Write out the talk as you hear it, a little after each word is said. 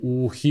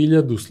U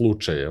 1000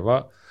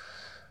 slučajeva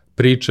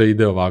priča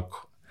ide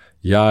ovako.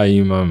 Ja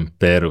imam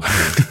Peru.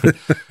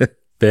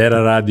 Pera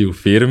radi u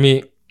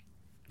firmi,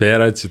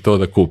 Pera će to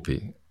da kupi.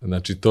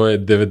 Znači, to je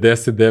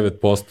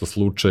 99%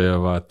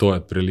 slučajeva, to je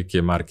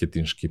otprilike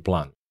marketinški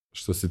plan.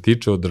 Što se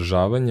tiče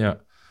održavanja,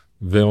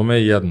 veoma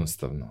je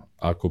jednostavno.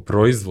 Ako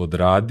proizvod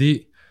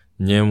radi,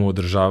 njemu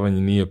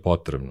održavanje nije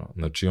potrebno.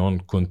 Znači, on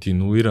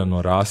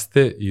kontinuirano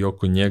raste i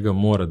oko njega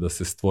mora da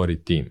se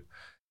stvori tim.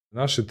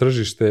 Naše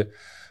tržište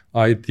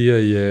IT-a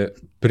je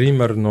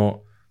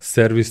primarno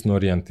servisno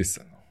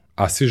orijentisano,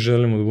 a svi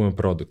želimo da budemo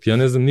produkt. Ja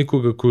ne znam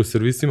nikoga koji u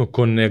servisima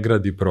ko ne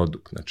gradi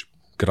produkt. Znači,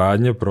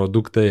 gradnja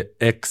produkta je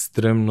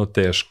ekstremno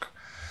teška.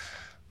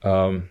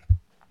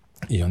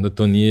 I onda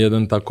to nije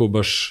jedan tako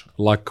baš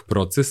lak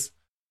proces.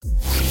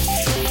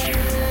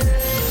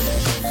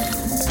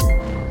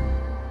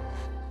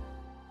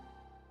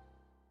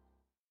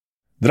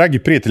 Dragi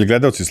prijatelji,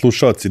 gledalci i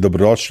slušalci,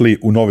 dobrodošli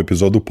u novu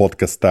epizodu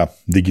podcasta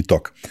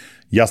DigiTalk.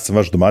 Ja sam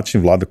vaš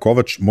domaćin Vlada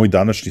Kovač, moj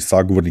današnji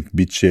sagovornik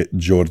biće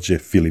Đorđe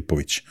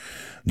Filipović.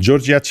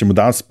 Đorđe i ja ćemo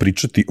danas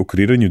pričati o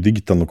kreiranju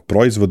digitalnog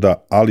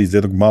proizvoda, ali iz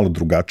jednog malo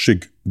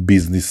drugačijeg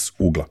biznis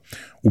ugla.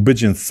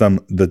 Ubeđen sam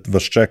da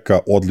vas čeka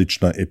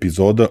odlična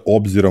epizoda,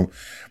 obzirom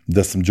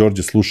da sam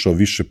Đorđe slušao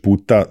više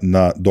puta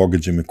na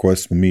događajima koje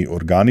smo mi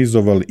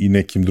organizovali i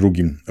nekim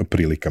drugim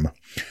prilikama.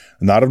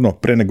 Naravno,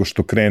 pre nego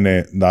što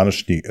krene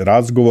današnji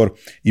razgovor,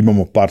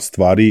 imamo par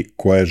stvari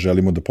koje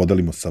želimo da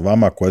podelimo sa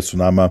vama, koje su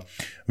nama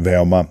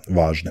veoma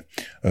važne.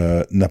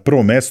 Na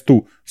prvom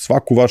mestu,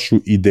 svaku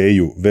vašu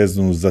ideju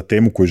vezanu za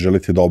temu koju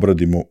želite da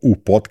obradimo u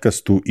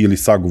podcastu ili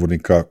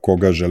sagovornika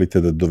koga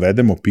želite da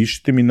dovedemo,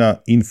 pišite mi na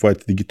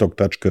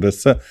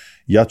info@digitalk.rs.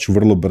 Ja ću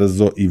vrlo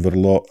brzo i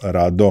vrlo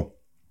rado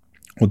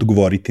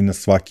odgovoriti na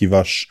svaki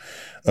vaš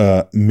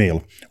mail.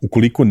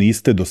 Ukoliko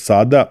niste do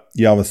sada,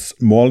 ja vas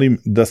molim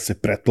da se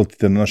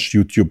pretplatite na naš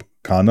YouTube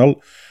kanal,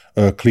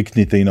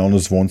 kliknite i na ono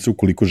zvonce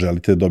ukoliko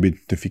želite da dobijete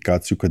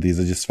notifikaciju kada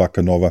izađe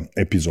svaka nova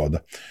epizoda.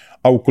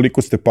 A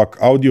ukoliko ste pak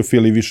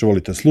audiofili i više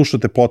volite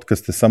slušate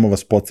podcaste, samo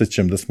vas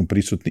podsjećam da smo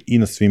prisutni i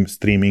na svim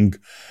streaming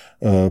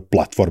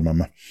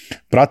platformama.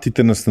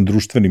 Pratite nas na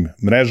društvenim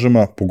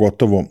mrežama,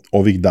 pogotovo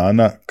ovih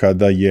dana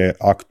kada je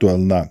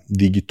aktuelna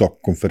DigiTalk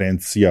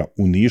konferencija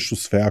u Nišu,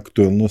 sve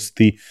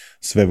aktuelnosti,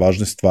 sve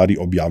važne stvari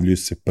objavljuju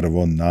se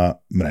prvo na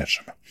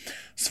mrežama.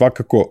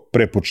 Svakako,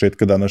 pre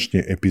početka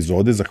današnje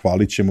epizode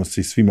zahvalit ćemo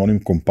se i svim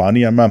onim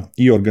kompanijama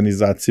i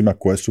organizacijama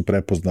koje su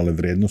prepoznale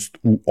vrednost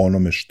u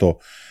onome što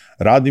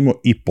radimo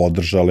i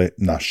podržale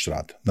naš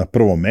rad. Na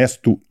prvom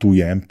mestu tu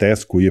je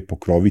MTS koji je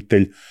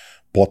pokrovitelj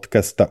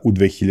podcasta u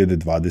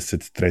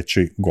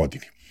 2023.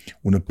 godini.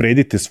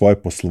 Unapredite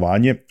svoje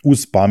poslovanje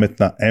uz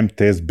pametna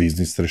MTS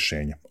biznis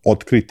rešenja.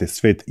 Otkrite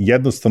svet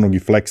jednostavnog i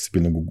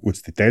fleksibilnog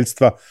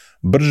ugostiteljstva,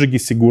 bržeg i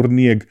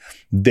sigurnijeg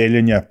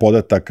deljenja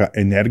podataka,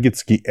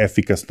 energetski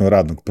efikasno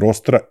radnog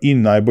prostora i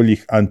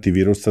najboljih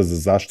antivirusa za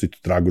zaštitu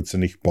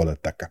dragocenih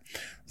podataka.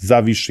 Za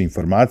više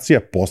informacija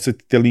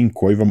posetite link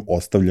koji vam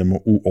ostavljamo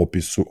u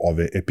opisu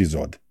ove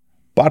epizode.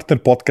 Partner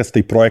podcasta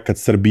i projekat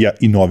Srbija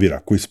inovira,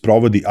 koji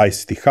sprovodi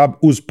ICT Hub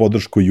uz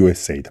podršku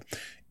USAID-a.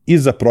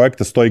 Iza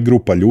projekta stoji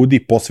grupa ljudi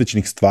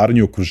posvećenih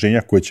stvaranju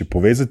okruženja koje će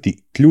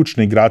povezati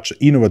ključne igrače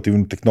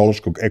inovativnog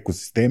tehnološkog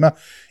ekosistema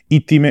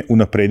i time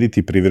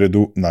unaprediti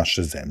privredu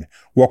naše zemlje.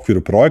 U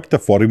okviru projekta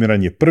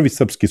formiran je prvi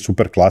srpski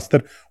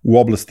superklaster u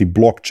oblasti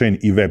blockchain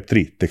i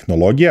Web3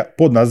 tehnologija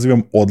pod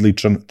nazivom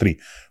Odličan 3,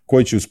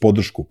 koji će uz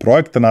podršku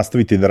projekta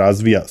nastaviti da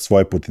razvija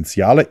svoje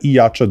potencijale i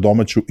jača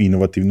domaću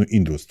inovativnu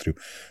industriju.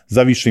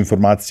 Za više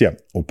informacija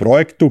o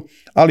projektu,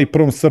 ali i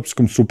prvom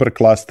srpskom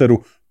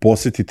superklasteru,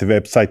 posetite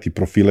website i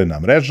profile na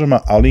mrežama,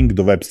 a link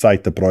do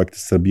websajta projekta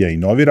Srbija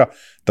inovira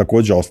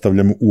također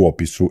ostavljamo u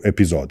opisu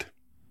epizode.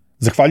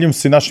 Zahvaljujem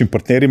se našim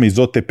partnerima iz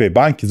OTP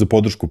banke za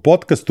podršku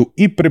podcastu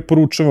i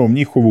preporučujem vam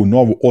njihovu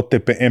novu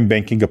OTP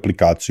M-Banking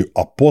aplikaciju,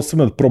 a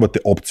posebno da probate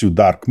opciju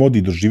Dark Mode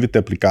i doživite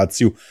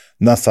aplikaciju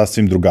na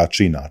sasvim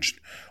drugačiji način.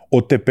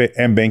 OTP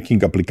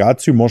M-Banking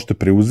aplikaciju možete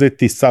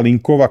preuzeti sa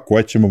linkova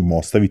koje ćemo vam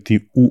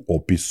ostaviti u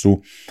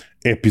opisu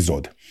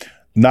epizode.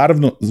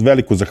 Naravno,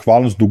 veliku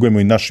zahvalnost dugujemo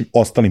i našim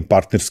ostalim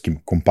partnerskim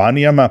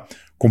kompanijama,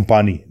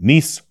 kompaniji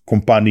NIS,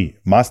 kompaniji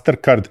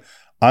Mastercard,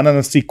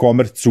 Ananas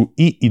e-commerce-u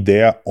i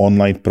Ideja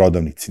online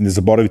prodavnici. Ne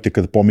zaboravite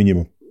kada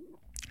pominjemo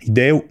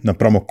Ideju na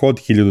promokod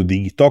 1000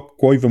 DigiTalk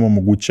koji vam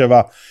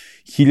omogućava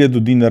 1000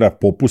 dinara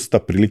popusta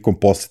prilikom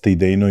poseta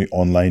Idejnoj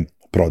online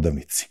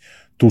prodavnici.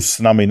 Tu su s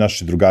nama i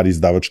naši drugari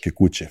izdavačke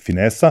kuće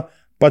Finesa,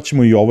 pa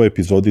ćemo i u ovoj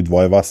epizodi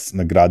dvoje vas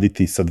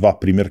nagraditi sa 2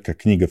 primjerka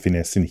knjiga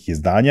Finesinih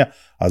izdanja,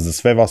 a za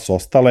sve vas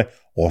ostale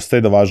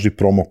ostaje da važi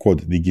promo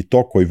kod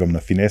DigiTalk koji vam na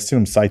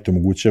Finesinom sajtu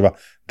omogućava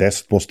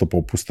 10%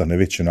 popusta na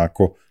već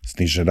onako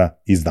snižena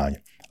izdanja.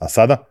 A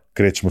sada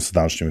krećemo sa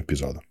današnjom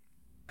epizodom.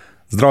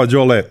 Zdravo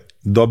Đole,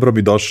 dobro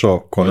mi došao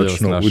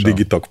konačno u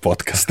DigiTalk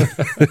podcast.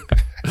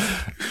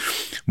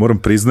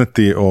 Moram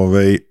priznati,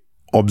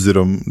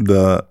 obzirom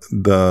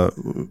da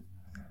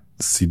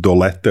si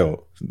doleteo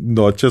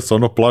noćas,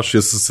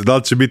 plašio sam se da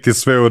li će biti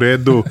sve u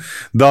redu,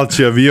 da li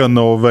će avion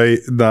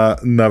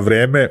na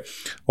vreme,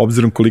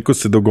 obzirom koliko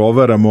se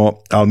dogovaramo,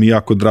 ali mi je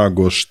jako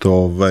drago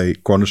što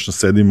konačno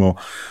sedimo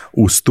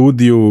u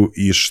studiju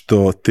i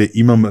što te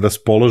imam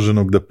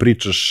raspoloženog da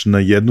pričaš na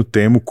jednu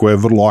temu koja je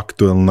vrlo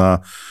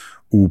aktuelna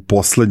u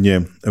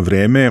poslednje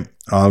vreme,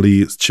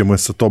 ali ćemo je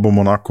sa tobom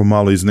onako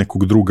malo iz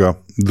nekog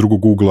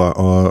drugog ugla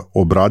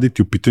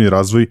obraditi. U pitanju je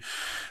razvoj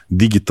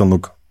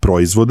digitalnog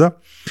proizvoda.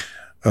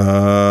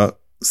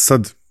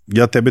 Sad,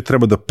 ja tebe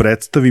treba da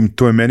predstavim,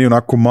 to je meni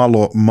onako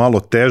malo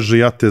teže,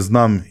 ja te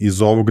znam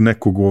iz ovog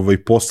nekog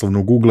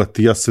poslovnog ugla,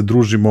 ti ja se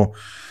družimo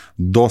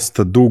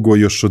dosta dugo,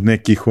 još od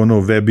nekih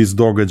webiz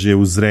događaja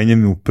u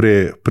Zrenjaninu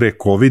pre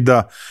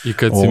covida. I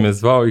kad si me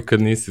zvao i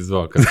kad nisi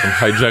zvao, kad sam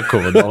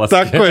hijackovao dolaske.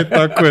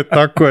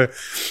 Tako je.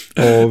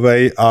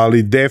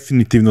 Ali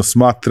definitivno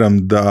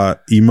smatram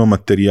da ima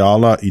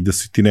materijala i da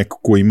si ti neko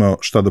ko ima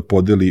šta da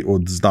podeli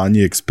od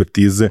znanja i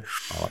ekspertize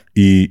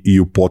i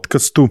u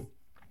podcastu.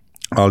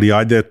 Ali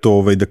ajde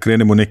da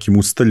krenemo nekim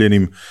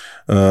ustaljenim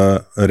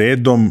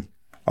redom.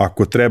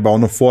 Ako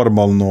treba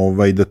formalno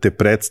da te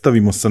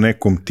predstavimo sa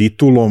nekom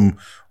titulom,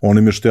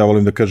 onime što ja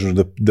volim da kažem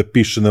da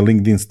piše na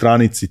LinkedIn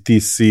stranici, ti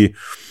si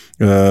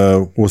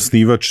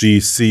osnivač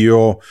i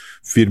CEO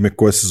firme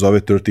koja se zove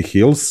 30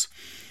 Hills.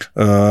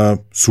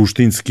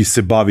 Suštinski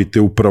se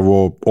bavite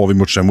upravo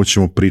ovim o čemu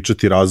ćemo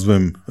pričati,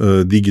 razvojem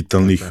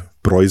digitalnih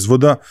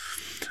proizvoda,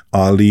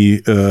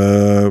 ali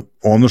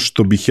ono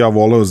što bih ja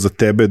voleo za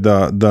tebe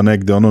da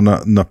negde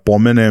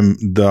napomenem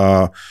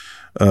da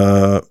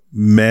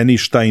meni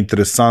šta je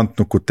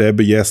interesantno kod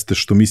tebe jeste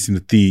što mislim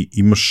da ti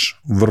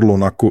imaš vrlo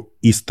onako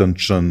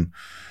istančan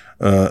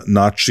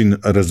način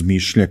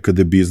razmišljanja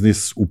kada je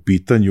biznis u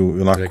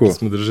pitanju. Rekli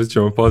smo držat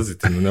ćemo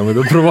pozitivno, nemoj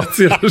da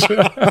provociraš.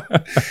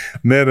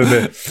 Ne.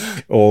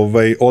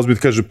 Ozbiljno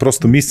kaže,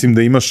 prosto mislim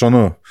da imaš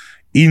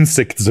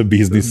insekt za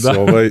biznis,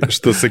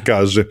 što se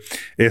kaže.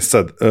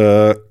 Sad,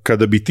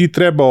 kada bi ti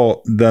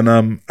trebao da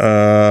nam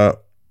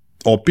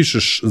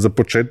opišeš za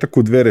početak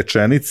u 2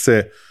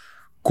 rečenice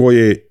ko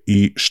je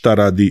i šta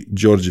radi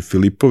Đorđe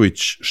Filipović,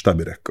 šta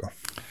bi rekao?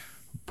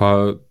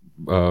 Pa,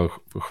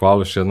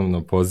 hvala još jednom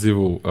na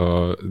pozivu.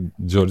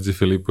 Đorđe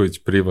Filipović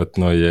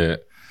privatno je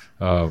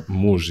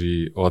muž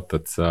i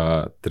otac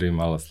sa 3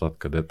 mala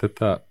slatka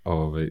deteta,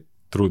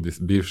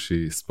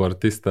 bivši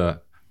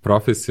sportista,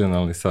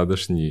 profesionalni,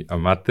 sadašnji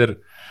amater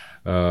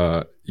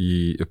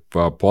i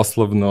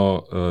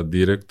poslovno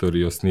direktor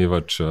i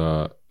osnivač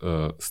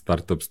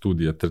startup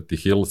studija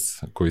 30 Hills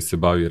koji se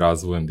bavi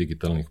razvojem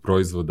digitalnih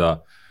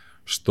proizvoda,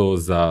 što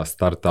za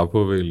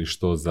startupove ili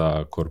što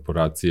za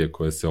korporacije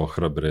koje se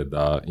ohrabre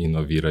da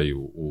inoviraju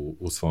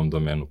u svom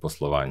domenu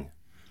poslovanja.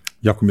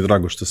 Jako mi je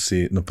drago što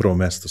si na prvo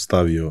mesto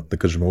stavio, da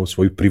kažem, ovu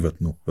svoju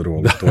privatnu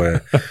rolu.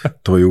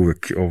 To je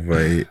uvek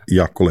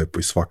jako lepo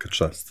i svaka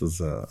čast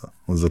za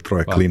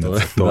 3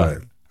 klinaca. To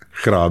je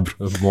hrabro.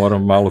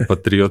 Moram malo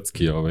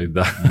patriotski,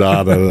 da.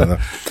 Da.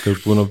 Kad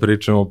puno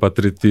pričamo o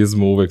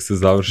patriotizmu, uvek se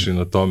završi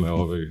na tome,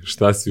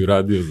 šta si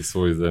uradio za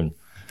svoju zemlju.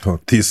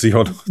 Ti si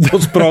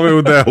to sproveo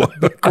u delo,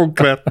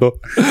 konkretno.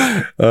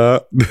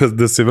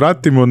 Da se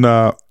vratimo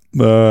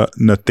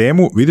na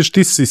temu, vidiš,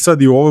 ti si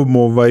sad i u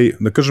ovom,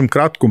 da kažem,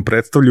 kratkom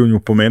predstavljanju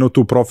pomenuo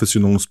tu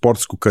profesionalnu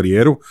sportsku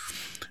karijeru.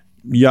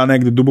 Ja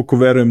negde duboko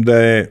verujem da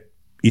je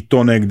i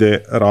to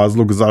negde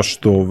razlog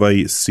zašto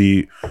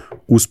si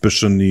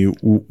uspešan i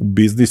u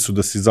biznisu,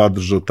 da si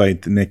zadržao taj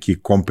neki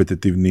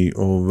kompetitivni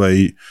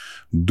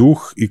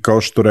duh i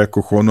kao što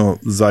rekoh,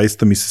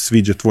 zaista mi se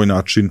sviđa tvoj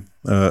način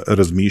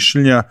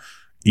razmišljanja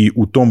i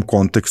u tom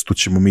kontekstu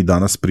ćemo mi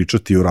danas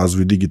pričati o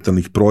razvoju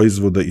digitalnih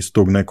proizvoda iz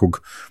tog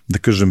nekog, da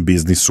kažem,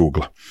 biznis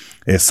ugla.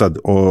 Sad,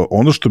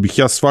 ono što bih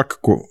ja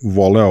svakako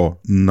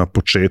voleo na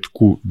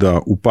početku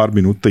da u par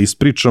minuta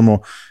ispričamo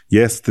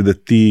jeste da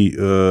ti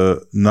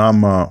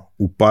nama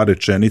u par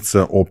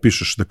rečenica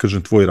opišeš, da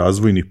kažem, tvoj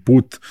razvojni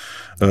put,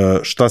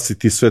 šta si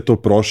ti sve to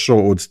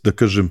prošao od, da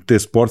kažem, te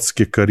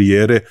sportske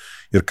karijere,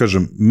 jer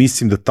kažem,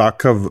 mislim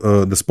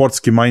da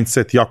sportski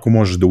mindset jako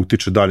može da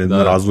utiče dalje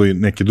na razvoj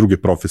neke druge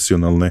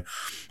profesionalne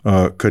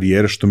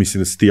karijere, što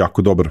mislim da si ti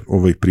jako dobar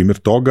primjer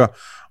toga,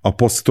 a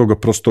posle toga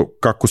prosto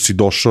kako si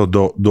došao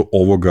do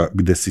ovoga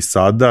gde si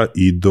sada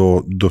i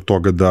do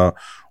toga da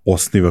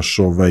osnivaš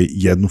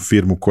jednu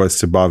firmu koja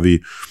se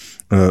bavi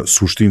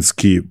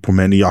suštinski po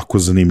meni jako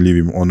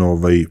zanimljivim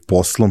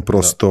poslom,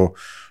 prosto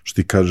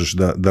što ti kažeš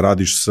da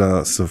radiš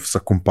sa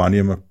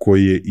kompanijama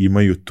koje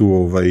imaju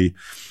tu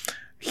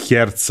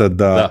herca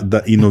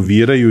da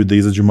inoviraju i da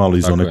izađu malo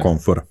iz zone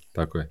komfora.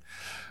 Tako je.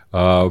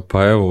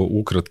 Pa evo,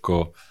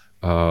 ukratko,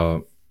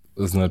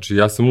 znači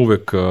ja sam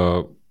uvek,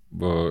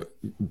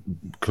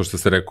 kao što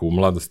se rekao, u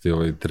mladosti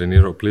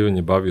trenirao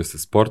plivanje, bavio se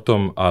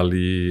sportom,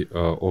 ali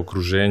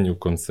okruženje u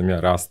kojem sam ja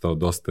rastao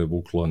dosta je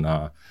vuklo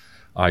na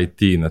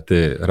IT, na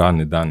te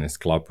rane dane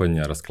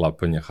sklapanja,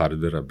 rasklapanja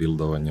hardvera,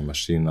 bildovanja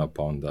mašina,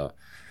 pa onda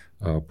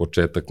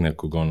početak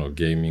nekog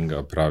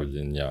gaminga,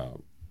 pravljenja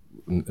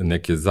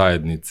neke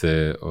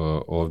zajednice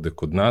ovde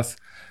kod nas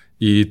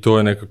I to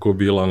je nekako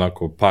bila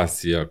onako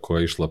pasija koja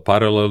je išla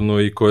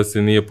paralelno i koja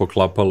se nije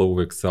poklapala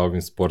uvek sa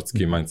ovim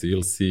sportskim manjcem.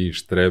 Ili si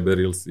štreber,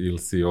 ili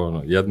si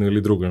jedno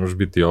ili drugo, ne može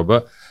biti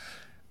oba.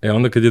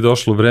 Onda kad je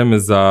došlo vreme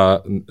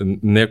za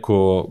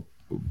neko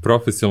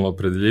profesionalno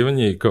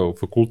opredeljivanje i kao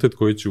fakultet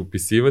koji ću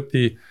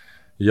upisivati,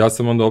 ja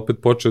sam onda opet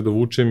počeo da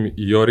vučem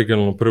i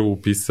originalno prvo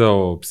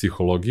upisao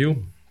psihologiju.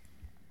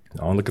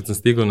 A onda kad sam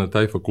stigao na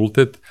taj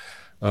fakultet,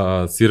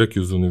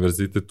 Syracuse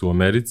univerzitet u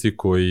Americi,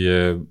 koji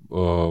je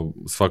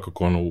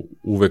svakako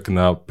uvek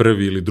na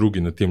prvi ili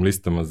drugi na tim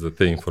listama za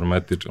te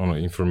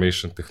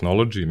information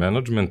technology i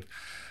management,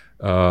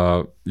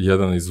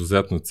 jedan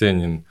izuzetno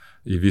cenjen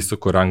i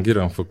visoko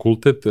rangiran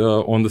fakultet,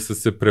 onda sam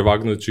se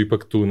prevagnuo da ću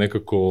ipak tu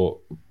nekako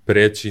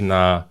preći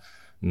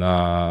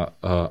na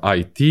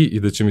IT i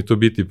da će mi to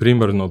biti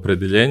primarno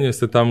opredeljenje,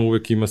 se tamo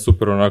uvek ima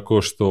super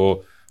onako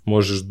što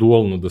možeš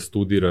dualno da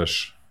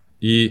studiraš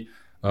i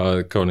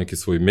kao neki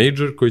svoj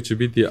major koji će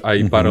biti, a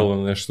i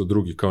paralelno nešto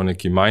drugi kao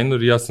neki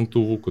minor. Ja sam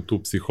tu vukao tu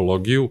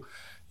psihologiju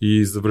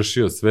i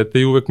završio sveta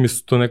i uvek mi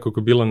su to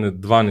nekako bila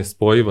dva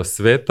nespojiva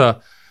sveta,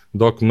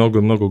 dok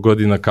mnogo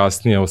godina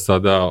kasnije, evo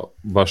sada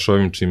baš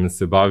ovim čime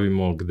se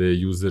bavimo, gde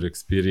je user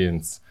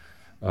experience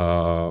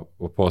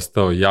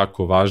postao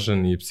jako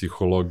važan i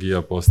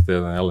psihologija postaje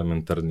jedan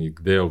elementarni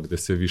deo gde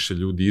sve više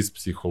ljudi iz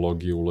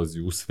psihologije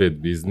ulazi u svet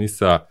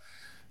biznisa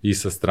i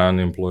sa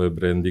strane employer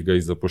brandinga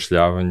i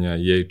zapošljavanja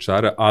i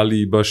HR-a,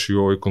 ali i baš i u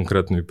ovoj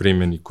konkretnoj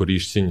primjeni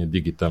korišćenja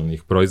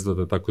digitalnih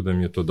proizvoda, tako da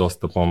mi je to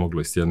dosta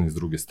pomoglo i s jedne i s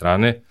druge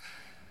strane.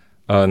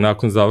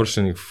 Nakon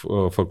završenih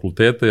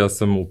fakulteta ja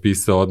sam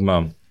upisao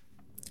odmah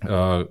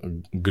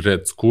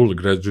graduate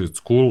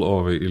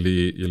school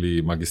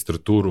ili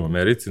magistraturu u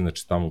Americi,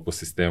 znači tamo po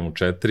sistemu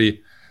 4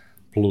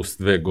 plus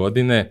 2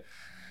 godine.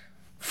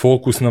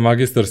 Fokus na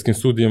magistarskim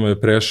studijama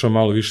je prešao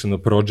malo više na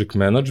project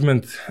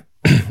management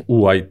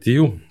u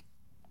IT-u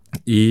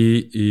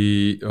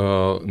i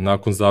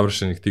nakon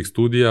završenih tih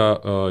studija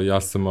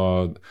ja sam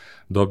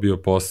dobio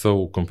posao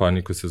u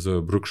kompaniji koja se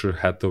zove Berkshire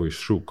Hathaway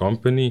Shoe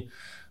Company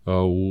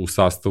u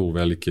sastavu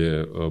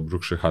velike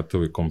Berkshire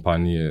Hathaway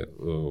kompanije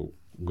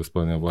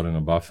gospodina Warrena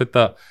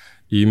Buffetta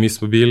i mi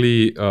smo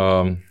bili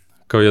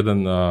kao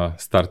jedan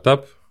startup,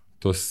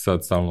 to se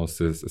sad stalno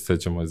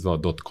sećamo je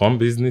zvao .com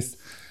biznis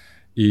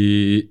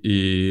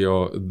i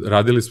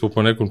radili smo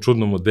po nekom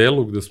čudnom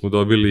modelu gde smo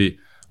dobili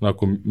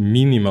onako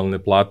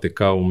minimalne plate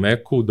kao u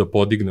Meku da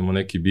podignemo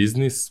neki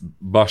biznis,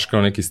 baš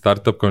kao neki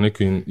startup, kao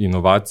neku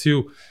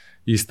inovaciju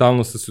i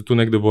stalno su se tu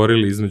negde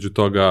borili između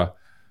toga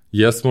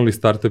jesmo li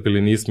startup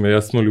ili nismo,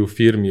 jesmo li u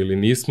firmi ili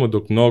nismo,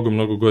 dok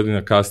mnogo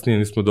godina kasnije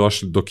nismo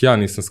došli, dok ja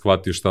nisam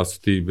shvatio šta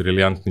su ti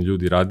briljantni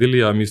ljudi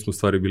radili, a mi smo u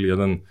stvari bili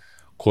jedan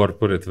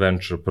corporate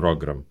venture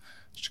program.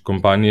 Znači,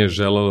 kompanija je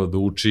želela da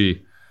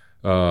uči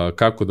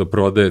kako da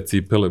prodaje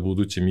cipele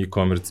budućim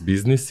e-commerce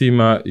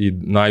biznisima i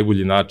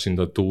najbolji način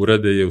da to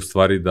urade je u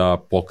stvari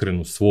da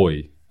pokrenu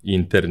svoj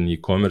interni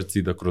e-commerce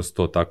i da kroz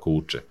to tako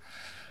uče.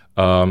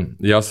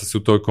 Ja sam se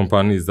u toj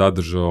kompaniji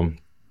zadržao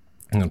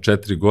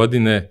 4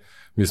 godine,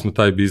 mi smo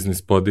taj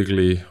biznis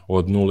podigli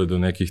od 0 do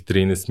nekih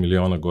 13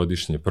 miliona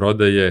godišnje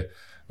prodaje.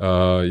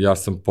 Ja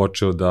sam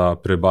počeo da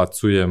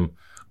prebacujem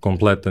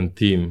kompletan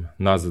tim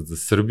nazad za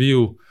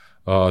Srbiju.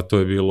 To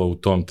je bilo u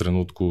tom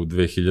trenutku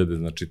 2000,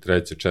 znači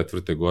 3.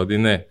 4.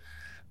 godine.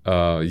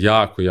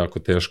 Jako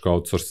teško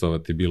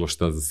outsourcovati bilo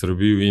šta za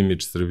Srbiju.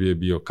 Imidž Srbije je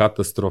bio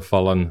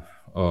katastrofalan.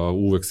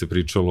 Uvek se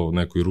pričalo o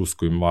nekoj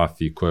ruskoj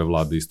mafiji koja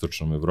vlada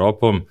istočnom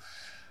Evropom.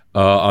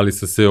 Ali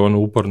sam se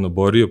uporno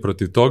borio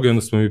protiv toga i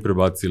onda smo mi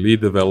prebacili i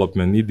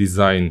development, i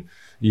design,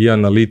 i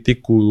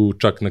analitiku,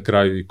 čak na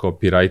kraju i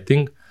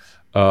copywriting.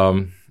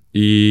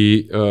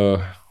 I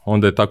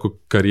onda je tako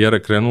karijera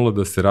krenula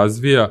da se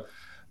razvija.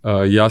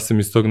 Ja sam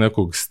iz tog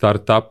nekog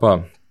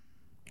start-upa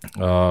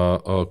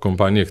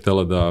kompanija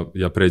htela da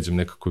ja pređem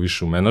nekako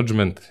više u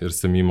management, jer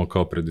sam imao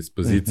kao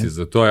predispozicije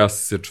za to, a ja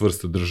sam se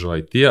čvrsto držao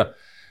IT-a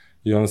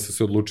i onda sam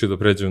se odlučio da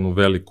pređem u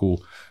veliku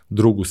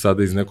drugu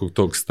sada iz nekog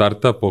tog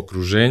startupa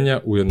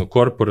okruženja u jedno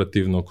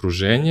korporativno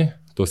okruženje,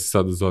 to se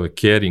sada zove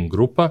Caring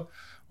grupa,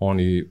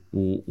 oni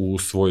u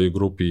svojoj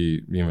grupi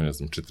imaju,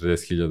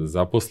 40.000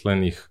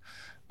 zaposlenih,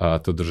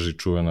 to drži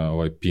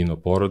čuvena Pino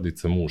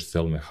porodica, muž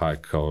Selme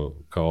Hayek,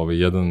 kao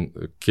jedan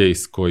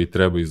case koji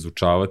treba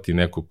izučavati,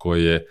 neko ko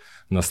je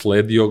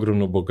nasledio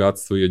ogromno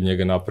bogatstvo i od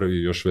njega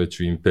napravio još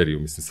veću imperiju,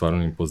 mislim,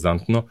 stvarno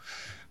impozantno.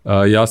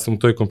 Ja sam u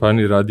toj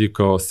kompaniji radio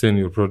kao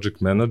senior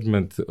project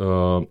management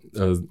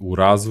u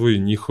razvoju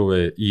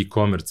njihove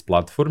e-commerce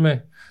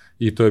platforme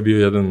i to je bio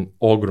jedan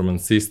ogroman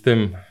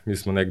sistem. Mi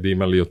smo negde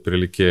imali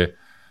otprilike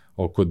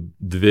oko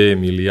 2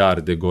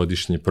 milijarde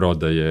godišnje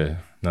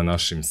prodaje na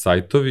našim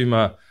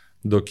sajtovima,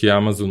 dok je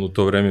Amazon u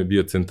to vreme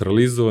bio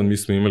centralizovan, mi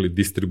smo imali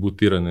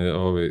distributirane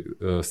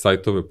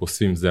sajtove po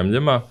svim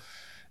zemljama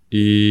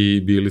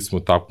i bili smo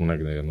tako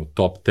negde jednu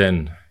top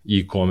 10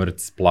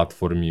 e-commerce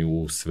platformi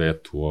u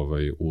svetu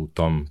u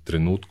tom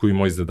trenutku i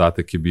moj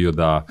zadatak je bio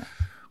da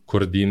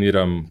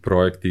koordiniram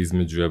projekte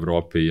između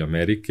Evrope i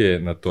Amerike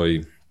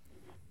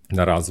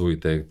na razvoju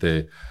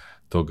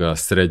toga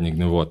srednjeg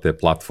nivoa, te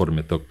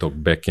platforme, tog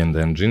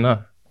back-end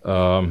engine-a.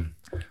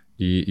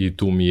 I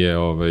tu mi je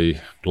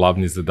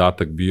glavni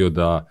zadatak bio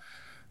da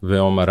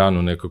veoma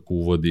rano nekako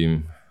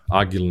uvodim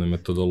agilne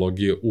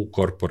metodologije u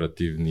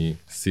korporativni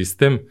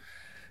sistem.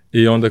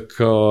 I onda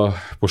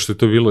pošto je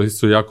to bilo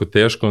isto jako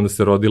teško, onda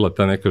se rodila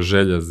ta neka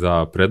želja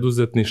za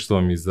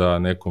preduzetništvom i za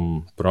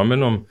nekom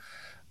promenom.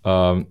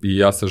 I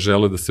ja sam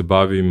želeo da se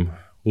bavim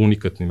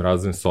unikatnim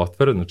razvojem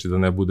softvera, znači da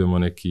ne budemo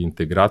neki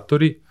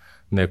integratori,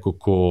 neko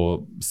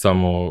ko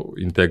samo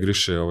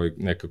integriše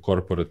neka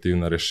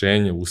korporativna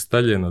rešenja,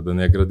 ustaljena, da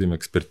ne gradim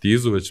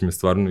ekspertizu, već me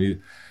stvarno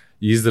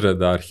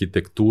izrada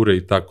arhitekture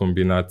i ta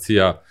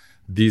kombinacija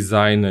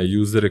dizajna,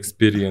 user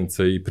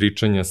experience-a i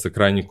pričanja sa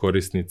krajnjim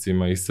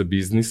korisnicima i sa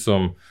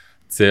biznisom,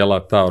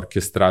 cela ta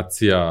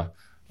orkestracija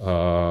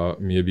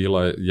mi je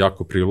bila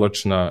jako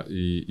privlačna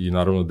i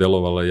naravno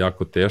delovala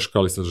jako teška,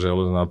 ali sam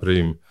želeo da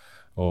napravim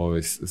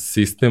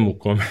sistem u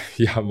kome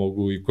ja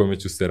mogu i kome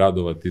ću se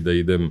radovati da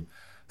idem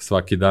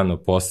svaki dan na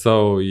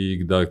posao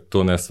i da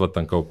to ne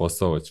shvatam kao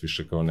posao, već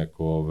više kao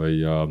neko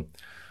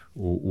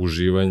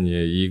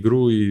uživanje i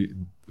igru i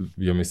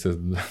ja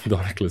mislim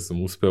donekle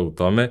sam uspeo u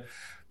tome.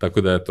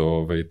 Tako da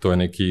eto, to je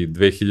neki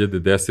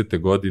 2010.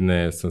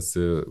 godine sam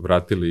se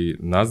vratili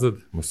nazad,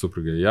 moj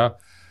supruga i ja.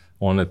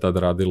 Ona je tada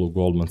radila u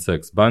Goldman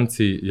Sachs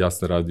banci, ja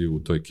sam radio u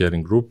toj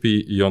caring grupi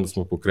i onda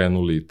smo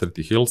pokrenuli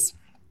 30 Hills.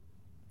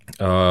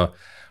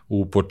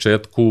 U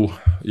početku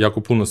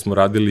jako puno smo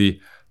radili,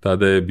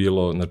 tada je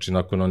bilo, znači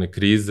nakon one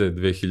krize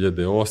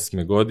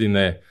 2008.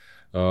 godine,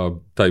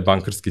 taj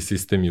bankarski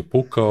sistem je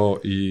pukao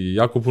i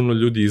jako puno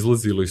ljudi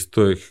izlazilo iz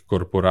tih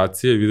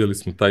korporacije i videli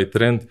smo taj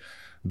trend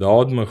da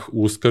odmah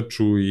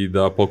uskaču i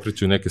da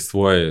pokreću neke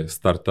svoje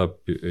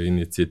startup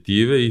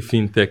inicijative i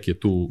fintech je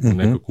tu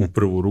nekako u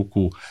prvu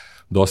ruku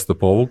dosta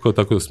povukao,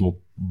 tako da smo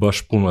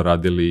baš puno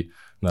radili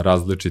na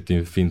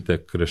različitim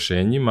fintech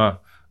rešenjima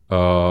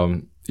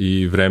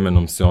i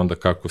vremenom se onda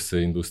kako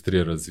se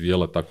industrija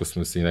razvijela, tako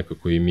smo se i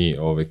nekako i mi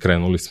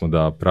krenuli smo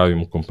da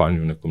pravimo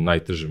kompaniju u nekom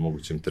najtežem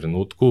mogućem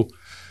trenutku.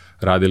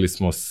 Radili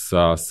smo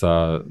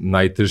sa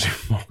najtežim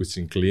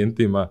mogućim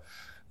klijentima,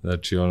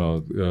 znači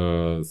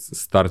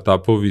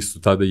start-upovi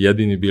su tada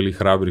jedini bili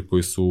hrabri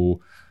koji su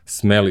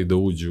smeli da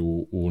uđu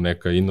u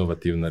neka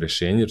inovativna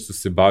rešenja, jer su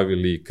se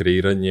bavili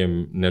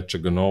kreiranjem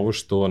nečega novo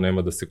što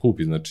nema da se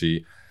kupi.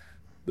 Znači,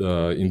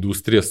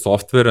 industrija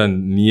softvera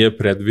nije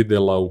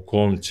predvidela u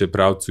kom će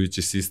pravcu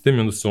ići sistem i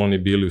onda su oni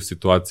bili u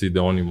situaciji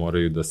da oni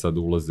moraju da sad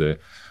ulaze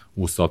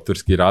u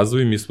softverski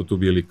razvoj. Mi smo tu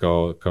bili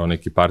kao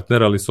neki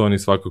partner, ali su oni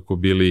svakako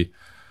bili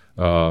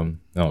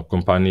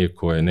kompanije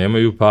koje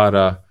nemaju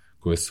para,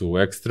 koje su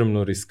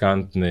ekstremno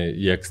riskantne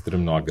i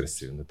ekstremno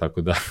agresivne.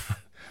 Tako da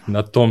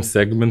na tom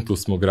segmentu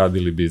smo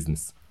gradili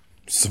biznis.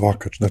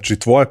 Svakač. Znači,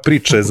 tvoja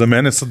priča je za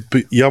mene sad,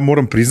 ja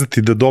moram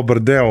priznati da dobar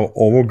deo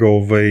ovoga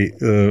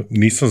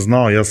nisam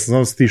znao, ja sam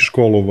znao da si ti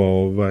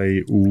školovao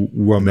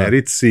u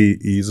Americi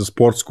i za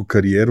sportsku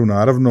karijeru,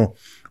 naravno,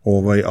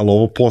 ali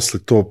ovo posle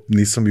to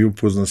nisam i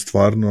upoznan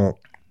stvarno.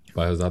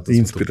 Pa ja zato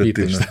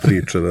inspirativna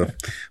priča, da.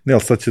 Ne,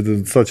 ali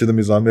sad će da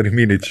mi zameri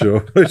Minić,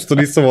 što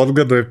nisam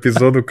odgledao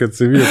epizodu kad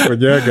se bio kod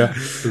njega,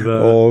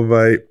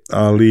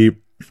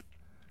 ali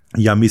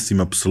ja mislim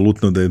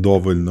apsolutno da je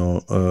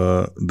dovoljno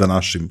da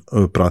našim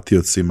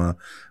pratiocima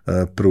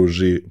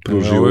pruži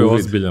ovo je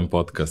ozbiljan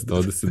podcast,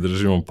 ovde se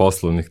držimo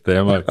poslovnih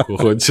tema, ko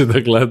hoće da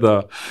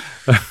gleda.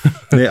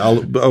 Ne,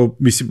 ali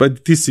mislim,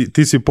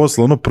 ti si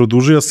posle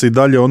produžio se i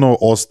dalje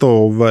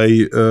ostao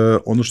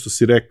ono što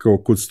si rekao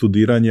kod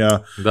studiranja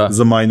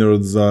za minor,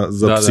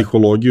 za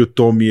psihologiju,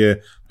 to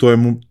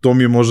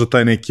mi je možda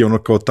taj neki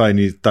kao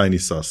tajni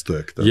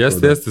sastojak.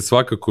 Jeste,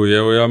 svakako. I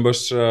evo ja baš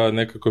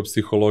nekako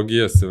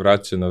psihologija se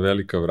vraća na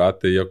velika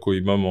vrata, iako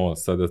imamo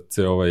sada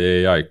ceo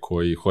AI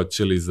koji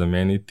hoće li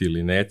zameniti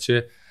ili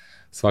neće,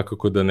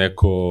 svakako da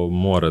neko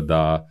mora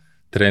da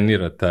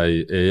trenira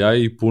taj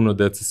AI i puno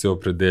deca se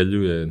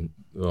opredeljuje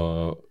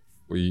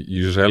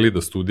i želi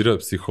da studira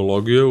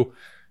psihologiju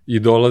i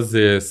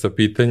dolaze sa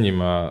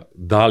pitanjima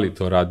da li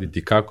to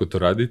raditi, kako to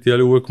raditi,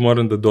 ali uvek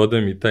moram da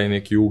dodam i taj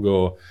neki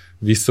ugao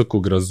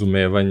visokog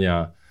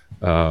razumevanja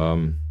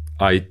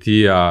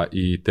IT-a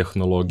i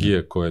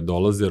tehnologije koje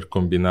dolaze, jer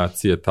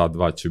kombinacije ta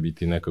dva će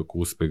biti nekako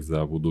uspeh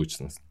za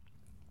budućnost.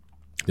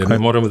 Jer mi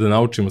moramo da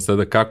naučimo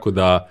sada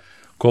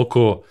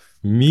koliko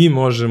mi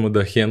možemo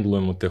da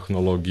hendlujemo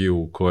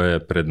tehnologiju koja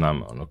je pred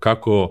nama.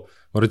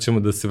 Morat ćemo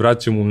da se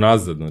vraćamo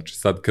unazad, znači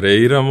sad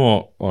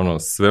kreiramo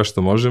sve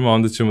što možemo, a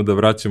onda ćemo da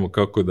vraćamo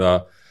kako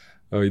da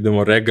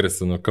idemo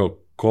regresano, kao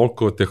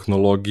koliko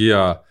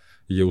tehnologija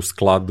je u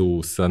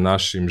skladu sa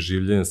našim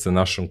življenjem, sa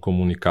našom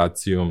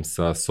komunikacijom,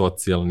 sa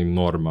socijalnim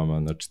normama,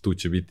 znači tu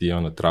će biti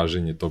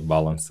traženje tog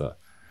balansa.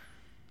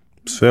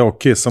 Sve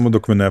okej, samo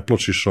dok me ne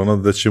pločiš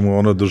da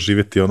ćemo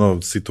doživjeti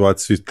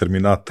situaciju iz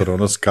Terminatora,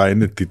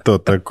 Skynet i to,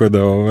 tako da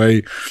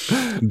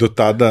do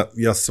tada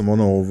ja sam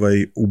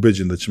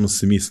ubeđen da ćemo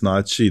se mi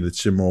snaći i da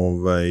ćemo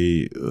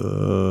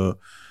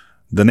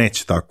da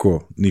neće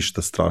tako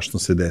ništa strašno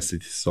se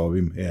desiti sa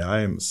ovim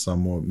AI-em,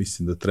 samo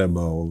mislim da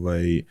treba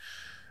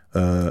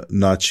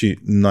naći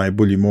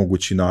najbolji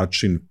mogući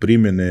način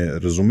primjene,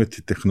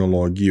 razumeti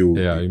tehnologiju.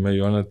 Ima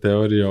i ona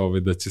teorija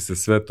da će se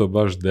sve to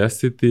baš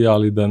desiti,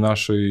 ali da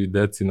našoj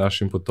deci,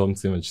 našim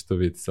potomcima će to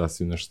biti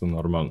sasvim nešto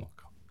normalno.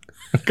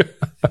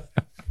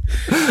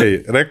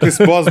 Rekli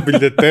smo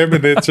ozbiljne teme,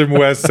 nećemo u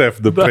SF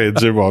da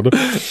pređemo.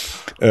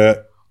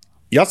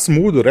 Ja sam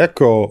uvodu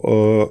rekao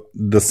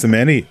da se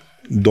meni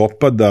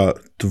dopada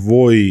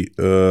tvoj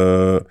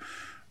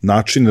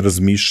način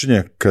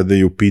razmišljanja kada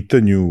je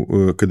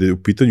u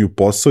pitanju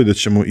posao i da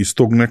ćemo iz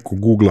tog nekog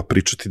Google-a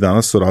pričati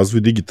danas o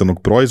razvoju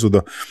digitalnog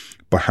proizvoda,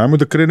 pa hajmo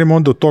da krenemo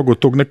onda od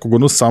tog nekog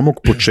samog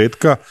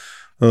početka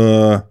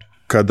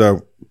kada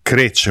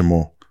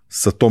krećemo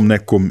sa tom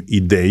nekom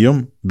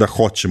idejom da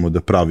hoćemo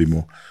da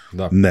pravimo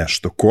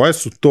nešto. Koje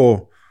su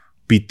to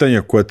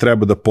pitanja koje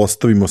treba da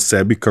postavimo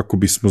sebi kako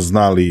bismo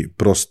znali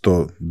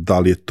prosto da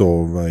li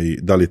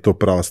je to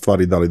prava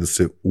stvar i da li da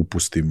se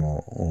upustimo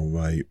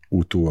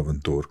u tu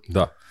avanturu?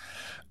 Da.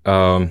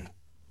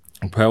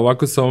 Pa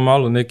ovako samo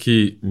malo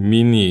neki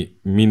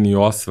mini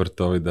osvrt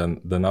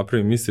da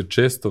napravim. Mi se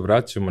često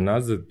vraćamo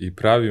nazad i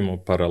pravimo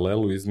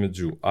paralelu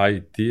između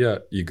IT-a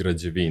i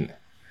građevine.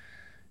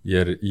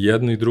 Jer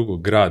jedno i drugo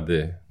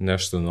grade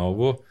nešto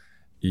novo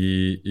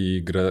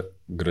i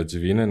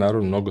građevina je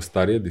naravno mnogo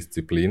starija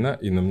disciplina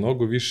i na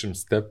mnogo višem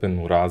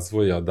stepenu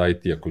razvoja od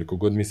IT-a. Koliko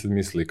god mi sad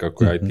misli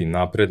kako je IT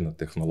napredna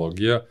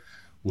tehnologija,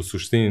 u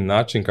suštini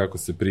način kako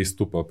se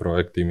pristupa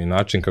projektima i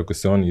način kako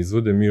se oni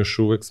izvode, mi još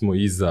uvek smo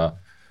iza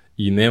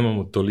i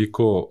nemamo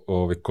toliko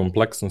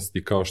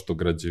kompleksnosti kao što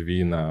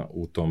građevina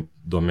u tom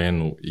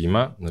domenu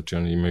ima. Znači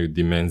oni imaju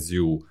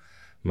dimenziju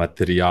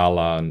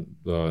materijala,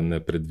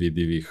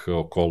 nepredvidivih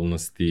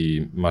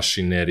okolnosti,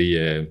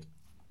 mašinerije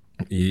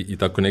i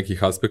tako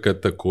nekih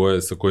aspekata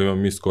sa kojima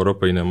mi skoro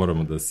pa i ne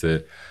moramo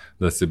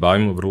da se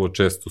bavimo. Vrlo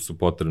često su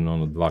potrebne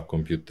 2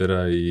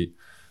 kompjutera i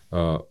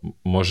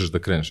možeš da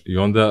kreneš. I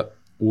onda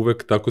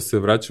uvek tako se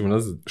vraćamo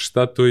nazad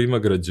šta to ima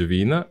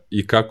građevina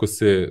i kako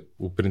se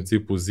u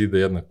principu zida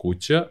jedna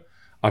kuća,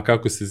 a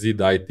kako se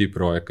zida IT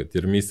projekat.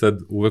 Jer mi sad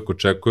uvek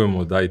očekujemo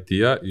od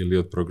IT-a ili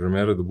od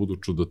programera da budu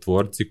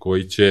čudotvorci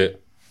koji će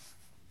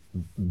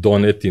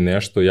doneti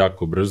nešto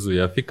jako brzo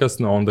i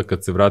efikasno, a onda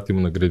kad se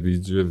vratimo na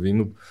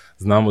građevinu,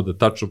 znamo da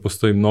tačno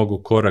postoji mnogo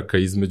koraka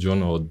između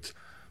od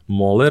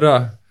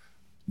molera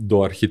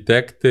do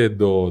arhitekte,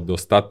 do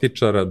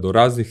statičara, do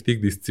raznih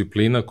tih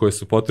disciplina koje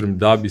su potrebne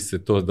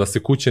da se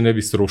kuća ne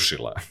bi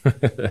srušila.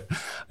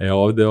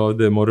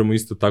 Ovde moramo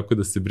isto tako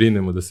da se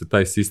brinemo da se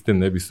taj sistem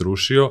ne bi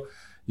srušio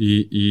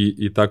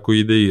i tako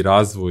ide i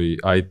razvoj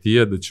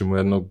IT-a, da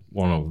ćemo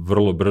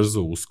vrlo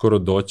brzo, uskoro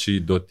doći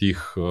do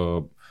tih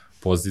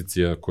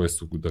pozicija koje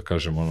su, da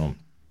kažem,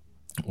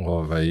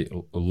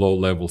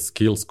 low level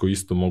skills koji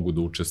isto mogu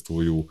da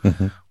učestvuju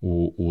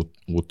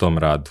u tom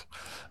radu.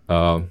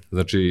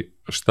 Znači,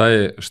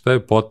 šta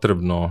je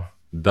potrebno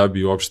da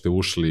bi uopšte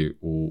ušli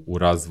u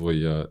razvoj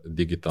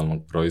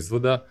digitalnog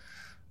proizvoda?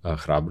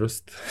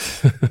 Hrabrost,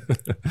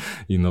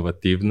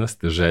 inovativnost,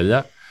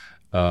 želja,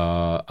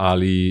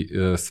 ali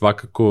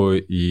svakako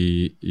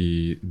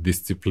i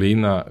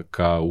disciplina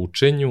ka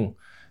učenju,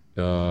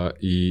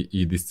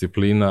 i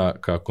disciplina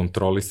ka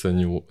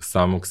kontrolisanju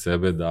samog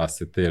sebe, da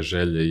se te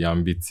želje i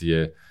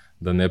ambicije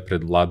da ne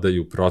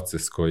predvladaju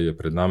proces koji je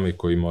pred nama i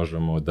koji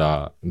možemo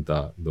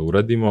da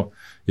uradimo,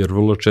 jer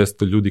vrlo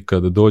često ljudi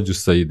kada dođu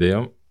sa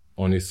idejom,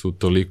 oni su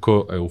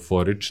toliko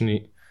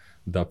euforični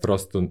da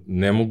prosto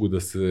ne mogu da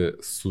se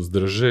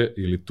suzdrže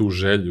ili tu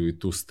želju i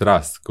tu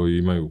strast koju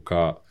imaju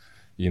ka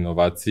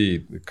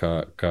inovaciji,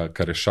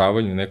 ka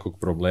rešavanju nekog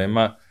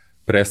problema,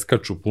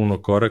 preskaču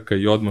puno koraka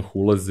i odmah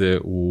ulaze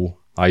u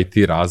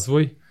IT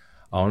razvoj,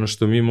 a ono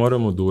što mi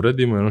moramo da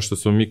uradimo i ono što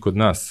smo mi kod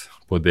nas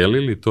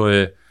podelili, to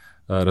je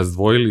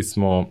razdvojili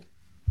smo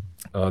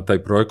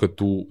taj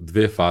projekat u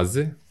 2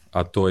 faze,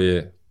 a to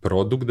je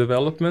product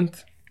development,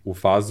 u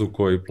fazu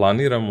koju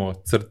planiramo,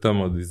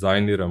 crtamo,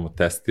 dizajniramo,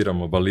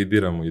 testiramo,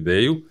 validiramo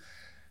ideju,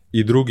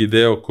 i drugi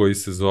deo koji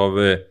se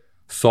zove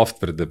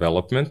software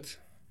development,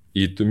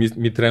 i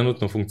mi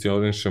trenutno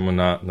funkcionišemo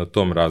na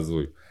tom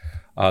razvoju.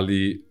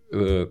 Ali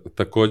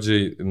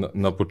takođe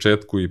na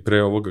početku i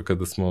pre ovoga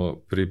kada smo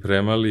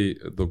pripremali,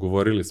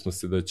 dogovorili smo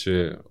se da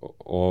će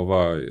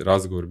ovaj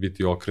razgovor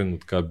biti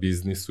okrenut ka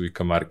biznisu i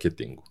ka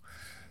marketingu.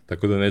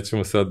 Tako da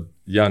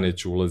ja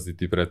neću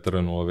ulaziti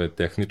preterano u ove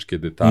tehničke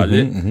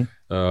detalje,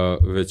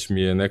 već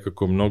mi je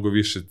nekako mnogo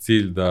više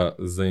cilj da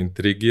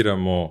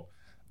zaintrigiramo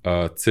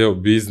ceo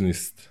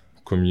biznis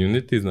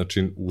community,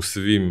 znači u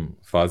svim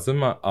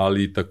fazama,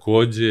 ali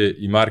takođe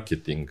i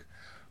marketing.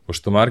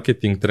 Pošto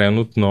marketing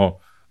trenutno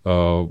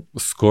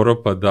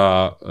skoro pa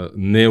da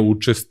ne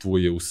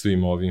učestvuje u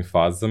svim ovim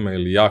fazama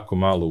ili jako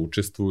malo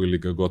učestvuje ili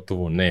ga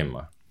gotovo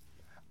nema,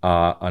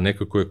 a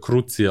nekako je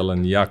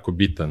krucijalan i jako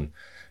bitan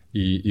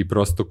i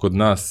prosto kod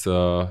nas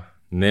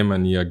nema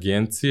ni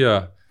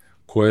agencija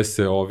koje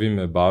se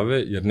ovime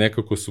bave, jer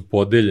nekako su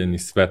podeljeni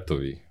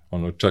svetovi,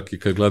 čak i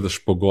kad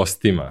gledaš po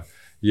gostima,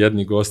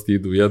 jedni gosti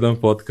idu u jedan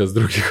podcast,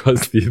 drugi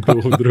gosti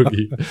idu u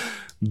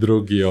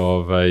drugi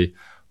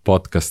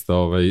podcast.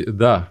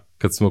 Da,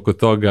 kad smo kod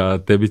toga,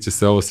 tebi će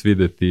se ovo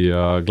svideti.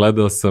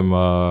 Gledao sam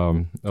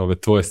ove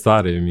tvoje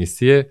stare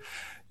emisije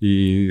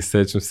i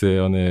sećam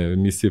se one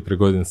emisije pre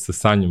godina sa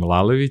Sanjom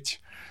Lalević,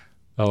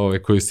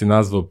 koju si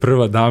nazvao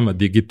prva dama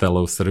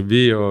digitala u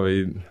Srbiji.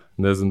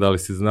 Ne znam da li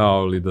si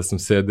znao, ali da sam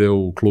sedeo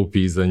u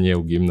klupi iza nje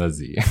u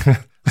gimnaziji.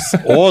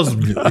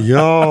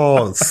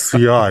 Ozbiljno,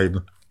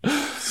 sjajno.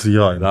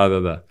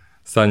 Da.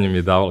 Sanja mi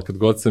je davala, kad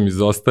god sam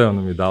izostao,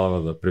 ona mi je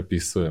davala da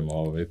prepisujem,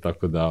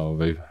 tako da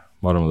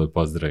moramo da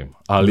pozdravimo.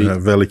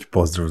 Veliki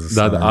pozdrav za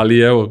Sanju. Da, ali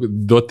evo,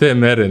 do te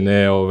mere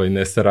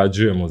ne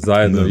sarađujemo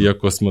zajedno,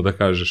 iako smo, da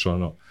kažeš,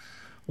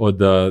 od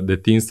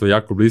detinjstva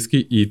jako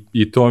bliski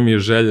i to mi je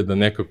želje da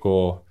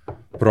nekako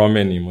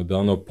promenimo,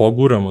 da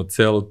poguramo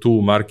celu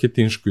tu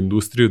marketinšku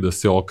industriju da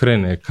se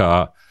okrene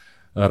ka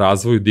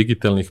razvoju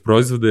digitalnih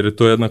proizvoda, jer je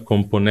to jedna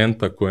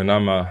komponenta koja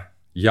nama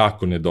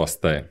jako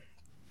nedostaje.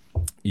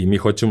 I mi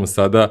hoćemo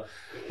sada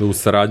da u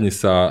saradnji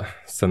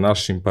sa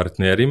našim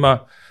partnerima,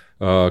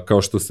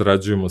 kao što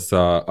sarađujemo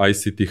sa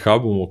ICT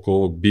Hubom oko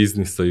ovog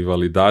biznisa i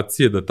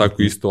validacije, da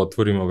tako isto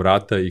otvorimo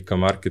vrata i ka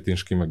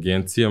marketinškim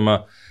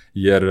agencijama,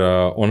 jer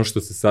ono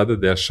što se sada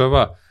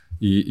dešava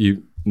i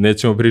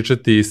nećemo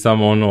pričati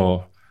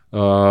samo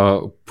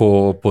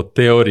po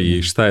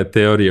teoriji, šta je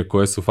teorija,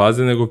 koje su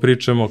faze, nego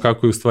pričamo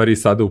kako je u stvari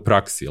sada u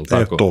praksi, je li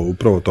tako?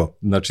 Upravo to.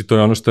 Znači, to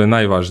je ono što je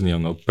najvažnije.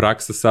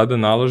 Praksa sada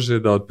nalaže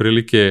da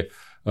otprilike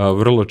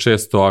vrlo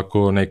često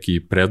ako neki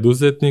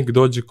preduzetnik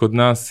dođe kod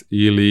nas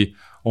ili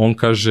on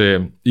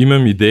kaže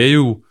imam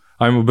ideju,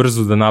 ajmo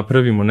brzo da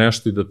napravimo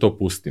nešto i da to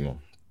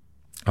pustimo.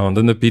 A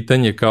onda na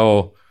pitanje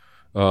kao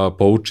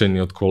poučeni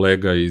od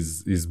kolega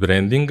iz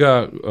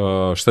brandinga,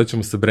 šta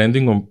ćemo sa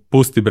brandingom?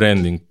 Pusti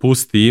branding,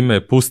 pusti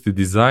ime, pusti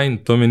dizajn,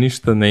 to me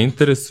ništa ne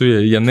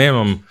interesuje, ja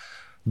nemam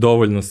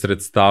dovoljno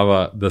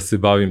sredstava da se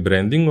bavim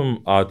brandingom,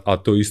 a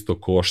to isto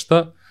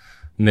košta,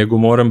 nego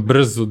moram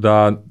brzo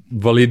da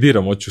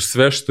validiram, hoću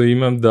sve što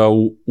imam da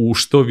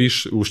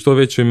u što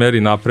većoj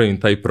meri napravim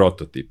taj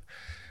prototip.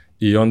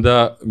 I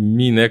onda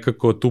mi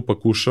nekako tu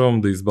pokušavamo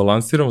da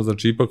izbalansiramo,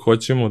 znači ipak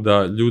hoćemo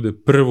da ljude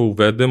prvo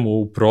uvedemo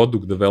u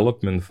product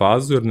development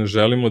fazu, jer ne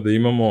želimo da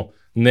imamo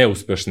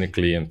neuspešne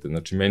klijente.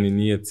 Znači meni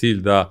nije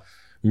cilj da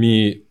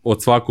mi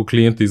od svakog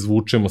klijenta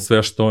izvučemo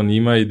sve što on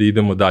ima i da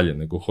idemo dalje,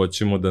 nego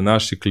hoćemo da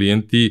naši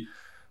klijenti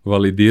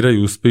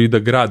validiraju, uspeju da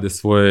grade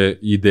svoje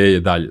ideje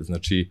dalje.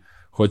 Znači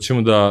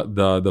hoćemo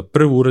da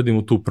prvo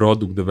uradimo tu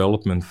product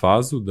development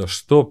fazu, da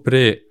što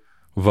pre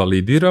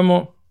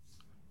validiramo,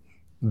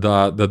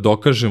 da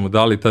dokažemo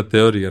da li ta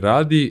teorija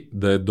radi,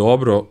 da je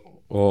dobro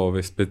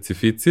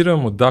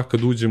specificiramo, da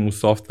kad uđemo u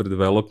software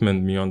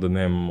development mi onda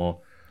nemamo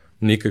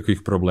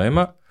nikakvih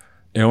problema.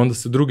 Onda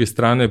sa druge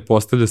strane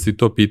postavlja se i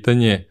to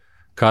pitanje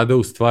kada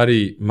u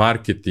stvari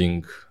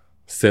marketing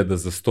seda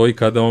za stoj,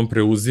 kada on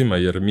preuzima,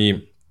 jer mi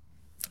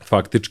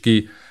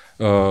faktički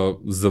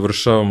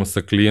završavamo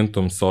sa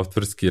klijentom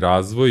softverski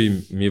razvoj i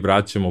mi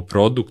vraćamo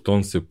produkt,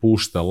 on se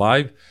pušta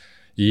live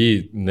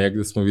i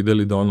negde smo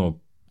videli da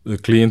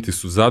klijenti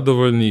su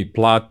zadovoljni,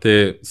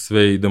 plate,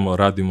 sve idemo,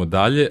 radimo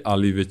dalje,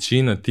 ali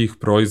većina tih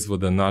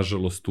proizvoda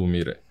nažalost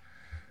umire.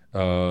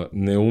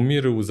 Ne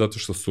umiru zato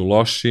što su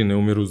loši, ne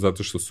umiru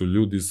zato što su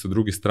ljudi sa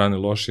druge strane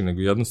loši,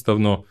 nego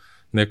jednostavno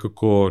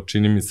nekako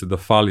čini mi se da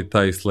fali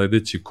taj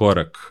sledeći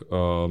korak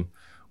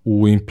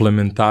u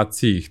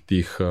implementaciji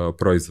tih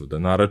proizvoda.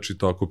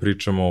 Naročito ako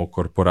pričamo o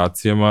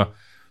korporacijama,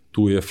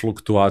 tu je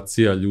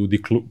fluktuacija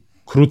ljudi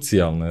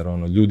krucijalna, jer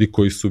ljudi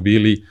koji su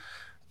bili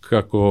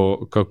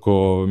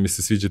kako mi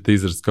se sviđa taj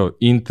izraz kao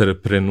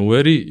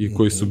interprenueri i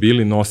koji su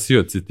bili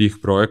nosioci tih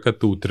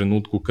projekata u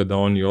trenutku kada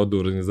oni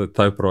odu, da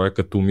taj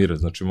projekat umire.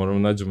 Znači moramo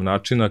nađemo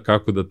načina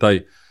kako da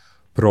taj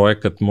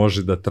projekat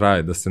može da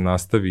traje, da se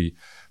nastavi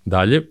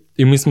dalje.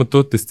 I mi smo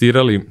to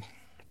testirali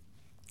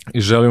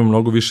i želimo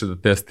mnogo više da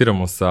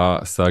testiramo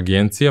sa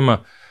agencijama,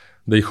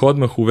 da ih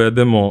odmah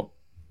uvedemo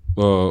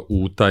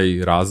u taj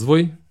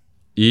razvoj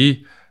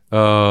i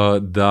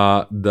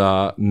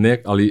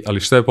ali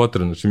šta je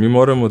potrebno? Znači mi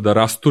moramo da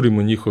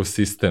rasturimo njihov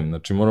sistem,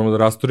 znači moramo da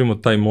rasturimo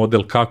taj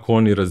model kako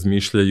oni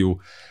razmišljaju,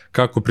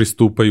 kako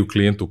pristupaju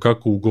klijentu,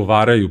 kako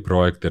ugovaraju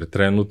projekte, jer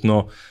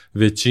trenutno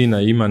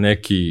većina ima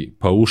neki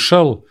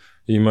paušal,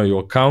 imaju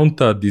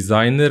akaunta,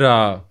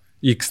 dizajnera,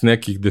 x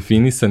nekih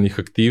definisanih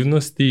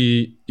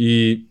aktivnosti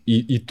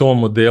i to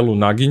modelu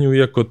naginju,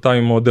 iako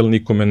taj model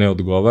nikome ne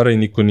odgovara i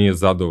niko nije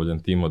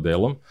zadovoljan tim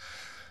modelom.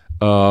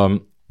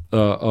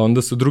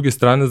 Onda sa druge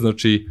strane,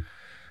 znači,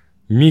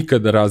 mi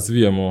kada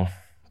razvijamo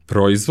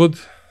proizvod,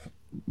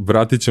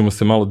 vratit ćemo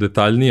se malo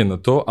detaljnije na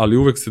to, ali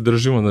uvek se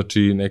držimo,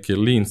 znači, neke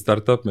lean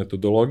startup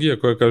metodologije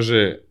koja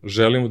kaže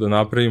želimo da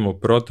napravimo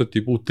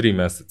prototip u 3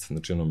 meseca,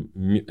 znači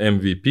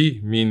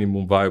MVP,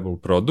 minimum viable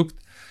product.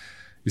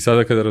 I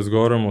sada kada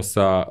razgovaramo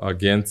sa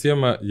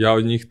agencijama, ja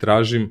od njih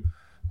tražim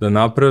da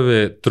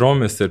naprave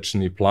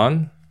 3-mesečni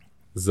plan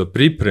za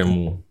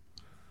pripremu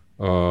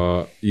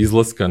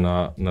izlaska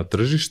na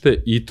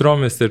tržište i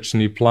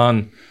 3-mesečni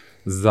plan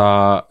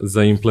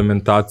za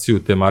implementaciju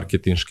te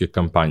marketinške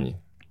kampanje.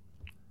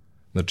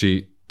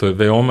 Znači, to je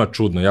veoma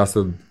čudno. Ja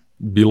sad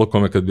bilo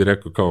kome kad bi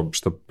rekao kao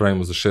šta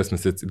pravimo za 6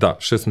 meseci, da,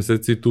 6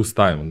 meseci tu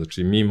stajemo,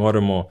 znači mi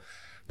moramo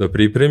da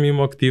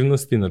pripremimo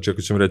aktivnosti, znači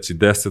ako ćemo reći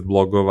 10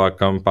 blogova,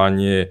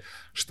 kampanje,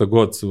 šta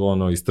god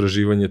su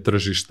istraživanje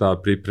tržišta,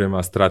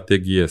 priprema,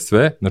 strategije,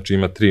 sve, znači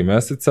ima 3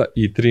 meseca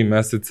i 3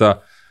 meseca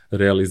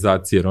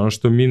realizacije, jer ono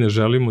što mi ne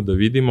želimo da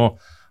vidimo,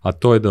 a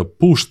to je da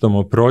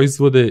puštamo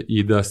proizvode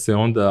i da se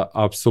onda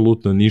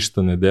apsolutno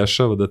ništa ne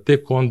dešava, da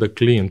tek onda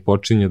klijent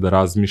počinje da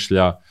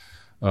razmišlja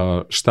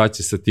šta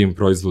će sa tim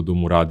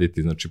proizvodom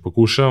uraditi. Znači,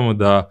 pokušavamo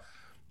da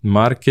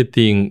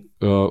marketing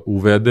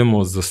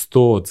uvedemo za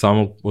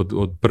 100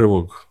 od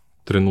prvog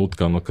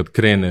trenutka, kad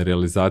krene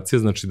realizacija,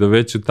 znači da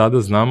već od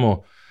tada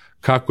znamo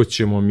kako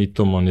ćemo mi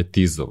to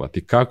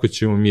monetizovati, kako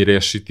ćemo mi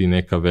rešiti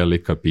neka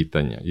velika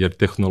pitanja, jer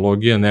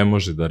tehnologija ne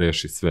može da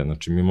reši sve,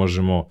 znači mi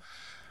možemo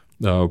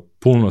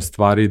puno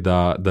stvari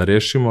da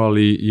rešimo,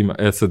 ali ima,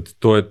 sad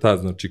to je ta,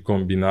 znači,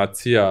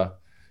 kombinacija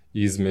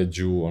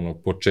između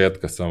onog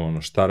početka,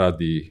 samo šta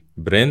radi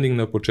branding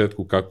na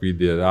početku, kako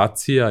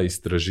ideacija,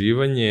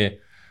 istraživanje,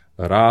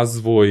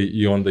 razvoj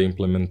i onda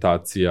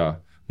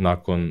implementacija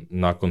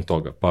nakon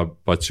toga,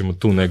 pa ćemo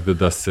tu negde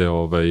da se...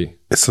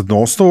 Sad, na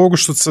osnovu ovoga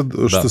što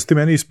si ti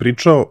meni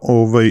ispričao,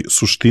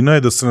 suština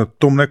je da se na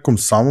tom nekom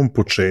samom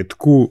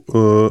početku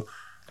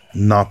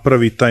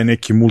napravi taj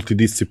neki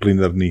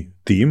multidisciplinarni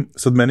tim.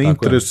 Sad mene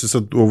interesuje,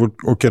 sad,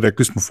 ok,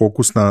 rekli smo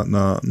fokus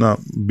na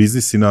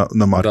biznis i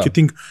na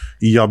marketing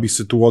i ja bih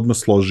se tu odmah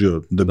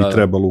složio da bi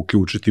trebalo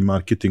uključiti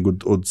marketing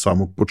od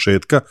samog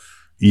početka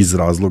iz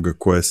razloga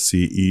koje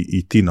si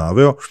i ti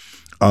naveo,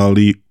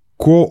 ali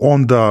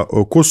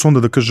ko su onda,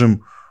 da kažem,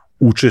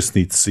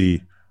 učesnici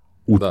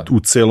u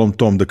celom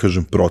tom, da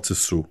kažem,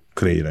 procesu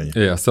kreiranja?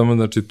 A samo,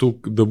 znači, tu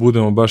da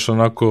budemo baš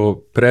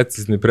onako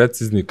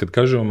precizni, kad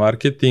kažemo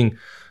marketing,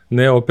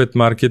 ne opet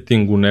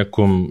marketing u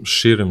nekom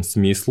širem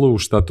smislu,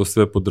 šta to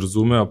sve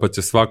podrazumeva, pa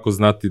će svako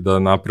znati da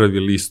napravi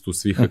listu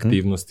svih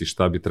aktivnosti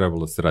šta bi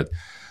trebalo se raditi.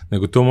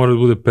 Nego to mora da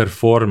bude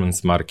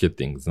performance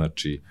marketing,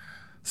 znači,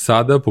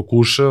 sada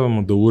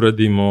pokušavamo da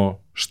uradimo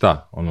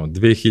šta?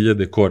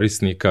 2000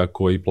 korisnika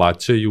koji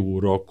plaćaju u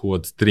roku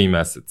od 3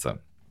 meseca.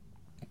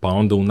 Pa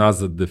onda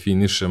unazad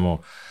definišemo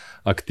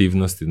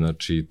aktivnosti,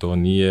 znači to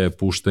nije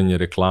puštanje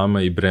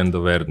reklama i brand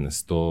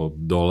awareness, to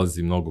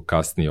dolazi mnogo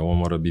kasnije, ovo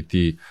mora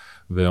biti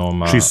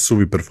veoma... Čist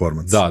suvi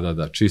performance.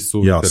 Da, čist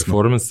suvi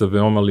performance sa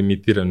veoma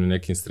limitiranim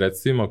nekim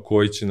sredstvima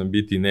koji će nam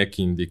biti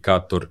neki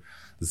indikator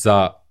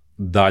za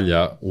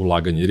dalja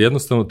ulaganja. Jer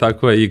jednostavno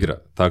takva je igra,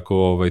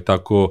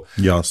 tako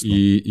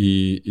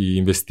i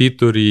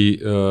investitori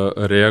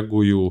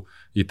reaguju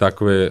i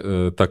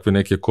takve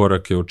neke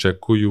korake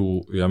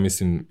očekuju, ja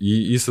mislim,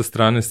 i sa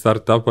strane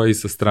start-upa i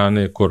sa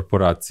strane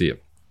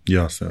korporacije.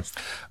 Jasno.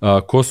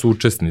 Ko su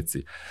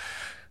učesnici?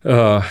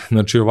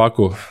 Znači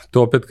ovako,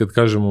 to opet kad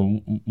kažemo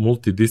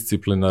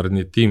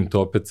multidisciplinarni tim,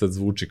 to opet sad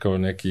zvuči kao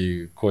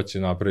neki ko će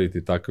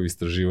napraviti takav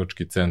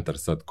istraživački centar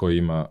sad koji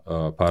ima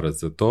para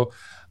za to,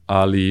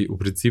 ali u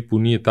principu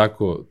nije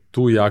tako.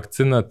 Tu je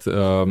akcenat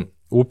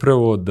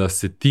upravo da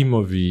se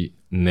timovi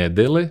ne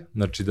dele,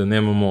 znači da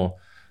nemamo,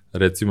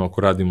 recimo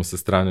ako radimo sa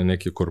strane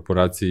neke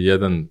korporacije,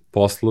 jedan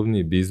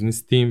poslovni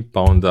biznis tim,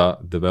 pa onda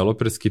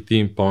developerski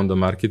tim, pa onda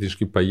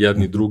marketinški, pa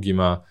jedni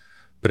drugima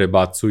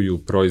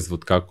prebacuju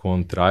proizvod kako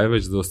on traje,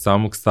 već da od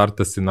samog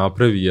starta se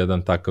napravi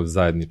jedan takav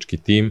zajednički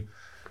tim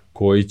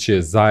koji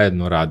će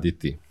zajedno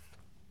raditi.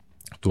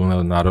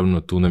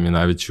 Naravno, tu nam je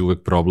najveći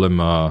uvek problem,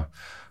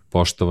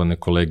 poštovane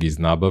kolege iz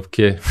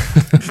nabavke.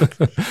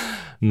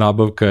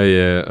 Nabavka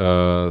je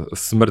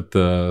smrt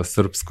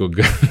srpskog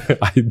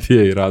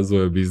idea i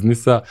razvoja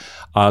biznisa,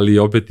 ali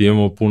opet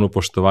imamo puno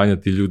poštovanja,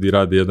 ti ljudi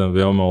rade jedan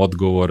veoma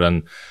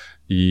odgovoran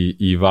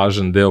i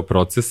važan deo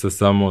procesa,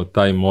 samo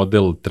taj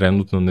model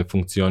trenutno ne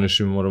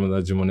funkcioniše, moramo da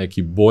nađemo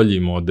neki bolji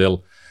model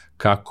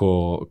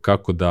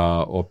kako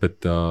da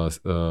opet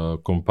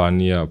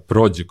kompanija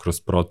prođe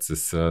kroz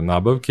proces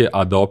nabavke,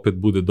 a da opet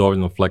bude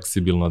dovoljno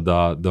fleksibilna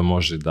da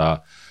može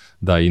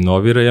da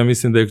inovira. Ja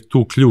mislim da je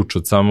tu ključ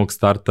od samog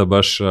starta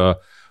baš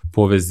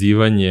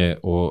povezivanje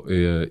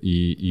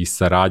i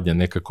saradnja,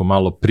 nekako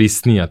malo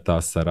prisnija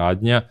ta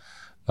saradnja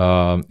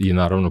i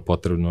naravno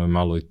potrebno je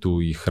malo i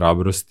tu i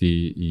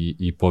hrabrosti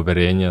i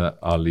poverenja,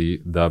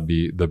 ali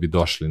da bi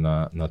došli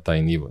na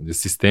taj nivo.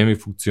 Sistemi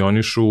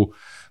funkcionišu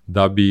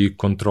da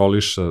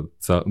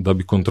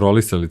bi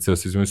kontrolisali ceo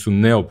sistem, su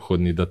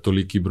neophodni da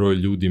toliki broj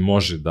ljudi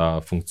može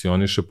da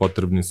funkcioniše,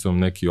 potrebni su vam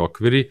neki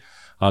okviri,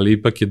 ali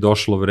ipak je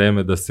došlo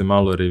vreme da se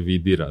malo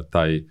revidira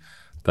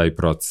taj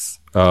proces.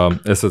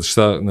 Sad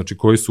znači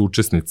koji su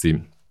učesnici?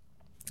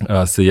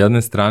 Sa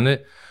jedne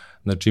strane,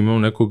 znači imamo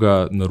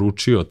nekoga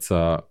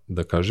naručioca,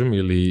 da kažem,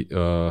 ili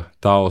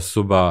ta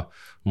osoba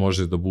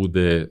može da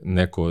bude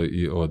neko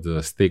od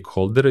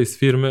stakeholdera iz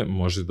firme,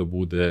 može da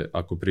bude,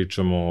 ako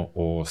pričamo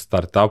o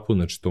start-upu,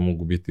 znači to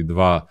mogu biti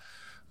dva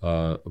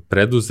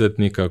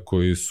preduzetnika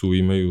koji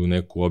imaju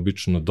neku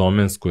obično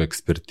domensku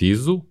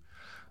ekspertizu,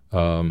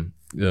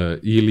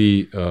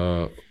 ili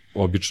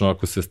obično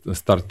ako se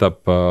startup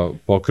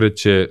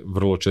pokreće,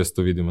 vrlo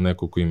često vidimo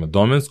neko ko ima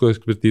domensku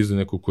ekspertizu,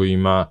 neko ko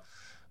ima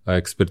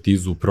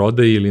ekspertizu u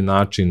prodaji ili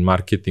način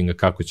marketinga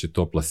kako će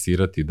to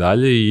plasirati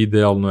dalje i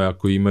idealno je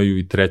ako imaju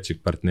i trećeg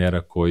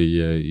partnera koji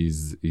je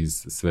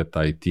iz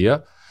sveta IT-a.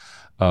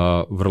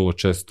 Vrlo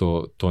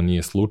često to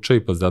nije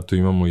slučaj, pa zato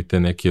imamo i te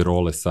neke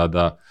role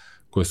sada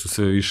koje su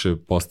sve više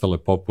postale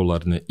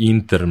popularne,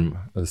 interim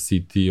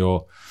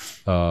CTO,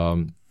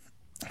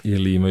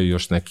 ili imaju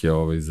još neke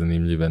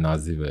zanimljive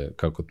nazive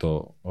kako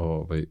to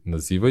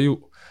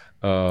nazivaju.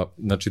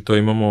 Znači to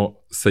imamo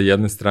sa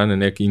jedne strane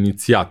neke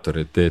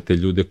inicijatore, te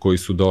ljude koji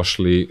su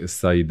došli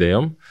sa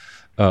idejom,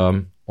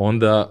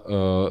 onda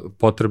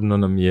potrebno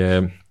nam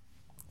je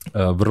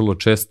vrlo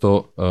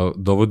često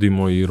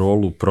dovodimo i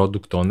rolu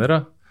product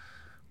ownera,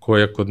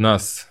 koja kod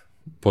nas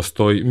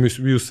postoji,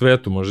 i u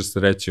svetu može se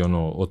reći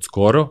od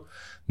skoro,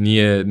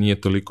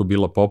 nije toliko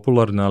bila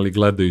popularna, ali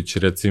gledajući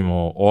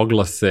recimo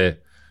oglase,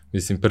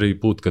 mislim prvi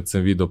put kad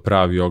sam video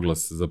pravi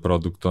oglas za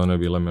produkt owner,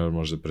 bila me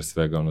možda pre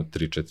svega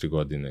 3-4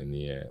 godine,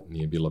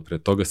 nije bila pre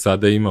toga,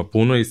 sada ima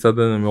puno i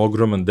sada nam je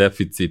ogroman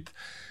deficit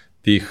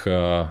tih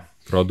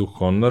product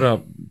ownera,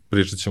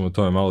 pričat ćemo o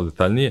tome malo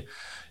detaljnije.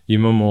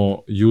 Imamo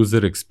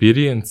user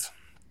experience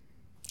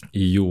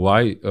i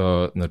UI,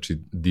 znači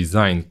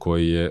dizajn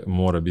koji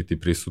mora biti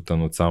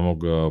prisutan od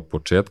samog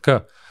početka,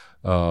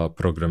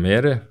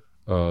 programere,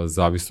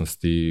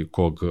 zavisnosti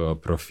kog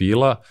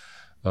profila,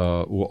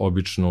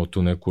 obično u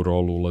tu neku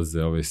rolu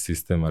ulaze ove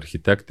sistem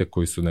arhitekte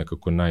koji su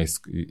nekako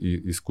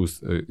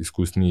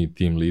najiskusniji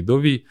tim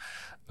lidovi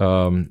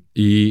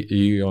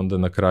i onda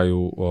na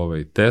kraju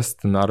test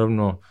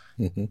naravno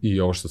i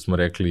ovo što smo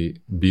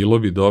rekli, bilo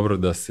bi dobro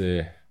da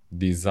se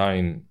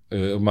dizajn,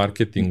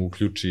 marketing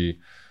uključi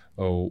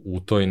u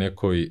toj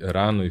nekoj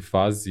ranoj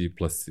fazi,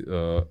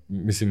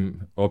 mislim,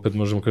 opet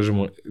možemo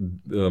kažemo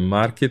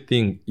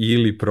marketing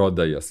ili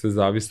prodaja, sve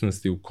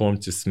zavisnosti u kom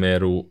će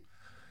smeru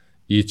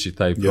ići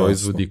taj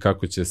proizvod i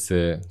kako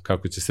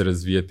će se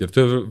razvijati, jer to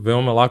je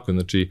veoma lako,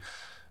 znači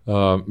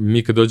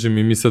mi kad dođemo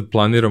i mi sad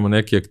planiramo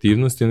neke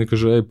aktivnosti, oni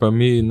kažu, pa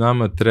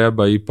nama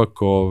treba ipak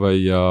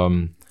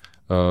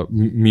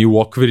mi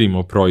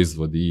uokvirimo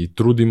proizvod i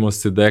trudimo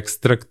se da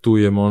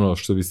ekstraktujemo ono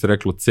što bi se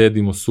reklo,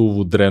 cedimo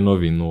suvu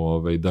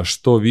drenovinu, da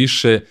što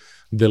više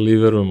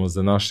deliverujemo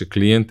za naše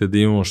klijente, da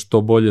imamo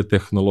što bolje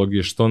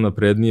tehnologije, što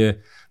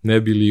naprednije,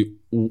 ne bili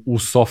u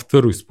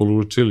softveru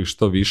isporučili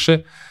što više.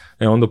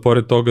 Onda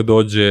pored toga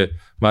dođe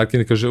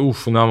marketing i kaže,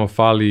 nama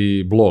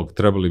fali blog,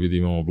 trebali bi da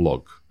imamo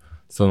blog.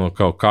 Sad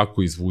kao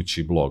kako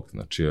izvući blog,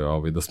 znači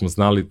da smo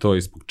znali to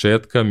iz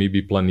početka, mi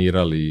bi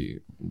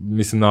planirali,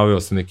 mislim naveo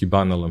sam neki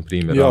banalan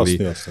primjer, ali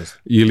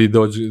ili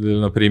dođe,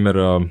 na primjer,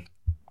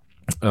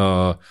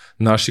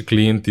 naši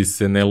klijenti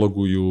se ne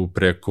loguju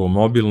preko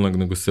mobilnog,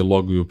 nego se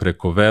loguju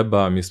preko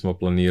weba, mi smo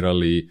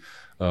planirali,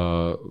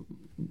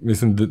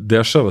 mislim,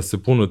 dešava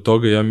se puno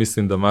toga, ja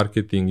mislim da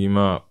marketing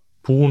ima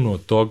puno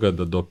toga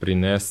da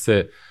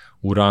doprinese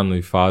u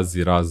ranoj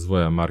fazi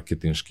razvoja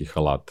marketinških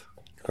alata.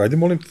 Hajde,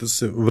 molim te da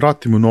se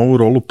vratimo na ovu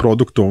rolu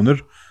product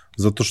owner,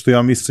 zato što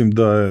ja mislim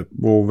da je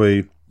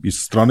iz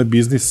strane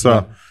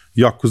biznisa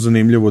jako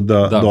zanimljivo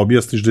da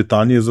objasniš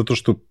detaljnije, zato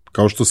što,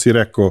 kao što si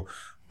rekao,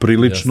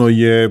 prilično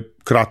je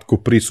kratko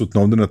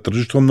prisutna ovde na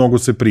tržištu, a mnogo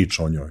se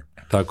priča o njoj.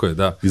 Tako je,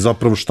 da. I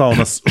zapravo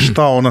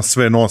šta ona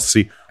sve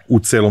nosi u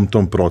celom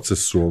tom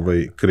procesu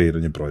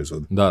kreiranja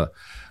proizvoda. Da,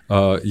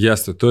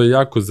 jeste, to je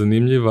jako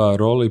zanimljiva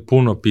rola i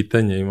puno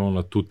pitanja imamo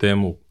na tu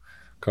temu,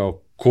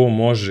 kao ko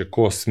može,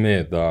 ko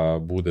sme da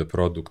bude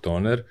product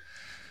owner.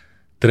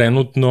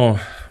 Trenutno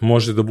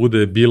može da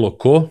bude bilo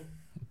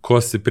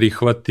ko se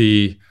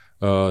prihvati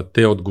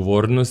te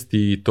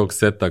odgovornosti i tog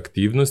seta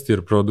aktivnosti,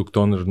 jer product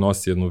owner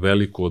nosi jednu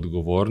veliku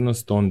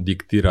odgovornost, on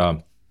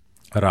diktira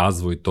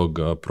razvoj tog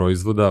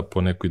proizvoda,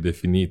 po nekoj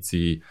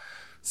definiciji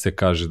se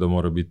kaže da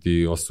mora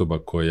biti osoba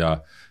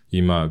koja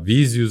ima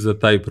viziju za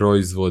taj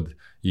proizvod,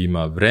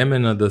 ima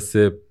vremena da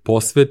se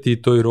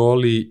posveti toj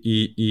roli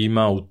i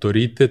ima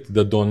autoritet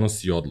da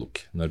donosi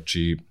odluke.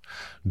 Znači,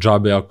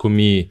 džabe ako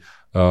mi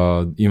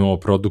imamo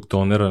product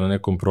ownera na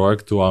nekom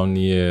projektu, a on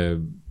nije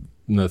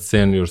na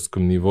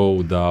seniorskom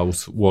nivou da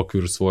u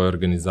okviru svoje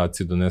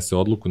organizacije donese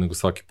odluku, nego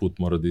svaki put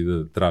mora da ide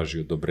da traži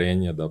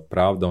odobrenja, da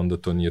pravda, onda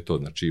to nije to.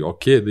 Znači,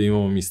 ok, da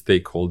imamo mi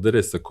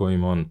stakeholdere sa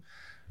kojim on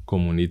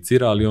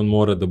komunicira, ali on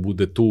mora da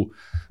bude tu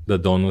da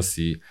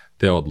donosi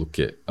te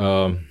odluke.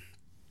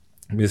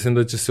 Mislim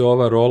da će se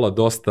ova rola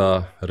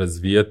dosta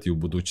razvijati u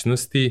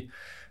budućnosti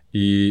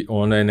i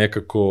ona je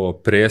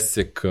nekako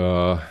presek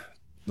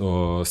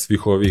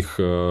svih ovih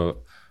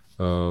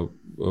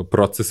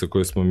procesa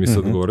koje smo mi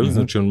sad govorili.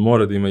 Znači, on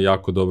mora da ima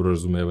jako dobro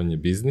razumevanje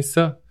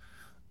biznisa,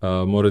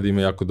 mora da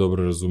ima jako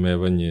dobro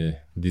razumevanje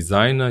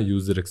dizajna,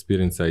 user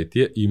experience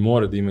IT-a i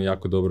mora da ima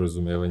jako dobro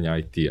razumevanje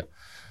IT-a.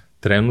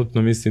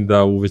 Trenutno mislim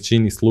da u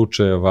većini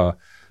slučajeva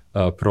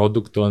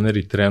product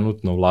owneri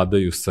trenutno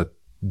vladaju sa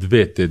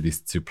dve te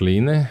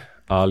discipline,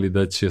 ali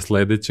da će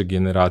sledeća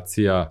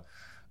generacija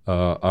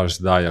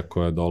aždaja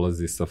koja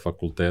dolazi sa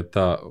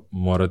fakulteta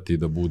morati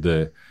da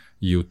bude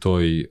i u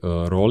toj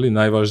roli.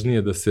 Najvažnije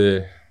je da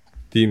se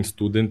tim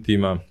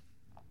studentima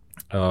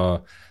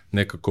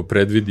nekako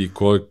predvidi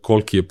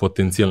koliki je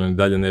potencijal, i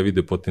dalje ne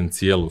vide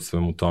potencijal u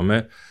svemu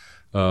tome,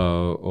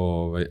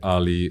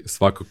 ali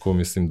svakako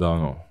mislim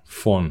da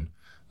FON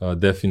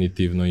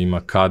definitivno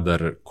ima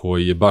kadar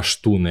koji je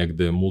baš tu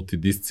negde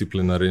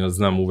multidisciplinar. Ja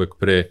znam uvek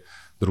pre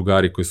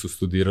drugari koji su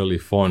studirali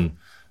FON,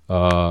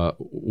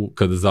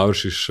 kada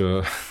završiš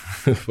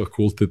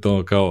fakultet,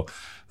 kao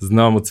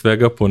znam od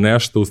svega po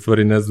nešto, u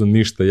stvari ne znam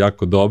ništa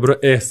jako dobro,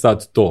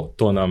 sad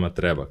to nama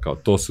treba, kao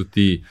to su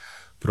ti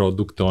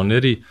product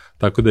owneri,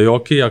 tako da je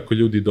okej ako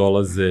ljudi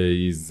dolaze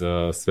iz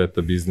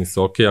sveta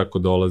biznisa, okej ako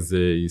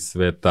dolaze iz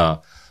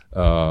sveta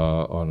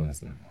ne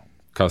znam,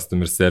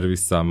 customer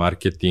servisa,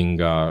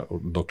 marketinga,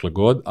 dokle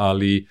god,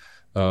 ali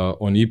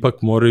oni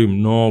ipak moraju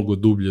mnogo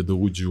dublje da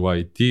uđu u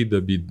IT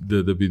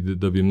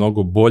da bi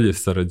mnogo bolje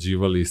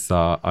sarađivali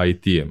sa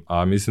IT-em.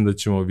 A mislim da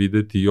ćemo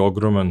videti i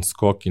ogroman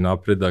skok i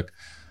napredak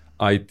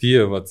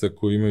IT-evaca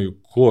koji imaju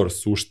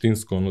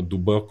suštinsko,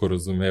 duboko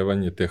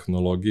razumevanje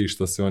tehnologije i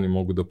šta se oni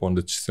mogu da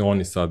onda će se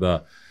oni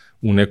sada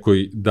u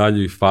nekoj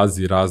daljoj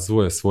fazi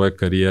razvoja svoje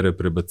karijere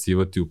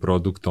prebacivati u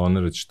product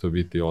owner, će to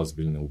biti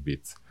ozbiljne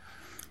ubice.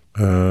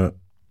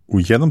 U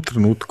jednom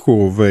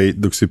trenutku,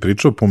 dok si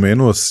pričao,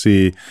 pomenuo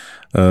si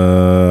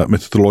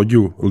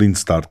metodologiju Lean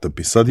Startup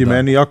i sad je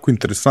meni jako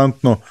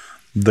interesantno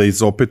da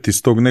opet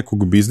iz tog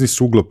nekog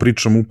biznis ugla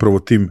pričam upravo o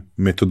tim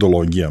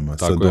metodologijama.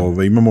 Sad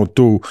imamo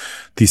tu,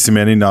 ti si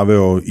meni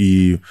naveo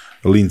i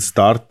Lean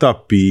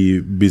Startup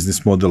i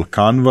Business Model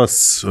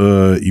Canvas,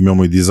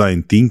 imamo i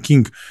Design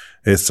Thinking.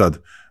 Sad,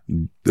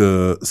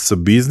 sa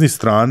biznis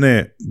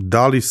strane,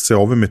 da li se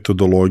ove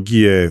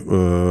metodologije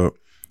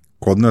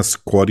kod nas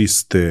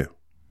koriste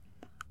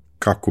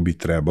kako bi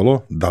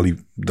trebalo,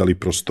 da li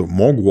prosto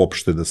mogu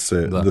uopšte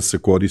da se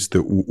koriste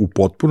u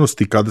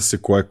potpunosti, kada se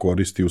koje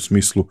koristi u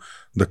smislu,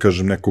 da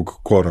kažem, nekog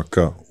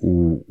koraka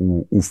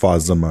u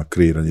fazama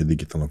kreiranja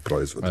digitalnog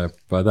proizvoda.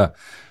 Pa da,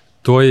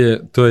 to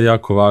je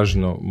jako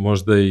važno,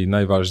 možda i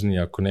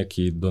najvažnije ako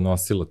neki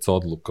donosilac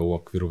odluka u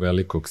okviru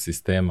velikog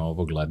sistema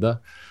ovo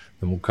gleda,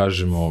 da mu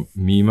kažemo,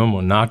 mi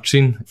imamo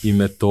način i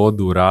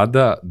metodu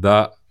rada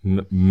da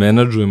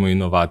menadžujemo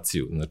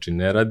inovaciju, znači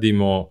ne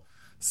radimo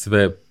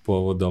sve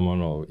povodom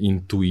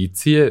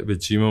intuicije,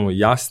 već imamo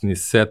jasni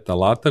set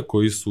alata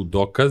koji su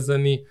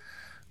dokazani,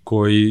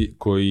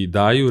 koji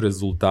daju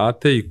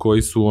rezultate i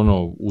koji su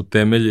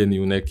utemeljeni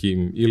u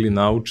nekim ili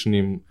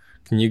naučnim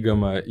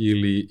knjigama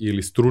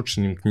ili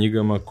stručnim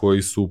knjigama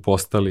koji su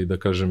postali, da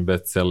kažem,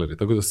 bestselleri.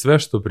 Tako da sve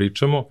što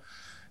pričamo,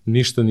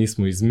 ništa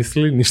nismo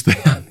izmislili, ništa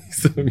ja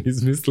nisam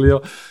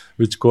izmislio,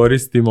 već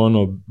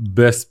koristimo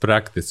best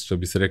practice, što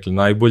bi se rekli,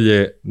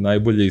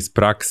 najbolje iz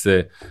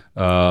prakse,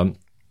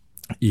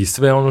 i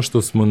sve ono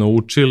što smo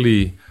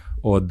naučili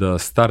od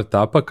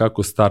start-upa,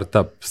 kako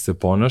start-up se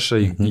ponaša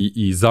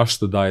i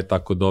zašto daje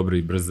tako dobre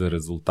i brze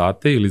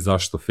rezultate ili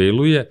zašto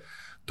failuje,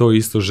 to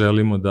isto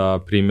želimo da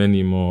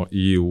primenimo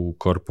i u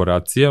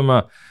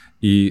korporacijama.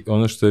 I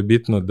ono što je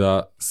bitno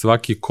da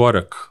svaki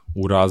korak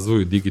u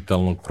razvoju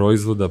digitalnog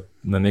proizvoda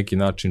na neki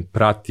način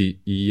prati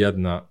i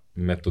jedna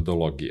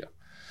metodologija.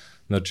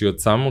 Znači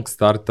od samog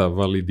starta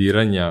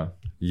validiranja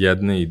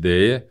jedne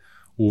ideje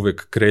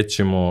uvek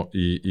krećemo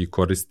i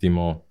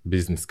koristimo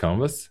business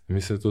canvas.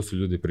 Mislim da to su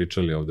ljudi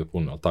pričali ovde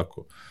puno, ali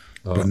tako?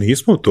 Pa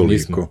nismo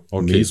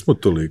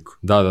toliko.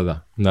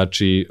 Da.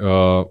 Znači,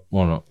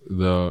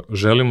 da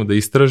želimo da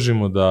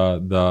istražimo,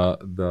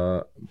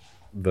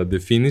 da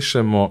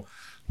definišemo,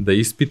 da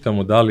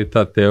ispitamo da li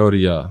ta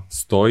teorija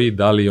stoji,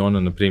 da li ona,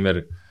 na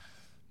primjer,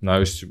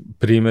 najviše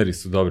primjeri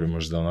su dobri,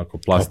 možda onako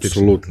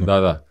plastični. Apsolutno.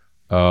 Da.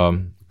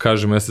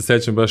 Kažemo, ja se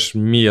sećam baš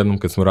mi jednom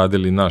kad smo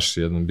radili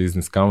jedan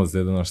business canvas za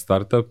jedan naš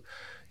startup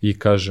i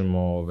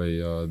kažemo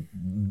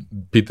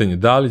pitanje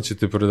da li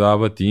ćete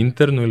prodavati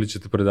interno ili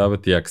ćete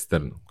prodavati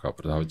eksterno. Kao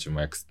prodavat ćemo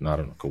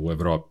naravno, kao u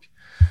Evropi.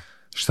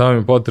 Šta vam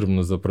je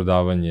potrebno za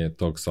prodavanje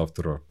tog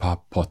softvera? Pa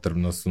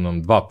potrebno su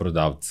nam 2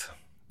 prodavca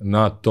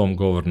na tom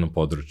govornom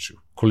području.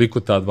 Koliko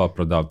ta 2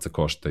 prodavca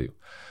koštaju?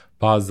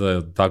 Pa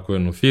za takvu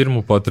jednu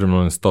firmu potrebno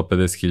nam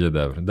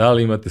 150.000 evra. Da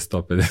li imate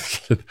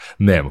 150.000?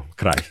 Nemo,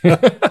 kraj.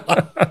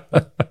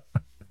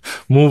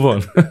 Move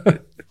on.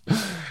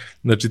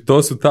 Znači,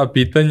 to su ta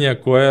pitanja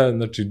koja,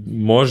 znači,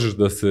 možeš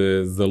da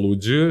se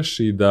zaluđuješ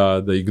i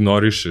da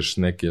ignorišeš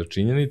neke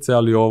činjenice,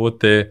 ali ovo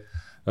te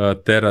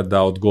tera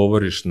da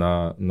odgovoriš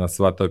na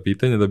sva ta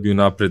pitanja da bi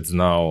unapred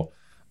znao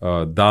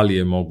da li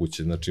je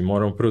moguće. Znači,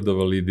 moramo prvo da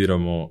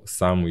validiramo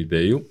samu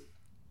ideju.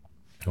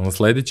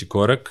 Sledeći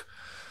korak,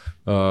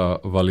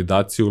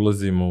 validaciju,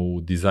 ulazimo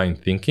u design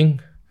thinking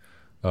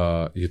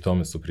i o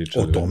tome su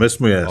pričali. O tome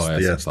smo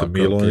jeste,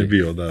 Milo je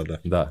bio, da.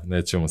 Da,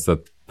 nećemo sad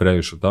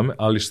previše o tome,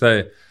 ali šta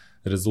je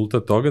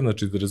rezultat toga?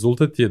 Znači,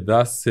 rezultat je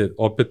da se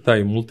opet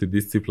taj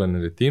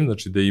multidisciplinarni tim,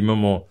 znači da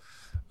imamo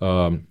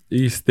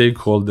i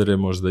stakeholdere,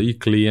 možda i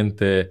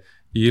klijente,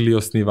 ili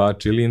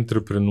osnivače, ili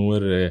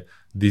entreprenure,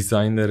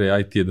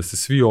 dizajnere, IT, da se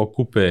svi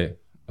okupe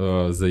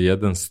za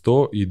jedan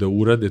sto i da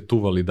urade tu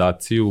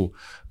validaciju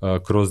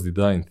kroz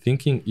design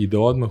thinking i da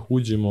odmah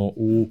uđemo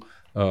u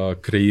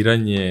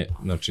kreiranje,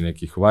 znači,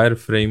 nekih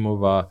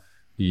wireframe-ova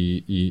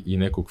i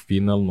nekog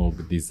finalnog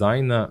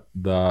dizajna,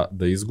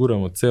 da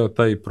izguramo ceo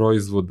taj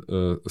proizvod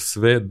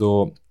sve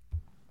do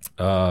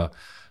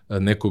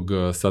nekog,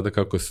 sada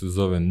kako se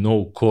zove,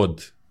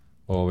 no-code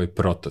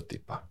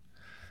prototipa.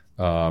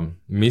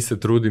 Mi se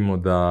trudimo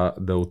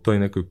da u toj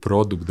nekoj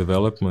product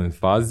development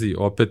fazi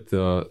opet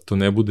to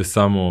ne bude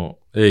samo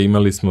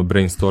imali smo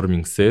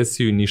brainstorming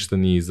sesiju i ništa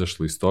nije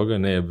izašlo iz toga,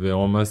 ne,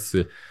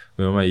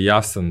 veoma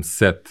jasan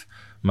set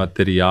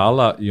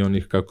materijala i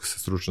onih, kako se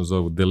stručno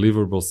zovu,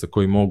 deliverablesa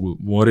koji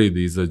moraju da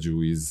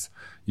izađu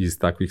iz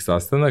takvih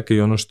sastanaka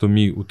i ono što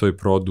mi u toj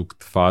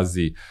produkt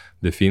fazi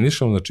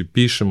definišemo, znači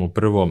pišemo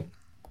prvo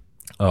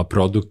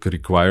product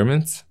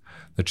requirements,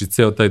 znači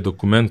ceo taj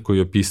dokument koji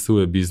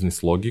opisuje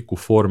biznis logiku,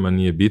 forma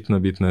nije bitna,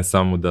 bitna je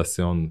samo da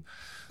se on,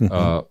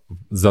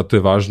 zato je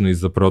važno i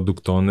za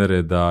product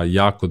ownere da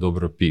jako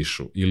dobro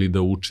pišu ili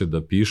da uče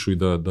da pišu i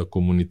da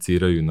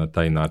komuniciraju na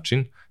taj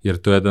način, jer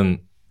to je jedan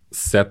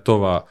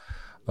setova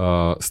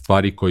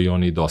stvari koje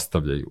oni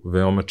dostavljaju.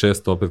 Veoma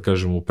često, opet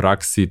kažem, u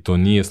praksi to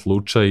nije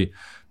slučaj,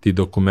 ti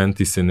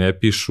dokumenti se ne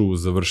pišu,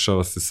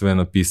 završava se sve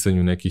na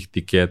pisanju nekih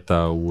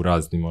tiketa u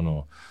raznim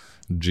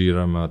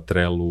Jirama,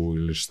 Trellu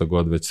ili šta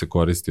god već se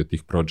koristi od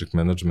tih project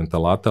management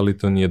alata, ali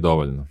to nije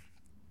dovoljno.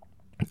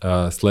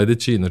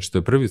 Sledeći, znači to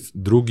je prvi,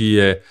 drugi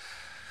je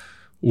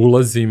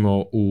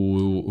ulazimo u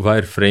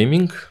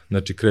wireframing,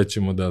 znači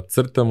krećemo da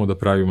crtamo, da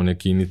pravimo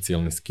neke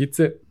inicijalne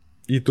skice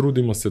i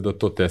trudimo se da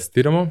to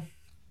testiramo.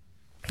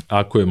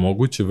 Ako je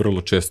moguće,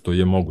 vrlo često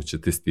je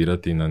moguće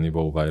testirati na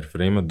nivou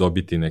wireframe-a,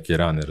 dobiti neke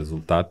rane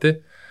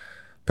rezultate.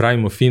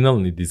 Pravimo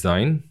finalni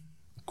dizajn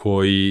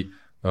koji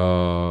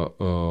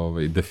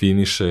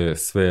definiše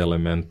sve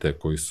elemente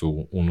koji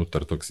su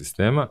unutar tog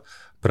sistema.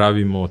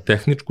 Pravimo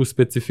tehničku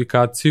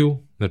specifikaciju,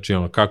 znači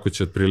kako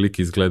će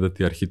otprilike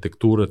izgledati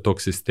arhitektura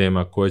tog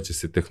sistema, koje će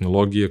se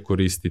tehnologije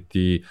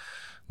koristiti,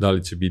 da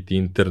li će biti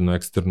interno,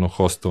 eksterno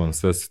hostovan,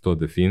 sve se to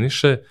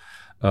definiše.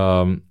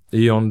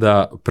 I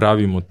onda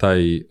pravimo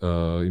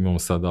imamo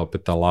sada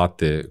opet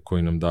alate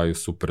koji nam daju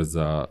super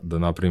da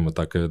napravimo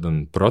takav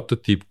jedan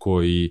prototip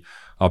koji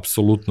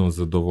apsolutno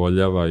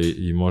zadovoljava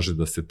i može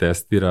da se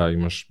testira,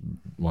 imaš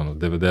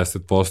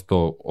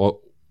 90%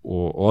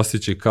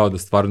 osjećaj kao da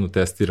stvarno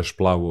testiraš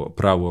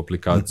pravu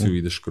aplikaciju,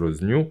 ideš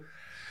kroz nju.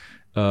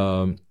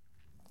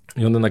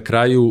 I onda na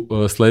kraju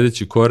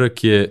sledeći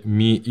korak je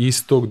mi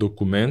iz tog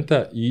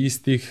dokumenta i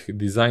iz tih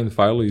design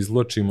fajlova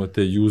izvlačimo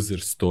te user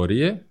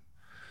storije,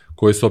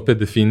 koje su opet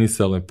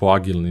definisale po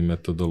agilnim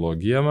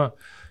metodologijama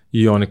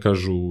i one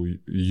kažu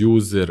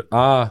user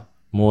A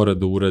mora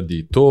da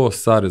uradi to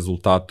sa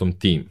rezultatom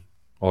tim.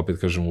 Opet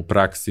kažem, u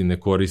praksi ne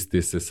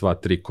koristi se sva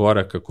 3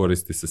 koraka,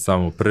 koristi se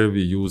samo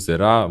prvi,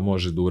 user A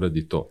može da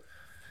uradi to.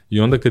 I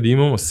onda kad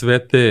imamo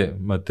sve te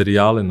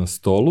materijale na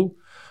stolu,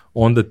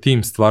 onda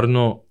tim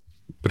stvarno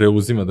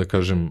preuzima, da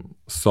kažem,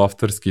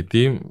 softverski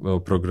tim,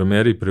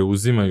 programeri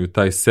preuzimaju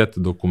taj set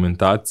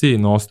dokumentacije i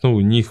na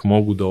osnovu njih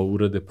mogu da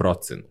urade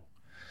procenu.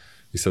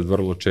 I sad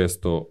vrlo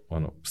često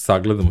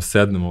sagledamo,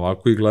 sednemo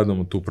ovako i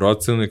gledamo tu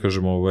procenu i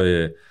kažemo ovo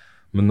je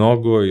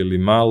mnogo ili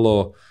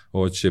malo,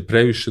 ovo će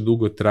previše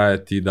dugo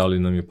trajati, da li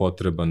nam je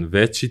potreban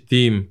veći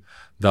tim,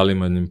 da li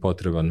nam je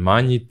potreban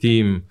manji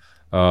tim,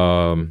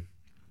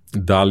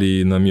 da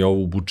li nam je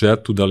ovo u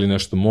budžetu, da li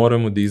nešto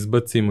moramo da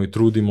izbacimo i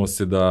trudimo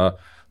se da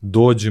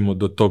dođemo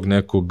do tog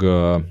nekog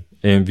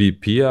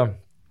MVP-a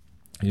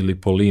ili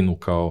po linu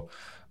kao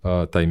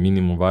taj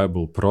minimum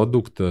viable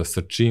produkt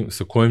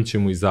sa kojim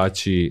ćemo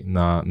izaći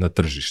na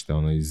tržište.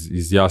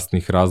 Iz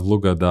jasnih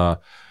razloga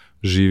da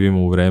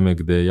živimo u vreme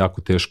gde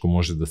jako teško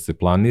može da se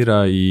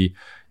planira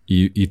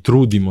i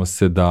trudimo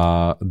se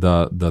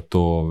da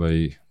to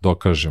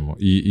dokažemo.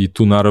 I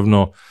tu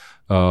naravno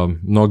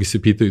mnogi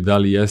se pitaju da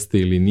li jeste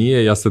ili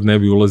nije, ja sad ne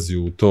bi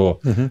ulazio u to,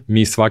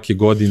 mi svake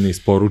godine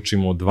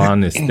isporučimo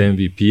 12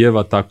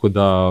 MVP-eva, tako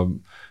da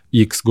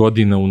x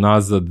godina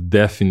unazad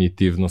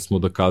definitivno smo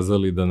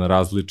dokazali da na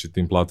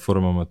različitim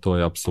platformama to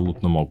je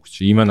apsolutno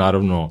moguće. Ima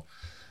naravno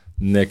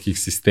nekih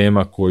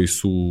sistema koji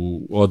su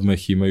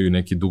odmah imaju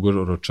neki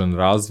dugoročan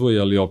razvoj,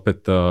 ali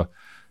opet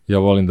ja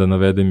volim da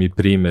navedem i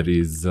primer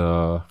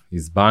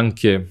iz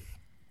banke,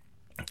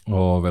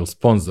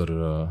 sponsor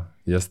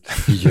jeste.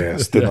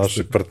 Jeste,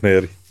 naši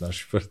partneri.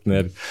 Naši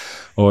partneri.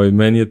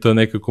 Meni je to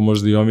nekako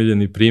možda i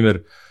omiljeni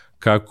primer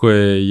kako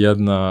je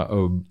jedna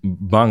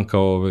banka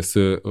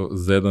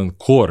za jedan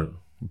core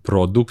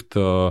produkt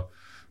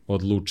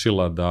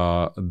odlučila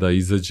da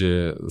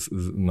izađe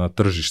na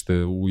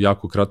tržište u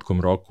jako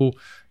kratkom roku.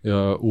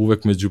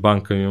 Uvek među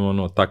bankama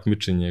imamo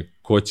takmičenje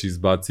ko će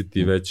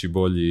izbaciti veći,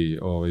 bolji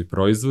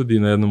proizvod i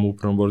na jednom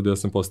upravnom bordu ja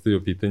sam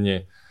postavio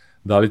pitanje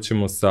da li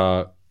ćemo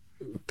sa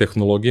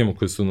tehnologijama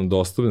koje su nam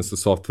dostupne, sa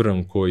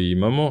softverom koji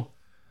imamo,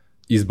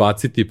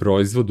 izbaciti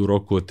proizvod u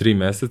roku od 3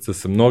 meseca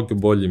sa mnogo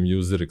boljim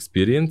user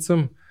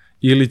experience-om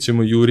ili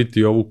ćemo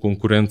juriti ovu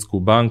konkurentsku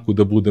banku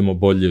da budemo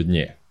bolji od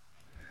nje.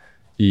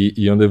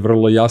 I onda je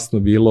vrlo jasno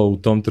bilo u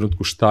tom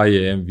trenutku šta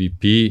je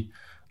MVP,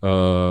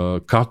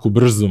 kako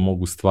brzo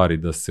mogu stvari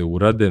da se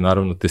urade.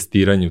 Naravno,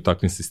 testiranje u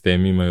takvim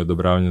sistemima i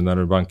odobravanje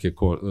Narodne banke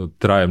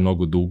traje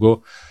mnogo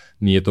dugo.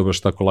 nije to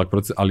baš tako lak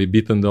proces, ali je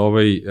bitan da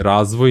ovaj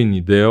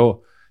razvojni deo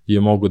je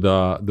mogu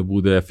da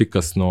bude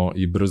efikasno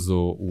i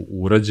brzo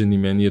urađen i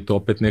meni je to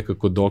opet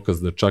nekako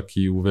dokaz da čak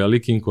i u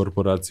velikim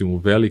korporacijama, u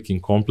velikim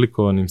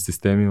komplikovanim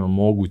sistemima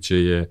moguće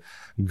je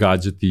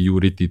gađati i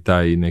juriti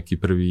taj neki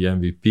prvi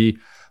MVP,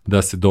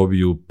 da se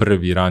dobiju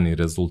prvi rani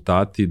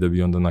rezultati, da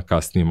bi onda na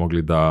kasnije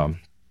mogli da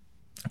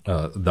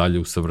dalje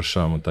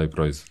usavršavamo taj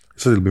proizvod.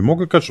 Sad, ili bi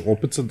mogla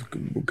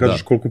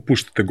kažeš koliko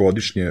puštate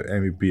godišnje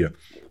MVP-a?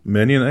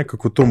 Meni je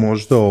nekako to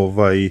možda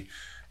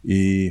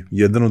i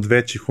jedan od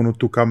većih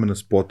tu kamena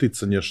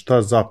spoticanja,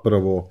 šta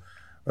zapravo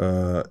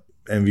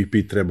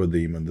MVP treba da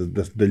ima,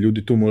 da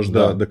ljudi tu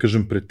možda, da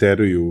kažem,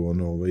 preteruju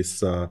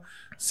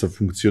sa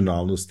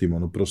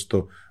funkcionalnostima,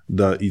 prosto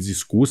da iz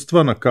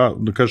iskustva,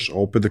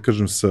 opet da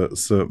kažem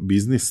sa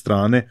biznis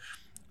strane,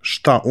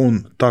 šta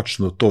on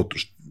tačno to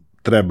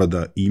treba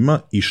da ima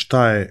i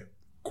šta je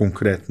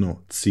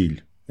konkretno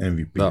cilj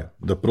MVP-a.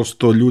 Da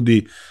prosto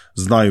ljudi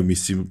znaju,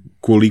 mislim,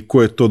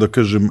 koliko je to, da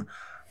kažem,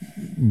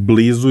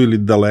 blizu ili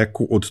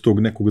daleko od tog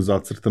nekog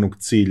zacrtanog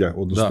cilja,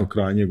 odnosno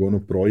krajnjeg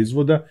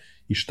proizvoda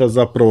i šta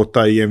zapravo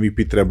taj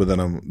MVP treba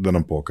da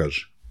nam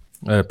pokaže.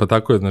 Pa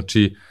tako je,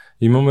 znači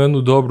imamo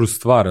jednu dobru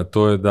stvar, a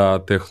to je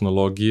da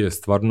tehnologije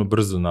stvarno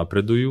brzo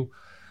napreduju.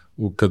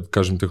 Kad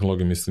kažem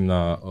tehnologije, mislim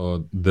na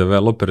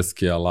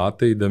developerske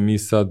alate i da mi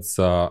sad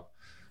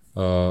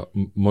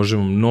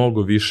možemo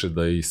mnogo više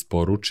da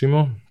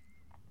isporučimo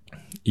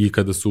i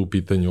kada su u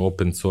pitanju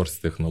open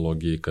source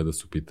tehnologije i kada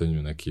su u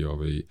pitanju neki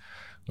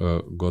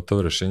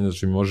gotove rešenja,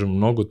 znači možemo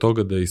mnogo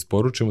toga da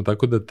isporučimo,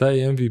 tako da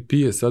taj MVP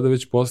je sada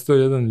već postao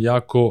jedan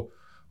jako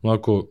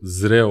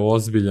zreo,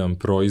 ozbiljan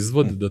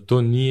proizvod, da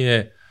to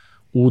nije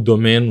u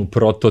domenu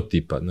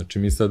prototipa. Znači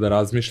mi sada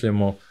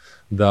razmišljamo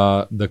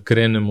da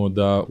krenemo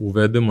da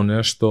uvedemo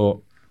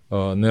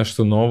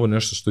nešto novo,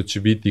 nešto što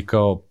će biti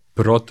kao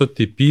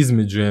prototip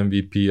između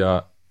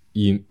MVP-a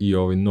i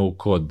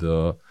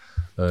no-code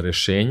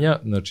rešenja,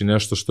 znači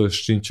nešto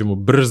s čim ćemo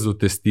brzo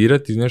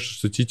testirati, nešto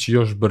što će ići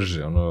još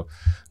brže.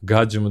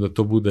 Gađamo da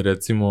to bude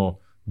recimo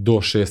do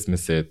 6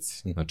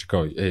 meseci. Znači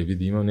kao,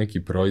 vidi, imam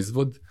neki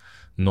proizvod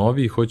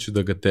novi, hoću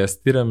da ga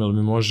testiram, ali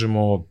mi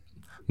možemo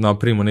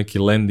napravimo neki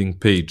landing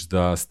page,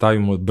 da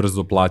stavimo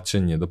brzo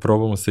plaćanje, da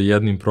probamo sa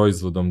jednim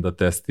proizvodom da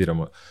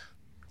testiramo.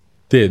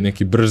 Te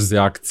neke brze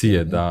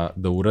akcije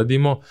da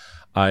uradimo,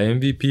 a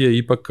MVP je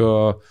ipak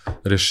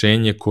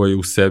rešenje koje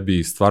u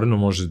sebi stvarno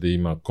može da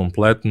ima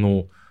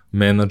kompletnu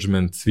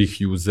management svih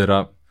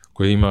usera,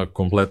 koje ima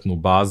kompletnu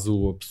bazu,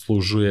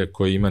 obslužuje,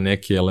 koje ima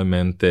neke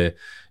elemente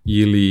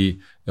ili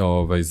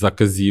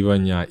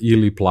zakazivanja,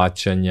 ili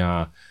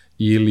plaćanja,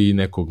 ili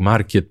nekog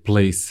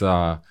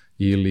marketplace-a,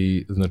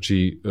 ili,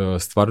 znači,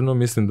 stvarno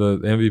mislim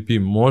da MVP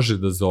može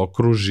da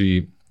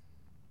zaokruži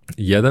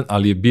jedan,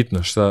 ali je bitno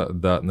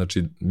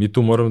znači, mi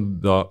tu moramo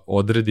da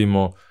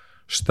odredimo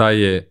šta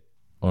je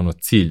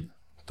cilj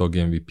tog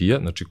MVP-a,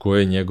 znači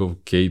koji je njegov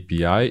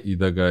KPI i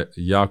da ga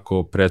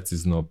jako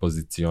precizno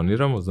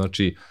pozicioniramo.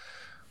 Znači,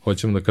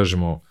 hoćemo da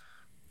kažemo,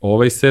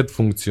 ovaj set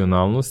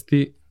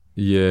funkcionalnosti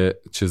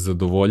će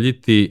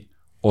zadovoljiti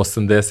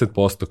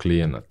 80%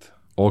 klijenata.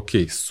 Ok,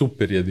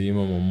 super je da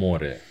imamo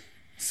more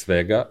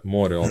svega,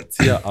 more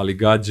opcija, ali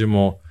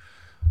gađamo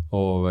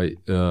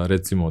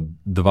recimo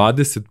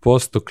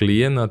 20%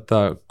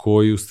 klijenata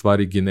koji u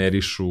stvari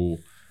generišu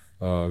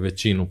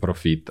većinu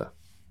profita.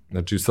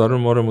 Znači, stvarno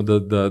moramo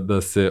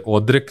da se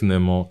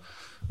odreknemo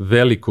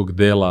velikog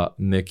dela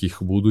nekih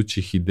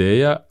budućih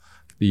ideja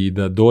i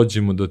da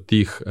dođemo do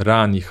tih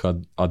ranih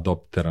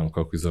adoptera,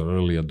 kako ih zove,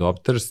 early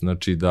adopters,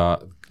 znači da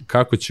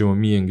kako ćemo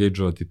mi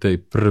engageovati te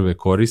prve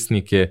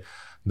korisnike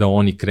da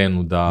oni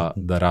krenu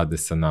da rade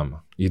sa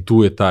nama. I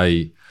tu je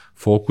taj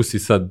fokus i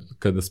sad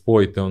kada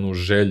spojite onu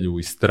želju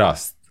i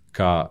strast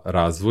ka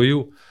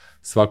razvoju,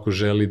 svako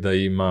želi da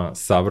ima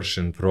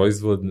savršen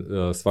proizvod,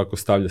 svako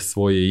stavlja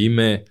svoje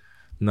ime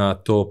na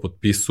to,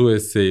 potpisuje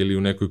se ili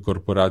u nekoj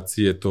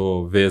korporaciji je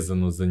to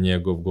vezano za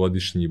njegov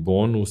godišnji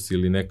bonus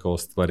ili neka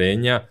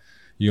ostvarenja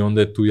i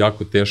onda je tu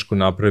jako teško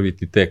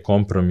napraviti te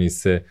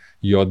kompromise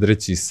i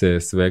odreći se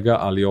svega,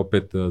 ali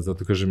opet,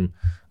 zato kažem,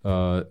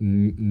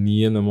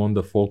 nije nam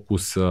onda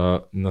fokus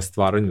na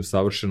stvaranju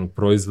savršenog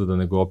proizvoda,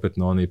 nego opet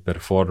na onaj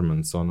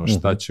performance,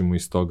 šta ćemo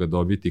iz toga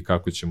dobiti i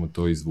kako ćemo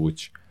to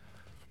izvući.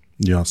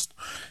 Jasno.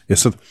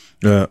 Sad,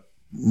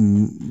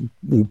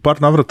 u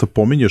par navrata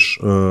pominješ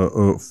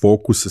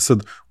fokuse.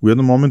 Sad, u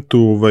jednom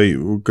momentu,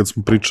 kad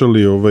smo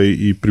pričali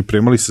i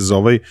pripremali se za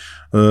ovaj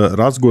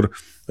razgovor,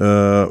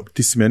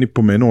 ti si meni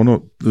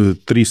pomenuo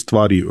 3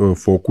 stvari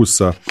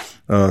fokusa,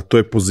 to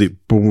je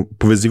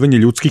povezivanje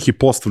ljudskih i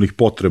poslovnih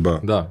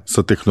potreba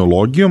sa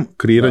tehnologijom,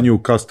 kreiranju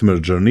customer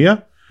journey-a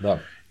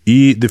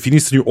i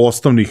definisanju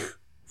osnovnih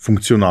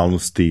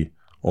funkcionalnosti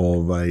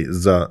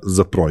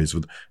za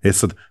proizvod.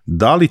 Sad,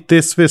 da li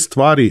te sve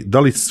stvari, da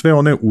li sve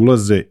one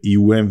ulaze i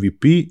u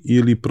MVP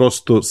ili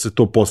prosto se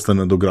to posle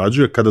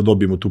nadograđuje kada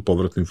dobijemo tu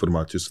povratnu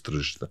informaciju sa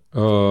tržišta?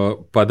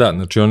 Pa da,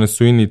 znači one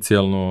su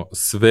inicijalno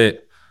sve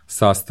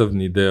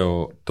sastavni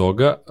deo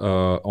toga,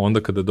 onda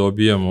kada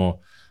dobijamo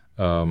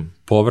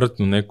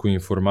povratnu neku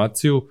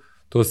informaciju,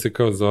 To se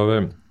kao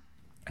zove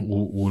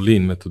u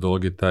lean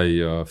metodologiji taj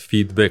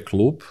feedback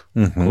loop,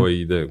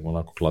 koji ide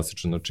onako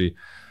klasično, znači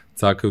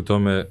caka u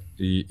tome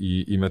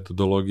i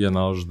metodologija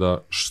nalaže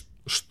da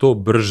što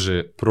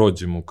brže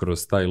prođemo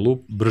kroz taj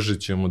loop, brže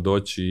ćemo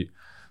doći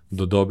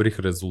do dobrih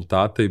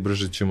rezultata i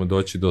brže ćemo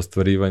doći do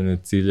ostvarivanja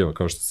ciljeva,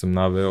 kao što sam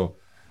naveo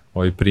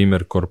ovaj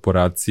primer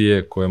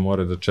korporacije koja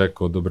mora da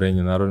čeka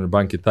odobrenje Narodne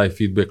banke, taj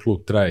feedback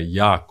loop traje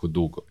jako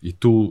dugo i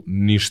tu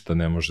ništa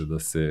ne može da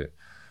se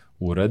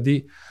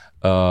uradi,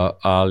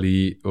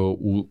 ali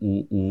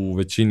u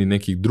većini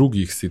nekih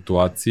drugih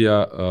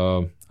situacija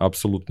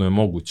apsolutno je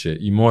moguće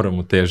i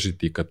moramo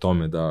težiti ka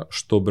tome da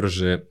što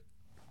brže,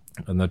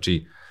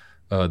 znači,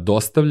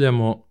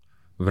 dostavljamo,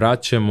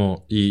 vraćamo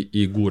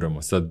i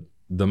guramo. Sad,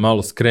 da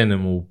malo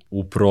skrenemo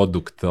u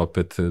produkt,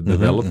 opet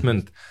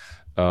development,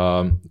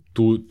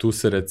 tu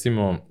se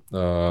recimo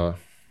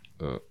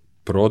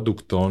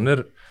product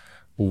owner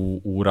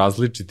u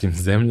različitim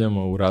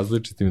zemljama, u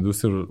različitim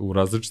industrijama, u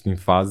različitim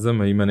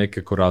fazama ima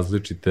nekako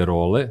različite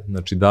role,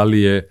 znači da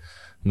li je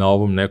na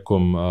ovom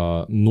nekom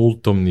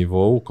nultom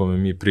nivou, kome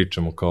mi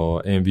pričamo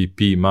kao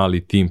MVP,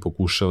 mali tim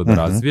pokušava da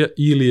razvija,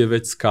 ili je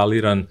već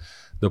skaliran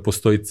da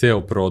postoji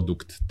ceo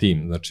produkt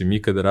tim. Znači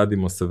mi kada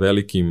radimo sa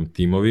velikim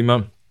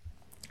timovima,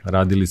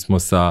 radili smo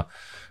sa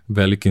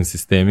velikim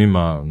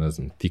sistemima, ne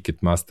znam,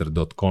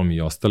 Ticketmaster.com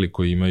i ostali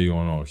koji imaju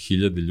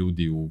 1000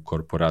 ljudi u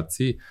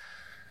korporaciji.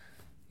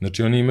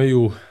 Znači oni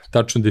imaju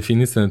tačno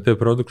definisane te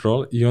product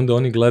role i onda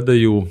oni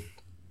gledaju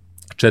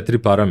 4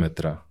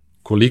 parametra.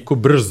 Koliko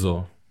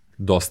brzo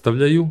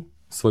dostavljaju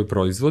svoj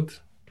proizvod,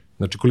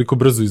 znači koliko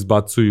brzo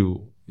izbacuju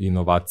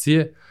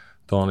inovacije,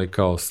 to onaj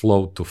kao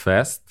slow to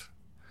fast,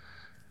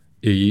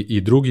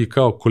 i drugi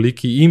kao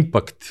koliki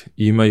impact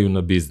imaju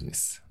na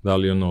biznis. Da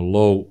li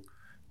low,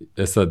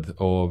 sad,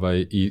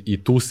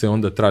 i tu se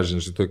onda traži,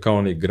 znači to je kao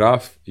onaj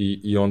graf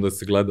i onda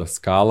se gleda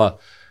skala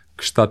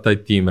šta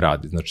taj tim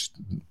radi. Znači,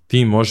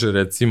 tim može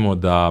recimo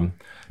da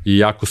je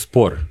jako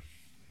spor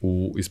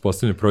u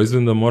ispostavljanju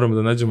proizvoda, da moramo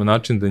da nađemo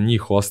način da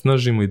njih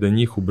osnažimo i da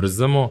njih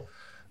ubrzamo,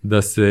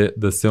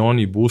 da se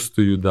oni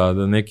boostuju, da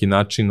neki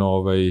način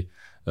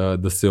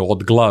da se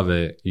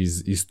odglave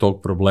iz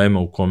tog problema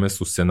u kome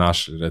su se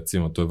našli.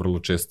 Recimo, to je vrlo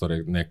često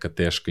neka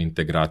teška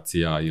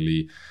integracija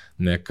ili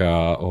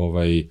neka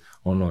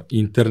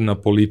interna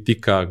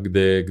politika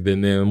gde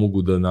ne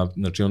mogu da,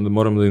 znači onda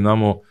moramo da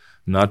imamo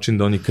način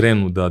da oni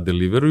krenu da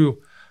deliveruju,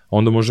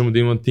 onda možemo da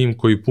imamo tim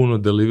koji puno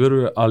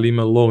deliveruje, ali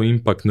ima low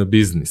impact na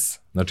biznis.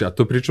 Znači, a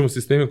to pričamo o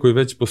sistemima koji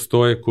već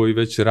postoje, koji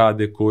već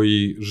rade,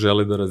 koji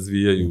žele da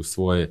razvijaju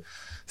svoje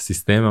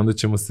sisteme, onda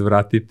ćemo se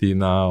vratiti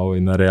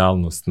na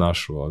realnost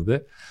našu ovde.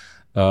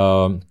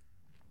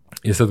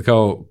 Je sad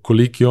kao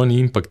koliki oni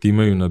impact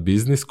imaju na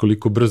biznis,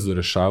 koliko brzo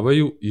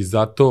rešavaju i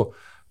zato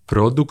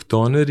product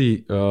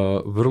owneri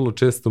vrlo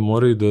često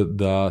moraju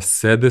da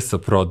sede sa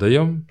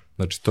prodajom,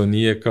 znači to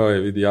nije kao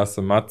vidi ja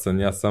sam macan,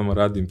 ja samo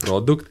radim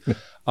produkt,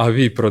 a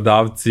vi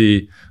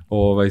prodavci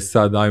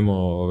sad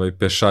ajmo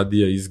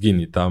pešadija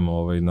izgini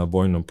tamo na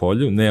bojnom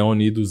polju, ne,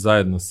 oni idu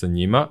zajedno sa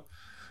njima,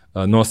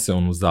 nose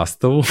onu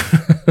zastavu.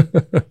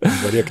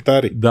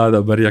 Barjaktari.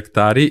 Da,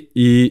 barjaktari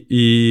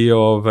i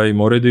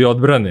moraju da i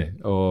odbrane.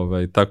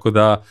 Tako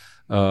da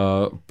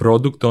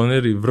product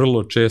owneri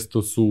vrlo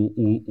često su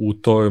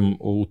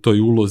u toj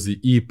ulozi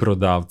i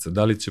prodavca.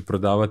 Da li će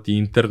prodavati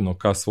interno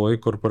ka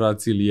svojoj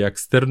korporaciji ili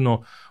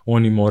eksterno,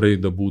 oni moraju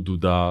da budu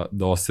da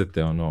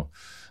osete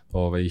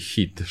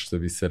hit, što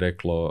bi se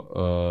reklo,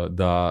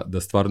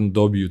 da stvarno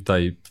dobiju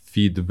taj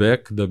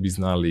feedback, da bi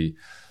znali.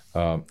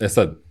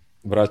 Sad,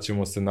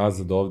 vraćamo se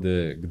nazad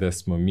ovde gde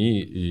smo mi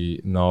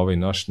i na ovaj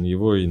naš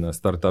nivo i na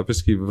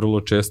startuperski,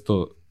 vrlo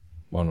često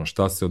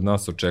šta se od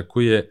nas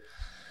očekuje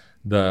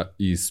da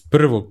iz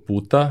prvog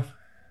puta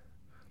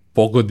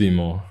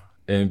pogodimo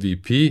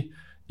MVP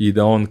i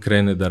da on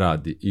krene da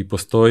radi. I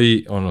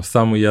postoji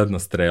samo jedna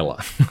strela.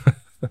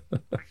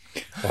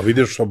 Pa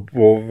vidiš,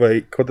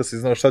 kao da si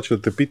znao šta ću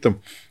da te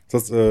pitam,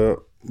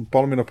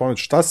 palo mi na pamet,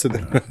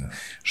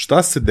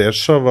 šta se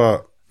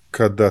dešava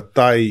kada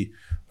taj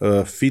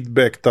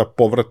feedback, ta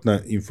povratna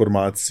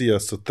informacija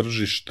sa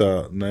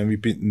tržišta na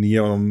MVP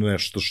nije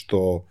nešto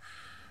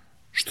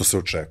što se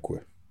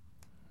očekuje.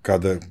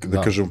 Kada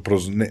kažem,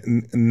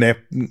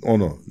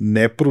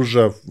 ne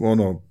pruža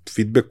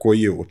feedback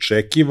koji je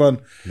očekivan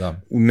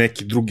u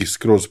neki drugi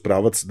skroz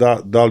pravac,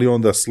 da li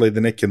onda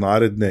slede neke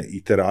naredne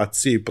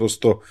iteracije i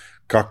prosto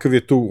kakav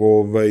je tu,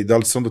 da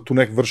li se onda tu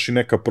vrši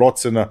neka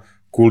procena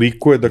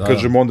koliko je, da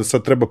kažem, onda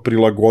sad treba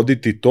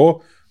prilagoditi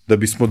to da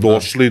bismo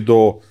došli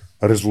do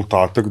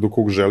rezultata do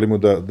kog želimo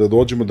da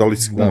dođemo, da li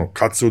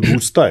kad se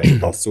odustaje,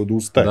 da li se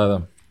odustaje.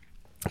 Da.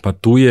 Pa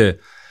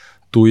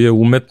tu je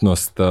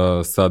umetnost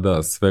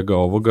sada svega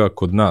ovoga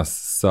kod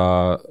nas,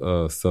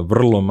 sa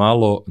vrlo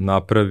malo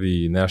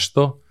napravi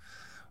nešto,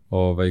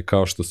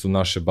 kao što su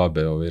naše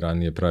babe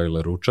ranije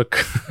pravile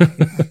ručak.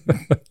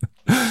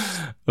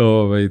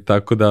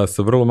 Tako da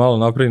sa vrlo malo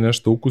napravi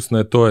nešto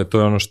ukusno, to je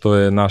ono što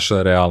je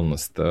naša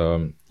realnost.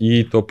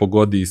 I to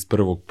pogodi iz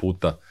prvog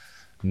puta.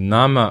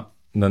 Nama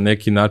na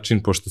neki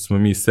način, pošto smo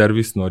mi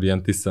servisno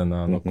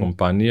orijentisana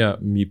kompanija,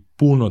 mi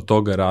puno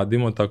toga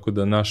radimo, tako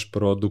da naš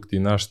produkt i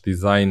naš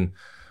dizajn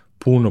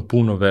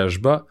puno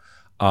vežba,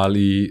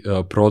 ali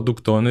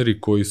produkt owneri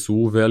koji su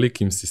u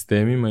velikim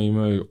sistemima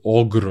imaju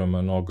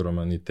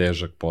ogroman i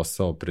težak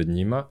posao pred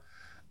njima,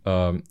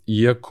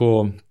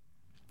 iako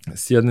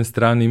s jedne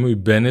strane imaju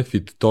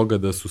benefit toga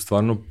da su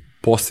stvarno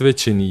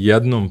posvećeni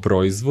jednom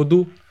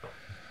proizvodu,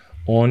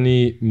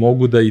 oni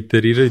mogu da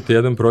iteriraju te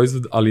jedan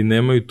proizvod, ali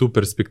nemaju tu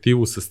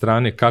perspektivu sa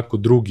strane kako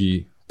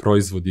drugi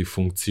proizvodi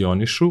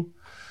funkcionišu,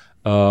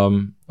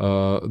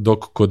 dok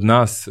kod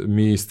nas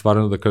mi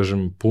stvarno, da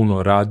kažem,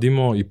 puno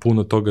radimo i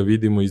puno toga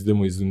vidimo,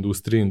 idemo iz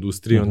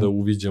industrije, onda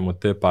uviđamo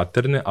te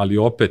paterne, ali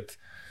opet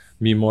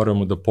mi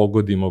moramo da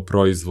pogodimo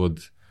proizvod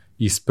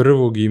iz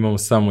prvog i imamo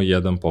samo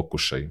jedan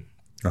pokušaj.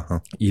 Aha.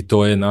 I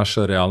to je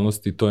naša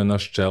realnost i to je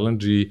naš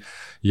challenge i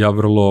ja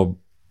vrlo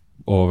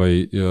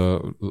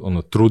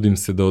trudim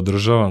se da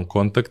održavam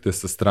kontakte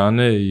sa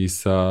strane i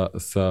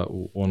sa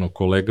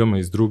kolegama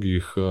iz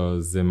drugih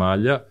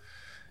zemalja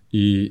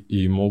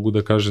i mogu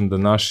da kažem da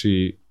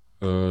naši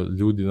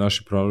ljudi,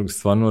 naši programi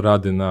stvarno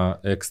rade na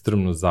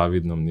ekstremno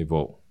zavidnom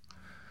nivou.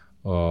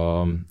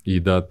 I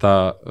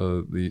da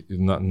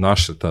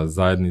naša ta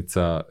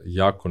zajednica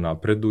jako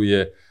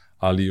napreduje,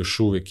 ali još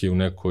uvek je u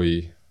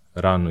nekoj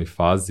ranoj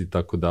fazi,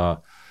 tako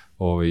da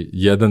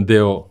jedan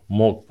deo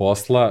mog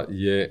posla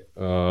je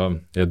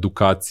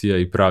edukacija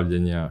i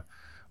pravljenja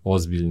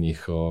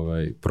ozbiljnih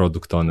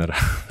product ownera.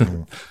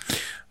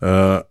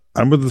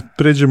 Ajmo da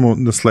pređemo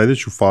na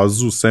sledeću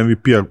fazu s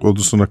MVP-a,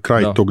 odnosno na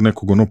kraj tog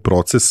nekog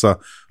procesa.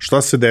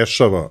 Šta se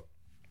dešava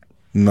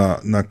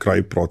na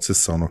kraju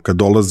procesa? Kad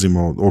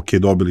dolazimo,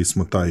 dobili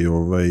smo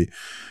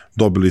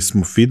dobili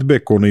smo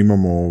feedback,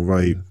 imamo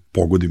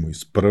pogodimo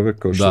iz prve,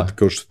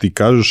 kao što ti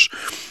kažeš.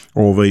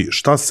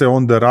 Šta se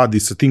onda radi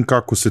sa tim,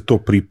 kako se to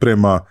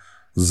priprema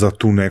za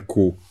tu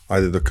neku,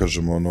 ajde da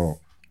kažemo,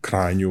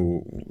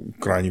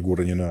 krajnje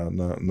guranje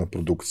na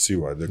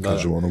produkciju, ajde da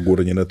kažemo,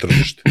 guranje na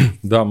tržište.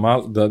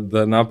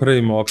 Da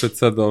napravimo opet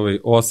sad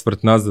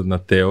osvrt nazad na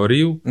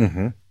teoriju.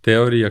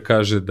 Teorija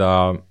kaže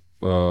da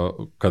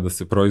kada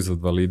se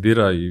proizvod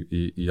validira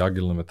i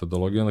agilna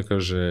metodologija, ona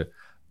kaže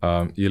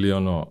ili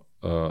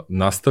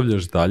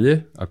nastavljaš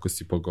dalje ako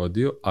si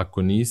pogodio,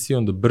 ako nisi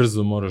onda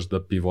brzo moraš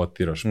da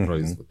pivotiraš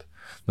proizvod.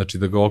 Znači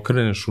da ga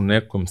okreneš u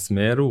nekom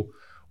smeru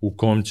u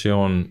kom će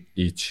on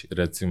ići.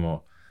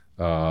 Recimo,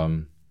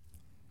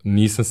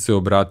 nisam se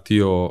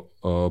obratio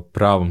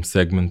pravom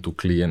segmentu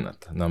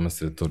klijenata. Nama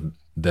se to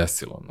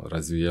desilo.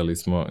 Razvijali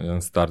smo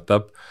jedan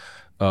startup,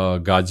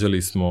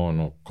 gađali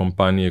smo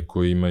kompanije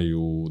koje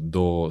imaju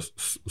do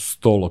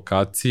 100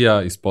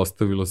 lokacija,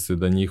 ispostavilo se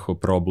da njihov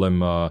problem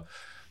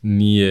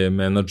nije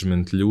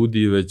management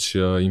ljudi, već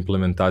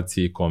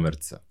implementacija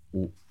e-commerce.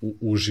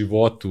 U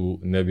životu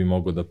ne bi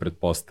mogao da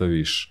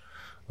pretpostaviš,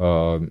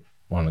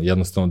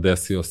 jednostavno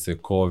desio se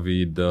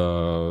COVID,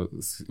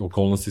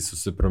 okolnosti su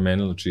se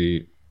promenile,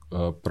 znači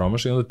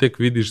promašaj, onda tek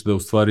vidiš da u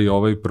stvari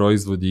ovaj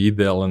proizvod je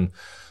idealan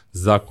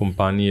za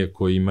kompanije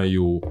koje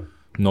imaju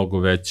mnogo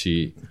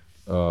veći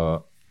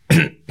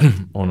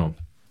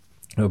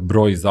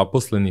broj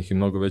zaposlenih i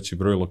mnogo veći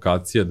broj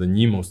lokacija, da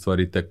njima u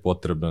stvari tek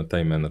potrebno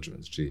taj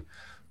management. Znači,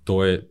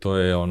 to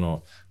je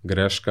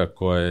greška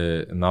koja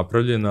je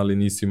napravljena, ali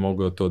nisi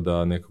mogao to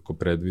da nekako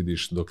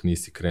predvidiš dok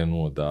nisi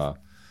krenuo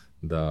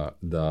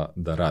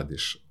da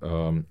radiš.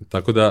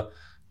 Tako da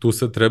tu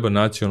sad treba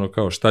naći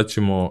kao šta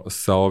ćemo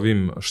sa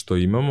ovim što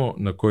imamo,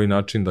 na koji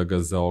način da ga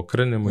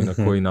zaokrenemo i na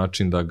koji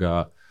način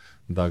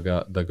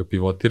da ga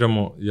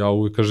pivotiramo. Ja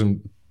uvijek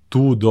kažem,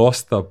 tu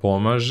dosta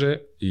pomaže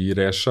i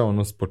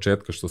rešava s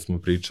početka što smo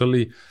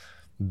pričali,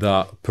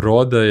 da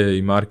prodaje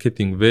i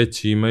marketing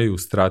već imaju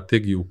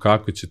strategiju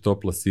kako će to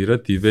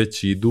plasirati i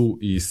već idu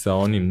i sa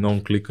onim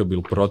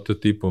non-clickable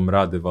prototipom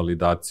rade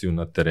validaciju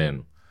na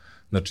terenu.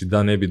 Znači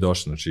da ne bi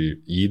došlo.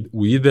 Znači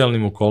u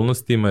idealnim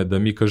okolnostima je da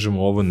mi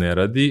kažemo ovo ne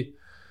radi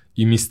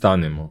i mi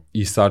stanemo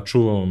i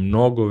sačuvamo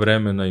mnogo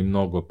vremena i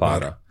mnogo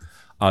para.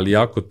 Ali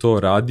ako to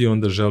radi,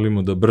 onda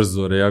želimo da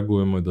brzo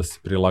reagujemo i da se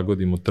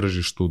prilagodimo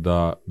tržištu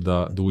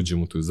da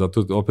uđemo tu.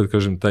 Zato opet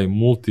kažem, taj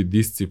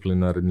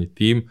multidisciplinarni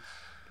tim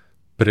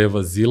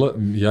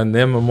ja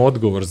nemam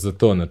odgovor za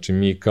to, znači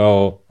mi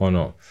kao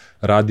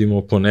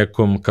radimo po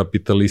nekom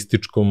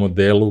kapitalističkom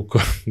modelu,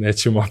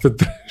 nećemo opet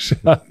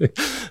prešati,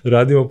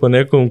 radimo po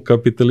nekom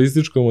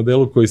kapitalističkom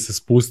modelu koji se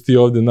spusti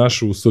ovde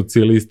našu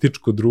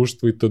socijalističko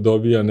društvo i to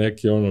dobija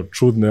neke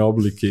čudne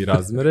oblike i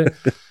razmere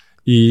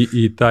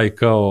i taj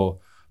kao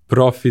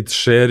profit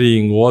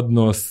sharing,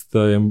 odnos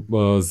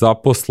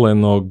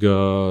zaposlenog,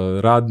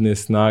 radne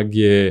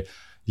snage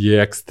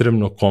je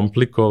ekstremno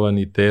komplikovan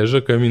i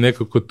težak, a mi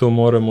nekako to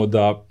moramo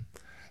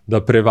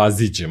da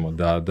prevaziđemo,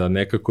 da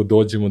nekako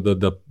dođemo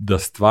da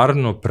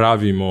stvarno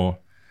pravimo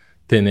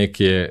te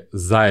neke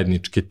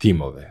zajedničke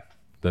timove,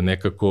 da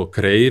nekako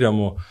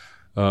kreiramo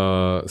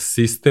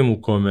sistem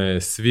u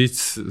kome svi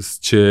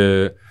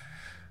će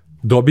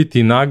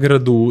dobiti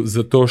nagradu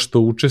za to što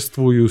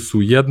učestvuju,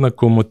 su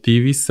jednako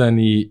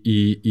motivisani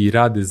i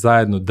rade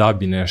zajedno da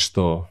bi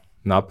nešto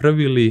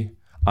napravili,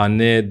 a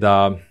ne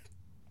da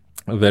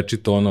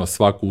večito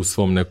svako u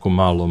svom nekom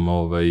malom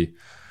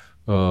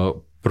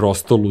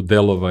prostoru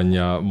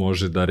delovanja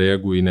može da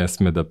reaguje i ne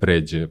sme da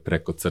pređe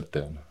preko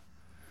crte.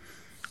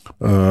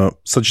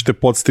 Sad ću te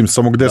podsjetim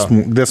samo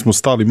gde smo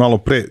stali malo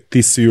pre,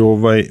 ti si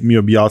mi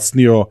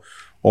objasnio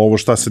ovo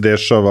šta se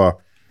dešava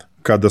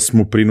kada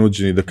smo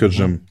prinuđeni, da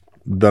kažem,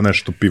 da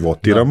nešto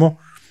pivotiramo.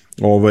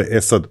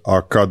 Sad,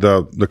 a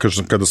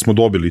kada smo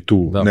dobili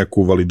tu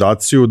neku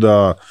validaciju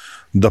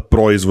da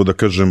proizvod, da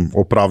kažem,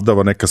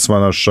 opravdava neka sva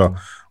naša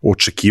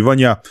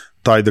očekivanja,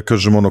 taj, da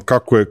kažem,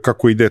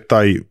 kako ide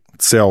taj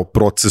ceo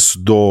proces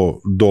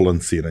do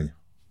lansiranja?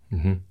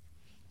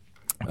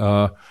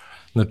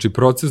 Znači,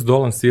 proces do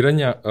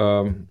lansiranja,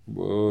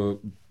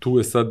 tu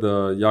je sad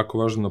jako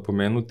važno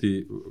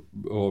napomenuti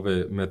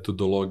ove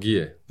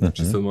metodologije.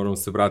 Znači, sad moramo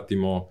se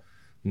vratimo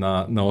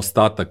na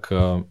ostatak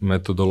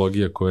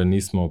metodologije koje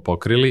nismo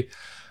pokrili.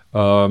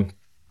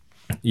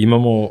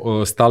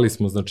 Stali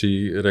smo,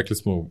 znači, rekli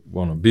smo,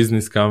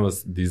 business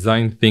canvas,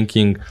 design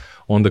thinking,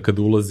 onda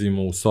kada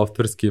ulazimo u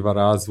softverski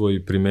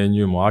razvoj,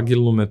 primenjujemo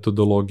agilnu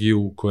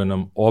metodologiju koja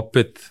nam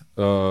opet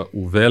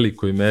u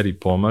velikoj meri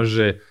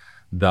pomaže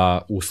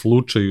da u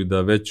slučaju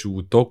da već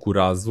u toku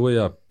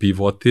razvoja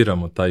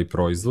pivotiramo taj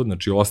proizvod,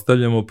 znači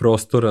ostavljamo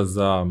prostora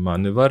za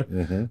manevar,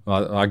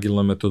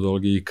 agilna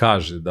metodologija i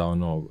kaže da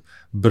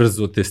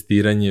brzo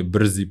testiranje,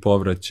 brzi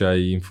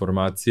povraćaj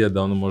informacija,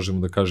 da možemo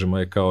da kažemo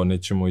kao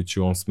nećemo ići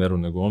u ovom smeru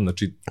nego u ovom.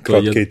 Znači,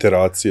 kratke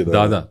iteracije.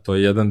 Da, to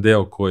je jedan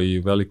deo koji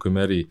u velikoj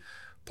meri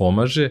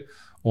pomaže.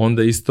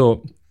 Onda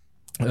isto,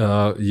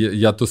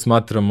 ja to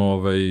smatram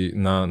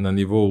na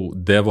nivou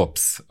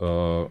DevOps,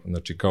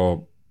 znači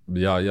kao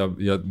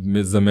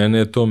za mene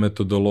je to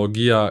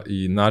metodologija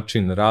i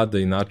način rada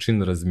i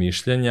način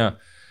razmišljanja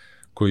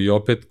koji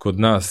opet kod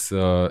nas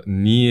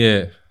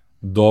nije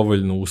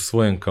dovoljno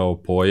usvojen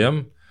kao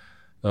pojam.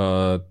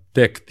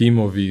 Tek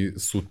timovi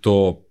su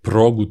to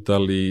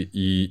progutali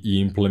i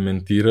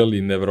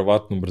implementirali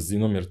neverovatnom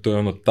brzinom, jer to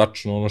je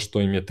tačno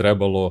što im je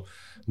trebalo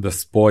da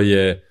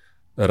spoje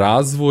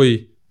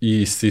razvoj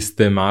i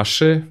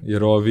sistemaše,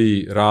 jer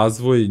ovi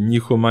razvoj,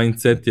 njihov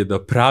mindset je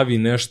da pravi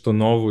nešto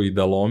novo i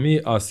da lomi,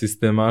 a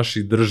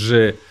sistemaši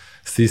drže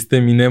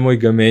sistem i nemoj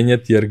ga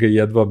menjati jer ga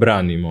jedva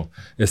branimo.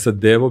 Sad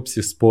DevOps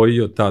je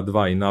spojio ta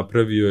dva i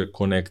napravio je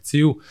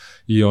konekciju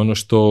i ono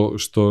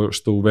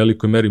što u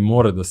velikoj meri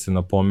mora da se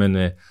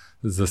napomene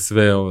za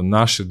sve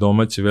naše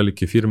domaće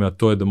velike firme, a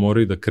to je da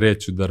moraju da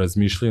kreću, da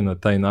razmišljaju na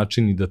taj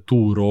način i da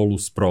tu rolu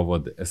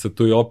sprovode. Sad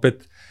to je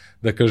opet,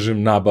 da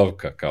kažem,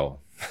 nabavka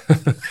kao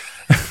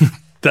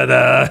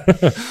tada!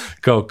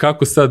 Kao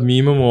kako sad mi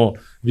imamo,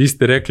 vi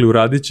ste rekli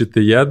uradit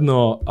ćete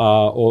jedno,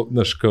 a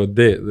znaš kao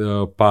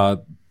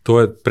pa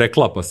to je,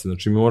 preklapa se,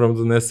 znači mi moramo da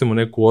donesemo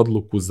neku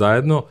odluku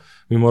zajedno,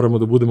 mi moramo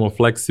da budemo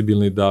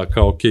fleksibilni da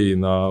kao ok,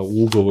 na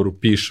ugovoru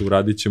piše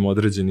uradit ćemo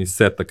određeni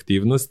set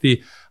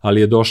aktivnosti,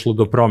 ali je došlo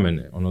do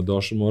promene,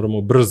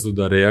 moramo brzo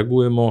da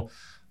reagujemo,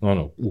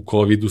 u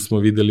COVID-u smo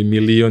videli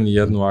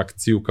 1.000.001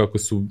 akciju kako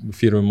su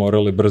firme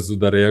morale brzo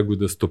da reaguju,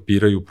 da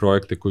stopiraju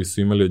projekte koji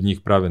su imali, od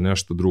njih prave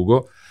nešto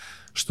drugo,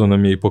 što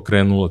nam je i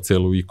pokrenulo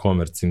celu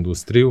e-commerce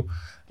industriju.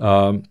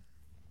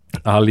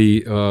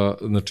 Ali,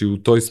 znači, u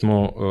toj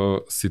smo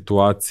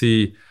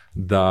situaciji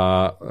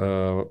da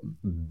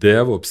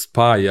DevOps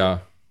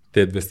spaja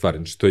te dve stvari.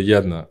 Znači, to je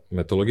jedna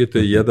metodologija, to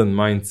je jedan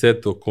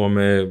mindset o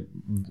kome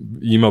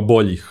ima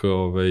boljih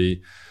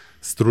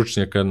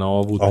stručnjaka na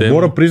ovu temu. A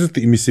moram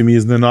priznati, mislim,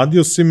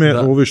 iznenadio si me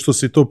što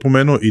si to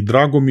pomenuo i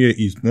drago mi je,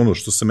 i ono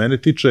što se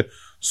mene tiče,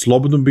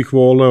 slobodno bih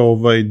voleo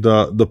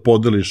da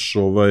podeliš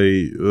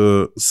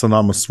sa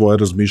nama svoje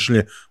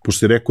razmišljanje, pošto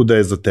si rekao da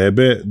je za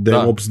tebe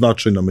DevOps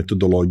značajna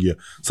metodologija.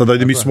 Sad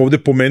ajde, mi smo ovde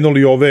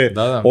pomenuli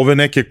ove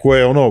neke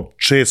koje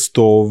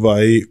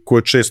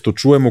često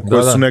čujemo,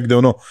 koje su negde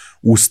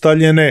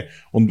ustaljene,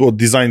 od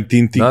design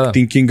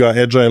thinkinga,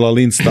 agile,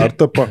 lean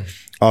startupa,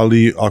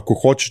 ali ako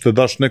hoćeš da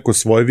daš neko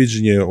svoje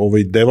viđenje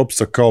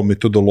DevOpsa kao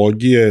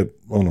metodologije,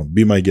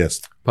 be my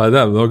guest. Pa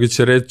da, mnogi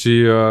će reći,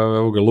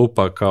 evo ga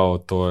lupa kao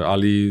to,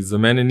 ali za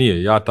mene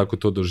nije, ja tako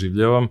to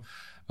doživljavam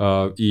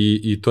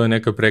i to je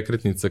neka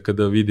prekretnica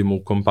kada vidimo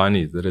u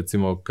kompaniji,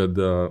 recimo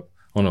kada,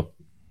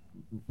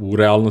 u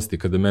realnosti,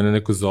 kada mene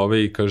neko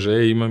zove i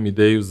kaže, imam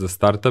ideju za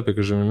startup,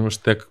 kaže, imaš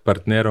tek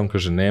partnera, on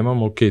kaže,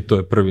 nemam, ok, to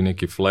je prvi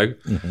neki flag,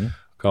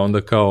 kao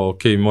onda kao,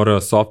 ok, mora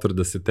software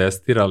da se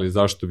testira, ali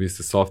zašto bi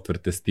se software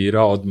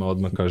testirao,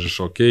 odmah kažeš,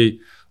 ok,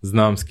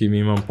 znam s kim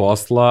imam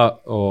posla,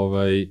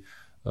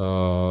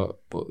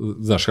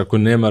 znaš, kako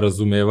nema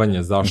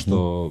razumevanja zašto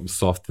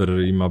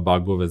software ima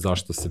bugove,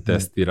 zašto se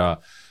testira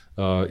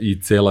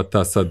i cela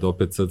ta sad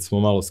smo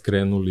malo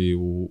skrenuli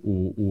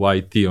u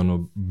IT,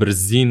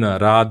 brzina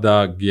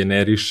rada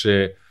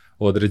generiše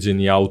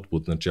određeni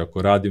output, znači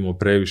ako radimo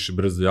previše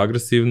brzo i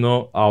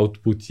agresivno,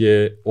 output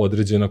je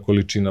određena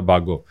količina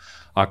bugova.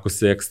 Ako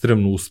se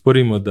ekstremno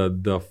usporimo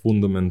da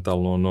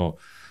fundamentalno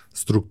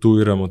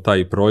strukturiramo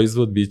taj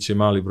proizvod, bit će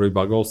mali broj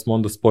bugova, ali smo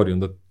onda spori,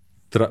 onda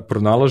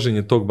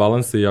pronalaženje tog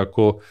balansa, i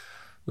ako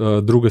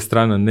druga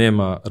strana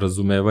nema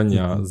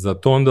razumevanja za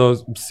to, onda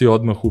si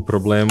odmah u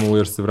problemu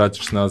jer se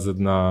vraćaš nazad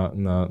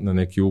na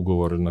neki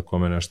ugovor na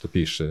kome nešto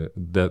piše,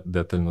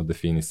 detaljno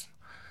definisano.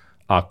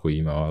 Ako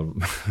ima,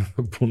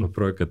 puno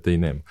projekata i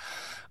nema.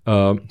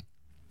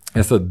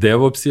 Sad,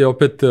 DevOps je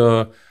opet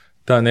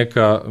ta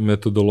neka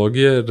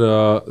metodologija, jer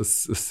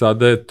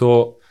sada je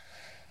to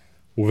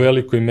u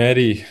velikoj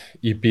meri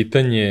i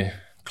pitanje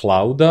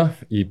clouda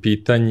i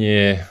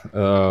pitanje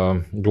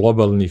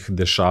globalnih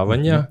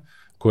dešavanja,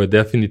 koje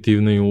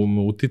definitivno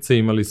imaju uticaj.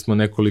 Imali smo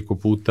nekoliko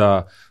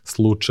puta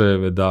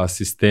slučajeve da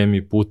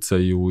sistemi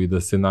pucaju i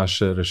da se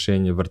naše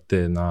rešenje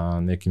vrte na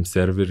nekim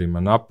serverima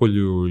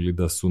napolju ili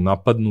da su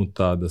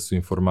napadnuta, da su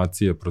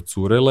informacije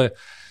procurele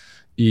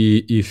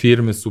i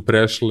firme su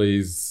prešle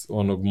iz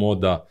onog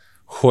moda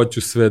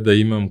hoću sve da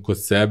imam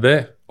kod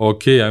sebe,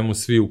 ok, ajmo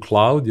svi u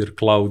cloud, jer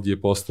cloud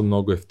je postao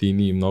mnogo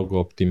jeftiniji i mnogo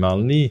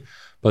optimalniji,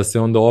 pa se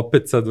onda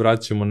opet sad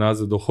vraćamo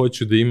nazad do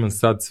hoću da imam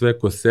sad sve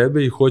kod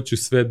sebe i hoću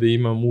sve da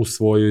imam u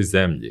svojoj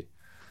zemlji.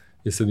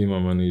 I sad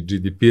imamo i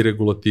GDP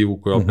regulativu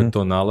koja opet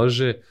to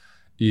nalaže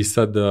i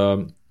sad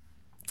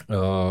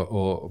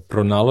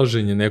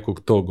pronalaženje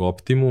nekog tog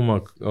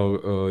optimuma,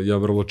 ja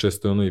vrlo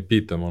često ono i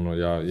pitam,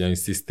 ja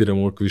insistiram,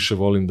 uvek više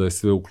volim da je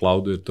sve u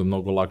cloudu jer to je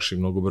mnogo lakše i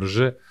mnogo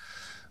brže.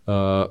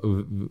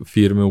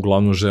 Firme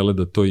uglavnom žele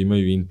da to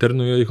imaju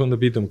interno i ja ih onda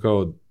pitam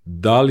kao,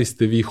 da li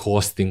ste vi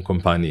hosting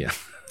kompanija?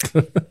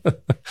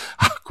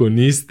 Ako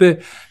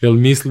niste, jel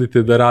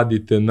mislite da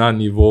radite na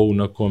nivou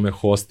na kome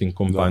hosting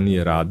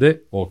kompanije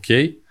rade? Ok.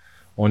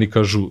 Oni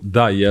kažu,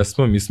 da,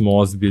 jesmo, mi smo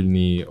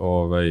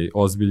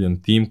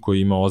ozbiljan tim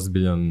koji ima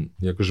ozbiljan,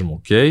 ja kažem,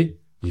 ok,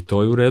 i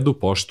to je u redu,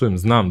 poštujem,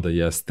 znam da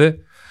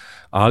jeste,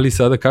 ali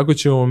sada kako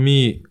ćemo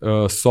mi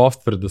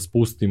software da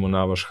spustimo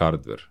na vaš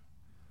hardware?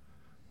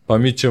 Pa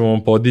mi ćemo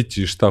vam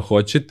podići šta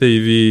hoćete i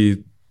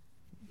vi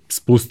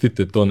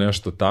spustite to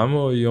nešto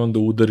tamo i onda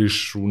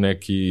udariš u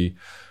neki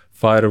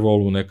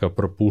firewall, u neka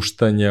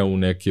propuštanja, u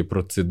neke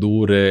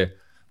procedure.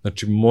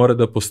 Znači, mora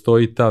da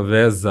postoji ta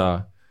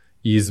veza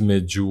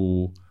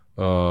između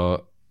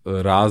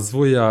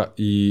razvoja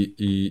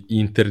i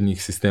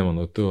internih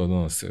sistema.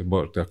 To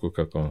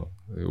kako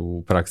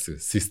u praksi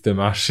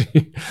sistemaši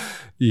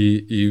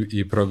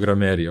i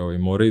programeri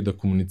moraju da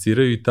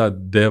komuniciraju i ta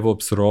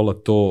DevOps rola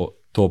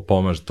to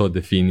pomaže, to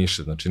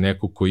definiše. Znači,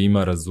 neko ko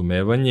ima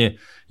razumevanje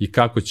i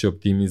kako će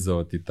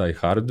optimizovati taj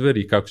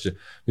hardware i kako će...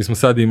 Mi smo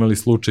sad imali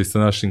slučaj sa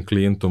našim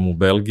klijentom u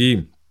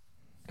Belgiji.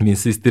 Mi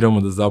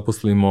insistiramo da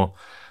zaposlimo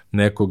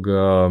nekog,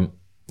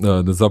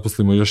 da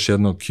zaposlimo još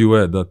jednog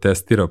QA da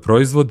testira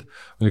proizvod.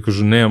 Oni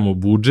kažu, nemamo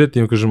budžet.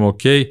 I mi kažemo,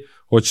 ok,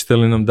 hoćete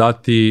li nam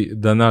dati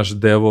da naš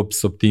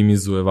DevOps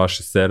optimizuje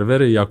vaše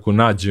servere i ako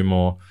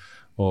nađemo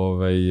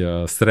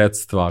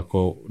sredstva,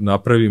 ako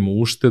napravimo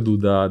uštedu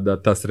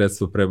da ta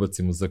sredstva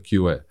prebacimo za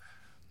QA.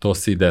 To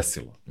se i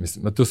desilo.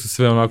 Mislim, to su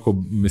sve onako,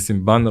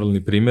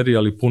 banalni primjeri,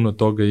 ali puno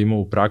toga ima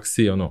u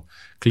praksi.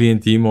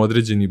 Klijent je imao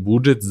određeni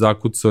budžet,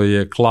 zakucao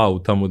je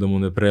cloud tamo da mu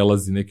ne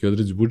prelazi neki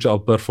određeni budžet,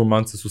 ali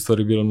performanse su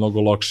stvari bile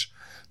mnogo lokše.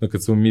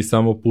 Kad smo mi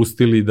samo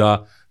pustili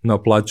da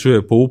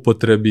naplaćuje po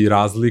upotrebi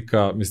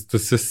razlika, mislim, to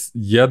su sve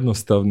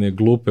jednostavne,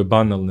 glupe,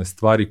 banalne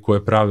stvari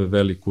koje prave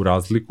veliku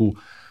razliku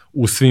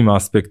u svim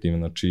aspektima,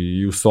 znači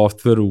i u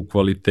softveru, u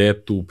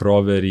kvalitetu, u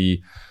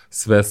proveri,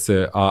 sve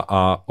se,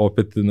 a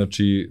opet,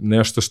 znači,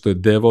 nešto što je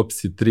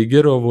DevOps i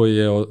triggerovo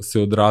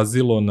se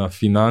odrazilo na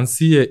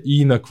financije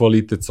i na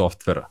kvalitet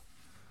softvera.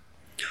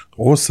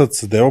 Ovo sad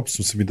sa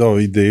DevOpsom se mi dao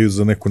ideju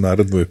za neku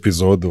narednu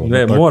epizodu.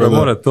 Ne,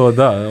 mora to,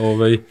 da.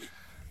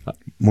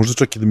 Možda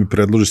čak i da mi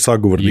predložiš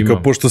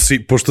sagovornika,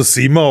 pošto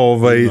si imao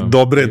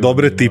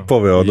dobre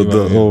tipove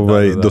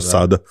do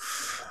sada.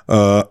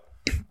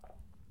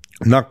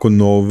 Nakon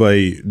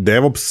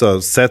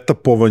DevOpsa,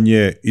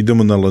 setupovanje,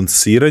 idemo na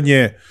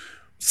lansiranje,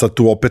 sad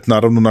tu opet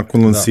naravno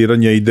nakon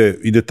lansiranja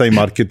ide taj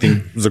marketing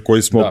za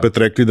koji smo opet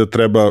rekli da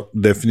treba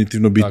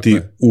definitivno biti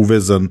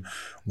uvezan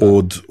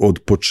od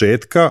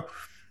početka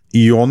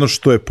i ono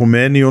što je po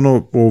meni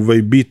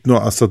bitno,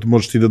 a sad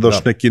možeš ti da daš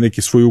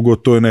neki svoj ugao,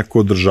 to je neko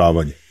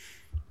održavanje.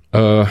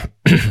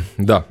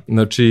 Da,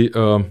 znači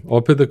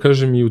opet da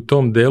kažem i u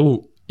tom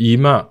delu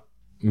ima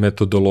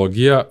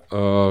metodologija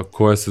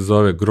koja se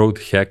zove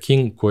growth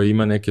hacking, koja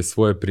ima neke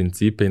svoje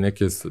principe i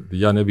neke,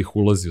 ja ne bih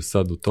ulazio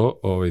sad u to,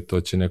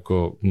 to će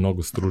neko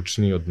mnogo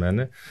stručniji od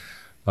mene,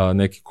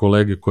 neki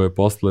kolege koje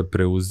posle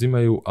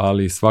preuzimaju,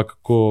 ali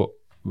svakako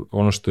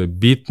ono što je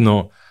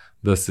bitno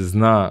da se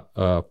zna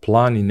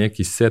plan i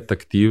neki set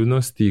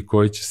aktivnosti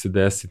koji će se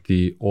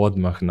desiti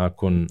odmah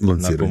nakon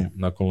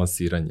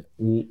lansiranja.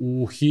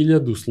 U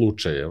 1000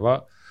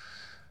 slučajeva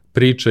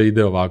priča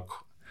ide ovako.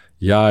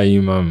 Ja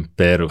imam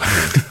Peru.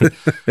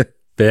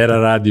 Pera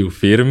radi u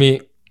firmi,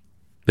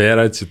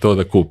 Pera će to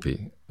da kupi.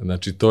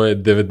 Znači, to je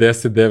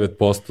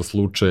 99%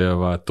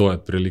 slučajeva, to je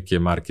otprilike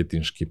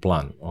marketinški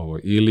plan.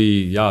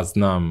 Ili ja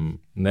znam,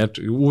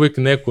 uvek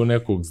neko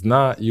nekog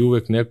zna i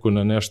uvek neko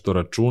na nešto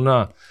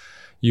računa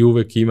i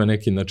uvek ima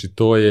neki, znači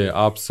to je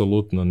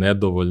apsolutno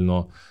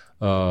nedovoljno.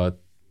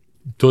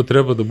 to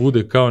treba da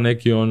bude kao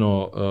neki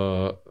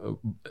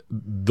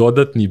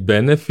dodatni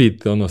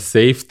benefit,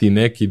 safety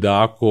neki,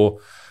 da ako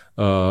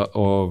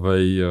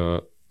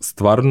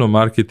stvarno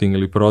marketing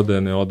ili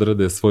prodaje ne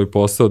odrade svoj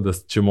posao, da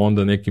ćemo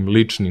onda nekim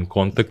ličnim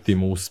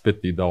kontaktima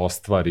uspeti da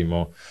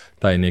ostvarimo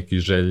taj neki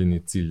željeni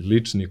cilj.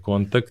 Lični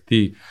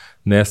kontakti,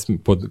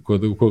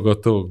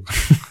 pogotovo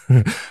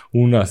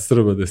u nas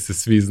Srba, da se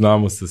svi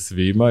znamo sa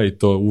svima i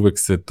to uvek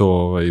se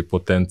to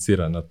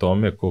potencira na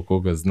tome, ko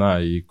koga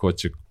zna i ko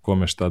će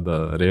kome šta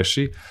da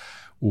reši.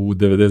 U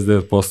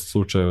 99%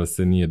 slučajeva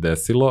se nije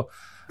desilo.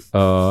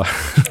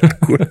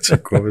 Ko će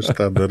kome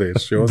šta da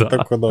reši, on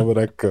tako dobro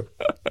rekao.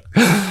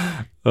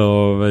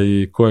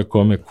 Ko je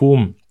kome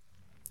kum.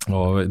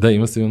 Da,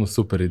 ima se jednu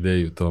super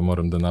ideju, to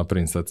moram da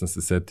napravim, sad sam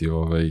se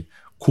setio,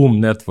 kum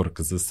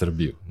network za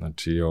Srbiju.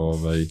 Znači,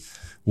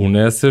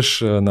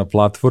 uneseš na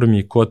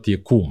platformi ko ti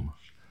je kum,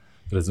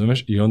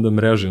 razumeš? I onda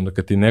mreži, onda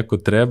kad ti neko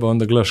treba,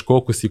 onda gledaš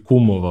koliko si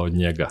kumova od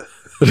njega.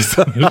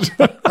 Razumeš?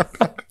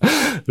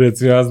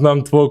 Recimo, ja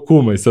znam tvoj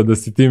kuma i sad da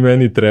si ti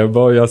meni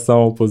trebao, ja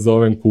samo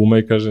pozovem kuma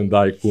i kažem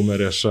daj kume,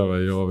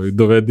 rešavaj,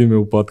 dovedi me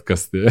u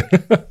podcaste.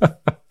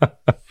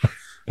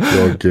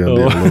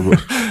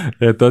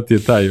 To ti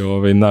je taj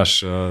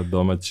naš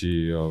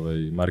domaći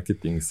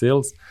marketing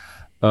sales.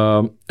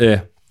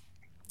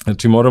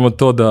 Znači moramo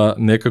to da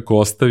nekako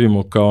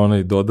ostavimo kao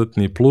onaj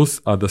dodatni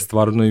plus, a da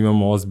stvarno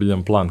imamo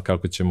ozbiljan plan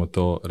kako ćemo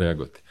to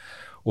reagovati.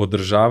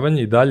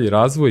 Održavanje i dalji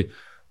razvoj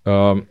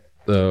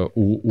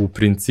u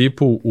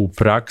principu, u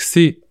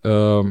praksi,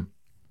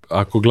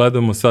 ako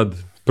gledamo sad,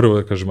 prvo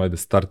da kažem, ajde,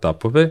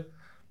 start-upove,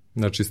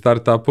 znači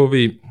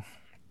start-upovi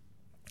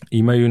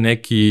imaju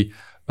neki,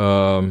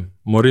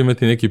 moraju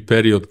imati neki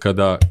period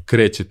kada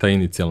kreće ta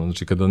inicijalna,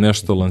 znači kada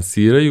nešto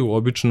lansiraju,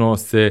 obično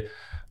se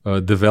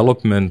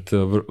development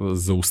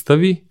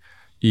zaustavi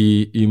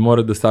i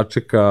mora da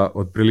sačeka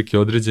otprilike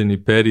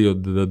određeni period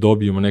da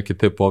dobijemo neke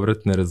te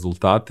povratne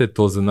rezultate.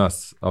 To za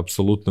nas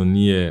apsolutno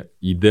nije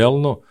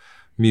idealno.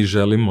 Mi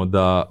želimo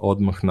da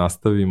odmah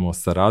nastavimo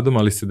sa radom,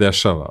 ali se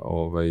dešava.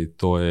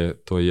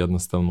 To je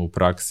jednostavno u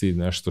praksi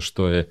nešto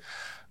što je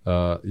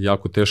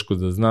jako teško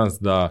za nas,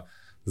 da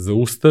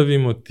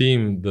zaustavimo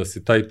tim, da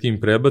se taj tim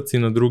prebaci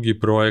na drugi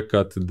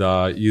projekat,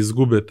 da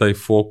izgube taj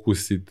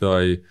fokus i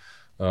taj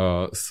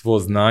svo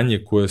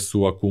znanje koje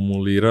su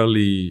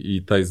akumulirali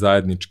i taj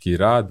zajednički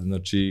rad.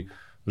 Znači,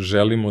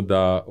 želimo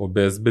da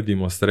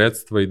obezbedimo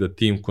sredstva i da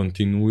tim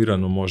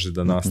kontinuirano može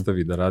da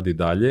nastavi da radi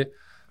dalje.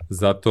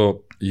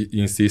 Zato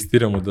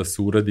insistiramo da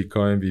se uradi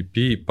kao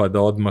MVP, pa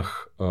da odmah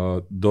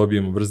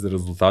dobijemo brze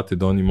rezultate,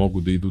 da oni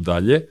mogu da idu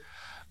dalje.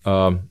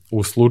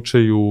 U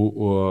slučaju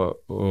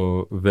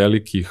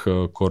velikih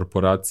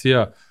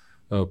korporacija,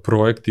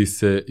 projekti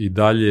se i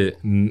dalje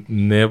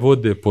ne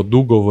vode pod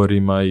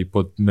ugovorima i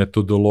pod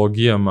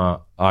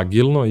metodologijama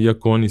agilno,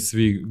 iako oni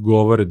svi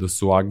govore da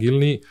su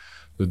agilni,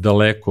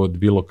 daleko od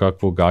bilo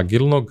kakvog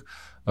agilnog.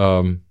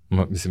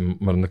 Mislim,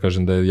 moram da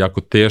kažem da je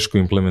jako teško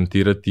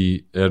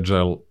implementirati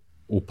agile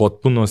u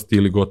potpunosti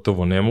ili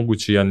gotovo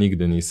nemoguće, ja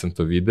nigde nisam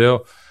to video,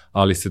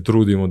 ali se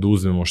trudimo da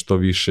uzmemo što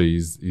više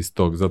iz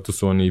tog, zato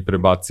su oni i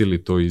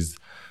prebacili to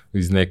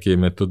iz neke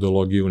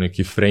metodologije u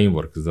neki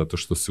framework, zato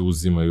što se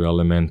uzimaju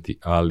elementi,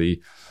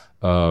 ali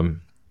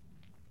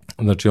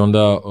znači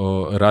onda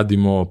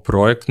radimo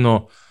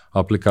projektno,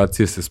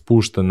 aplikacija se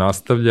spušta,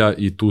 nastavlja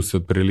i tu se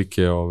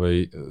otprilike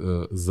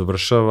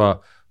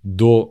završava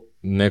do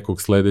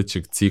nekog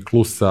sledećeg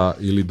ciklusa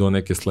ili do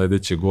neke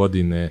sledeće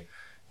godine,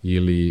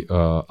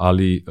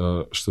 ali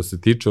što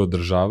se tiče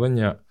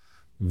održavanja,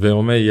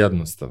 veoma je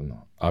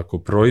jednostavno. Ako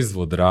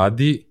proizvod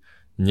radi,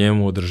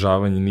 njemu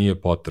održavanje nije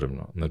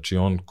potrebno. Znači,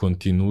 on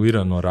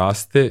kontinuirano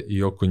raste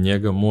i oko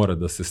njega mora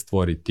da se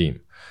stvori tim.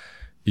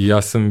 I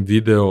ja sam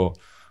video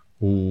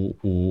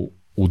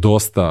u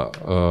dosta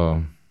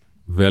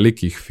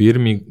velikih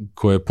firmi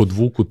koje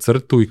podvuku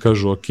crtu i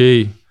kažu, ok,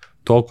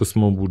 toliko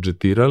smo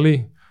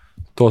budžetirali,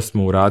 to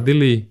smo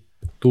uradili,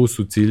 tu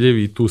su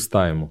ciljevi i tu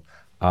stajemo.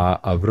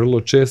 A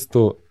vrlo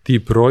često ti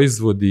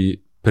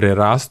proizvodi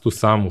prerastu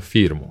samu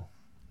firmu.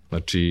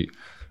 Znači,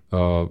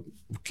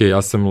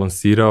 ja sam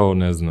lansirao,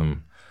 ne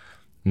znam,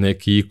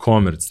 neki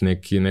e-commerce,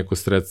 neko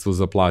sredstvo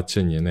za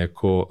plaćanje,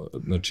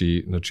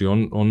 znači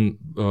on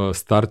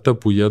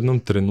startup u jednom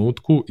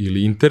trenutku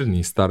ili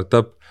interni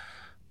startup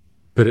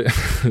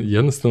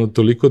jednostavno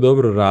toliko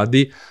dobro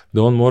radi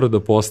da on mora da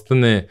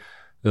postane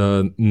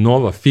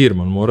nova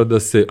firma, on mora da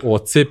se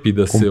ocepi,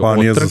 da se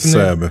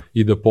otrgne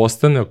i da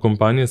postane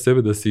kompanija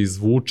sebe, da se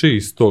izvuče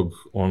iz tog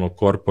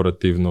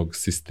korporativnog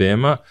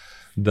sistema,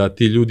 da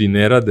ti ljudi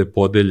ne rade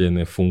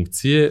podeljene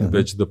funkcije,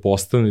 već da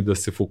postanu i da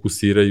se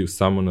fokusiraju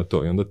samo na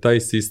to. I onda taj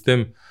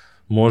sistem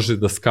može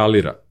da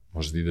skalira,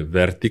 može da ide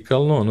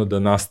vertikalno, da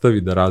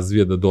nastavi da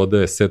razvija, da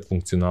dodaje set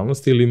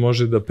funkcionalnosti, ili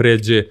može da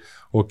pređe,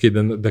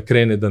 da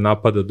krene da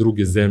napada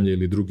druge zemlje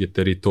ili druge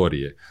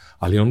teritorije.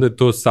 Ali onda je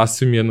to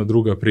sasvim jedna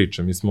druga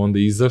priča. Mi smo onda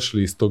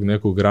izašli iz tog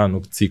nekog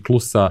ranog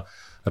ciklusa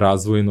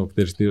razvojnog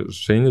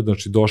rešenja,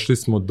 znači došli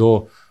smo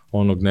do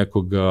onog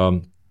nekog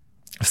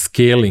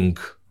scaling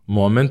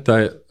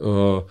momenta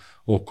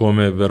o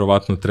kome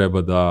verovatno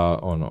treba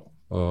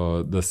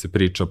da se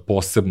priča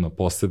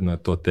posebna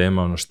je to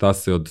tema, šta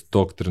se od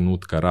tog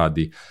trenutka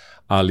radi,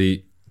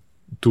 ali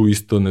tu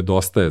isto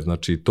nedostaje,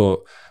 znači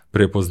to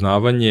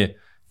prepoznavanje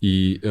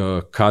i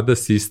kada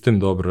sistem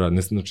dobro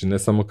radi, znači ne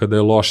samo kada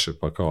je loše,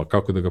 pa kao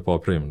kako da ga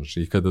popravimo,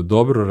 znači i kada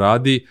dobro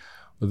radi,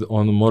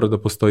 ono mora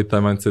da postoji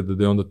taj mindset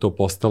da je onda to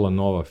postala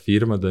nova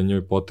firma, da je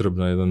njoj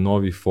potrebna jedan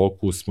novi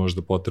fokus,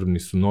 možda potrebni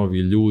su novi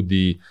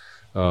ljudi,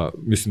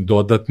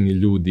 dodatni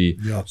ljudi,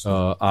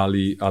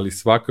 ali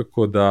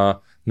svakako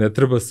da ne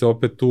treba se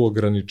opet tu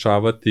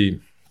ograničavati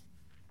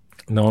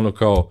na ono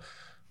kao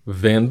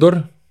vendor,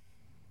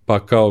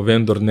 pa kao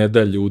vendor ne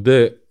da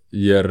ljude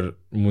jer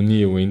mu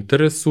nije u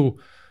interesu,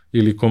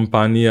 ili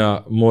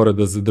kompanija mora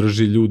da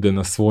zadrži ljude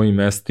na svojim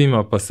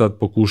mestima, pa sad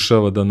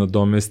pokušava da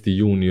nadomesti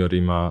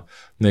juniorima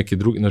neke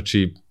druge,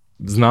 znači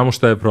znamo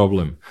šta je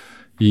problem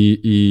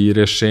i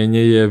rešenje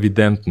je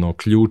evidentno,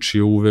 ključ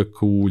je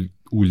uvek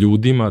u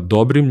ljudima,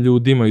 dobrim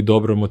ljudima i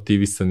dobro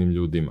motivisanim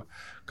ljudima.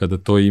 Kada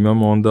to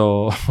imamo, onda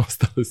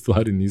ostale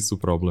stvari nisu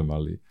problem,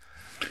 ali...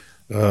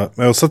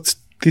 Evo sad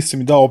ti si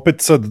mi dao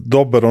opet sad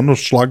dobar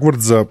šlagvord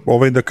za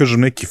da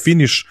kažem neki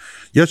finiš.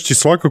 Ja ću ti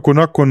svakako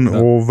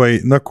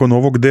nakon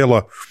ovog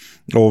dela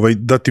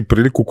dati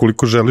priliku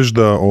koliko želiš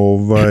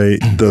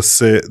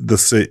da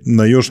se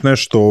na još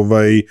nešto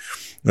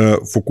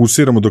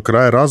fokusiramo do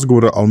kraja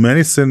razgovora, ali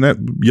meni se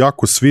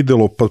jako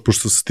svidelo, pa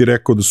pošto si ti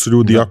rekao da su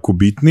ljudi jako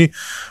bitni,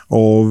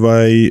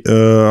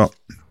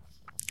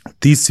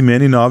 ti si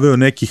meni naveo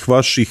nekih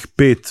vaših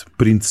 5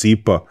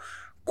 principa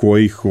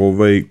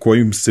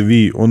kojim se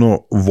vi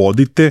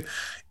vodite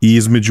i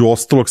između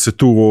ostalog se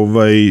tu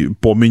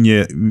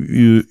pominje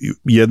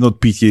jedna od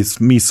pitanja je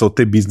smisao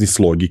te biznis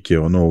logike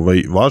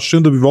vaše,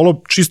 onda bi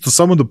volao čisto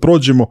samo da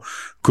prođemo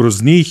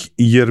kroz njih,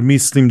 jer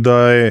mislim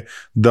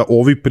da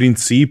ovi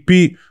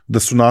principi da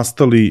su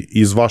nastali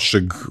iz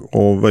vašeg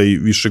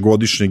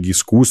višegodišnjeg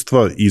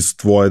iskustva, iz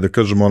tvoje, da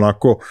kažemo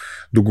onako,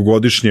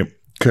 dugogodišnje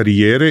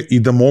karijere i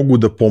da mogu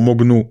da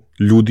pomognu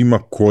ljudima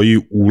koji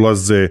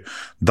ulaze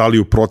da li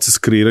u proces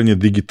kreiranja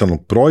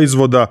digitalnog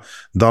proizvoda,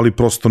 da li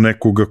prosto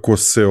nekoga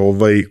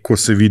ko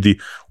se vidi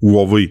u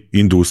ovoj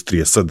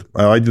industriji. Sad,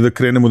 ajde da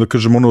krenemo da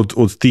kažemo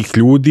od tih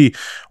ljudi,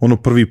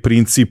 prvi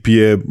princip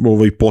je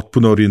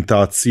potpuna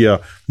orijentacija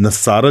na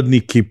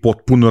saradnike i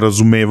potpuno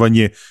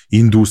razumevanje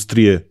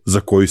industrije za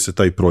koju se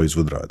taj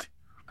proizvod radi.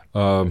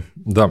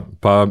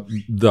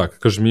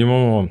 Kažem, mi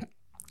imamo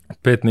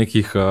 5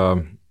 nekih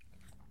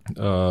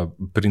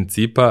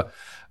principa,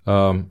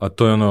 a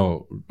to je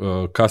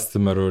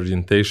customer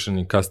orientation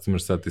i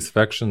customer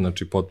satisfaction,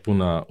 znači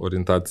potpuna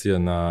orijentacija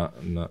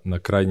na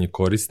krajnjeg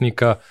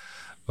korisnika.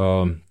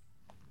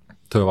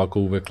 To je ovako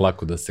uvek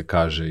lako da se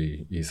kaže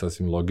i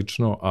sasvim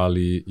logično,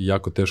 ali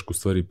jako teško u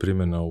stvari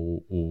primjena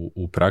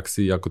u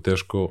praksi, jako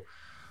teško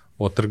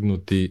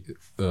otrgnuti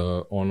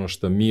ono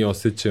što mi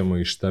osjećamo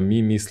i što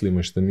mi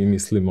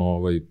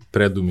mislimo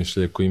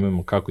predumišlje koje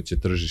imamo kako će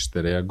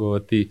tržište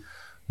reagovati.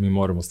 Mi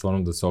moramo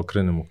stvarno da se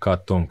okrenemo ka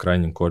tom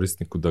krajnjem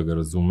korisniku, da ga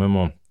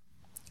razumemo,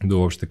 da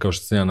uopšte, kao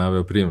što sam ja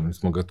naveo prije, mi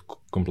smo ga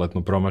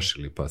kompletno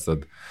promašili, pa sad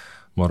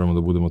moramo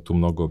da budemo tu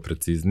mnogo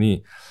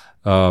precizniji.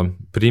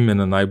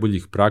 Primjena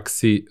najboljih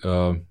praksi,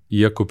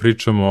 iako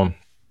pričamo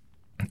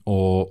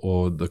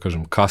o da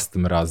kažem,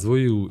 custom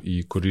razvoju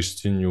i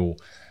korišćenju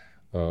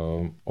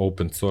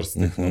open source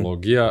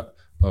tehnologija,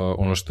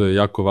 ono što je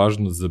jako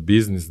važno za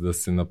biznis da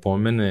se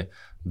napomene,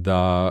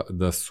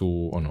 da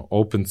su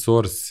open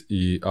source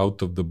i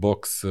out of the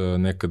box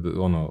nekad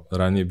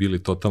ranije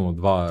bili totalno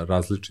dva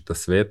različita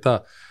sveta,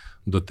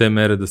 do te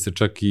mere da se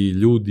čak i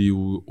ljudi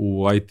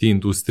u IT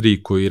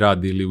industriji koji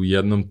radili u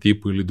jednom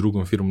tipu ili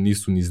drugom firmu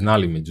nisu ni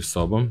znali među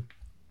sobom,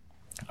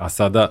 a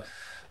sada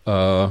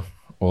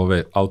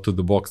ove out of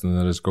the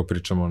box, kao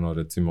pričamo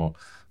recimo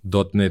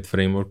 .NET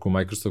frameworku,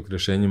 Microsoft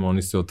rešenjima,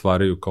 oni se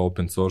otvaraju kao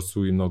open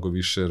source-u i mnogo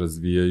više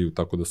razvijaju,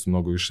 tako da su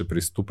mnogo više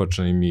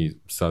pristupačni i mi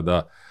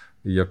sada,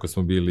 iako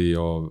smo bili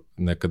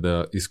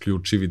nekada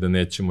isključivi da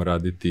nećemo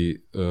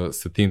raditi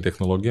sa tim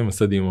tehnologijama,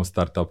 sad imamo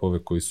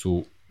startupove koji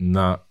su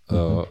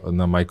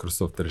na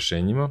Microsoft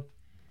rešenjima,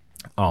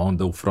 a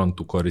onda u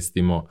frontu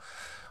koristimo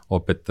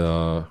opet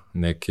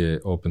neke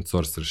open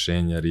source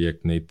rešenja,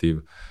 React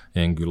Native,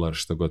 Angular,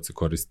 što god se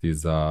koristi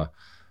za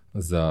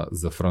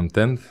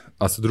front-end,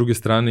 a sa druge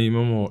strane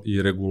imamo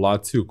i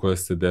regulaciju koja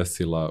se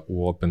desila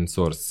u open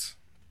source,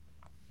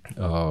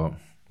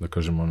 da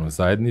kažemo,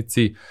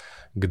 zajednici,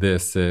 gde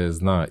se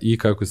zna i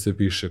kako se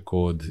piše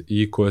kod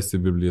i koje se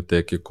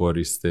biblioteke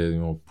koriste,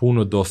 imamo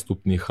puno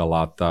dostupnih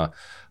alata,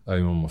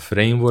 imamo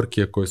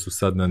frameworke koje su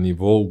sad na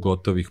nivou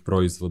gotovih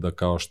proizvoda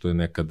kao što je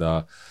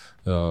nekada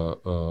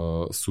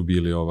su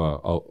bili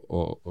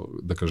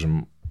da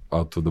kažem,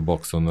 out of the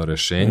box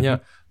rešenja,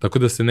 tako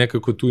da se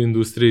nekako tu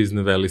industrija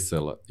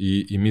iznevelisala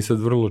i mi sad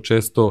vrlo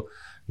često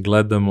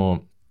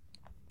gledamo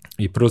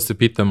i prvo se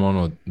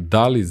pitamo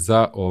da li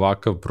za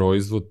ovakav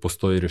proizvod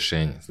postoji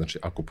rešenje. Znači,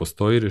 ako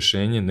postoji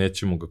rešenje,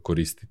 nećemo ga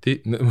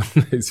koristiti,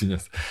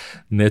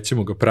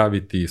 nećemo ga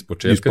praviti iz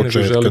početka, nego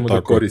želimo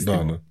da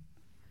koristimo.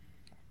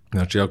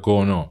 Znači,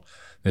 ako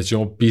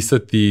nećemo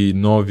pisati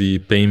novi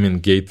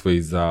payment gateway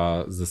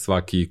za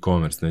svaki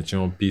e-commerce,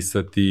 nećemo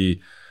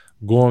pisati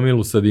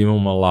gomilu, sad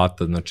imamo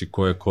alata, znači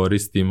koje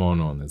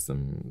koristimo,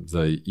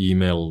 za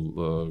email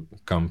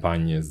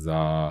kampanje,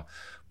 za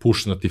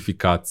push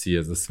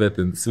notifikacije, za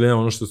sve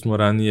ono što smo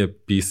ranije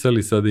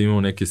pisali, sada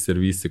imamo neke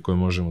servise koje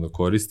možemo da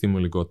koristimo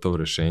ili gotovo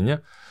rešenja.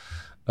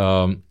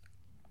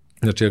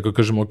 Znači, ako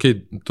kažemo, ok,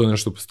 to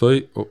nešto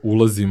postoji,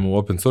 ulazimo u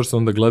open source,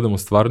 onda gledamo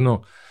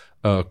stvarno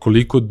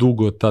koliko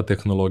dugo ta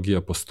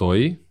tehnologija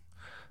postoji,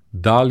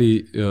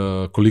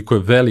 koliko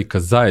je velika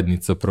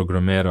zajednica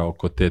programera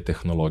oko te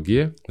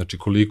tehnologije, znači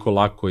koliko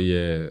lako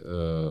je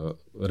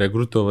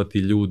regrutovati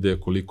ljude,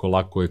 koliko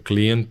lako je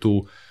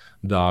klijentu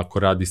da ako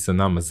radi sa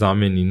nama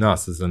zameni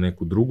nas za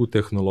neku drugu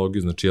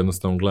tehnologiju, znači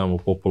jednostavno gledamo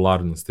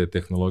popularnost te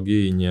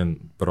tehnologije i njen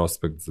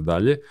prospekt za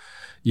dalje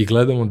i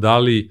gledamo da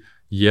li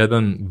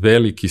jedan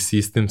veliki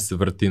sistem se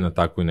vrti na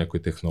takvoj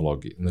nekoj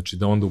tehnologiji. Znači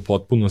da onda u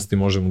potpunosti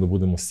možemo da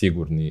budemo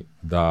sigurni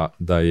da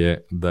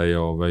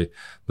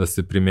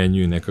se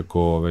primenjuju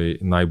nekako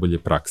najbolje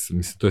prakse.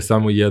 Mislim, to je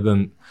samo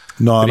jedan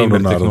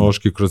primer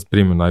tehnološki kroz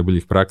primjer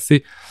najboljih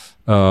praksi.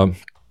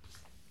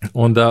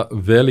 Onda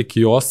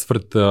veliki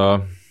osvrt,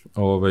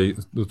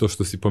 to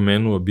što si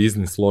pomenuo,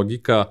 biznis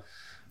logika,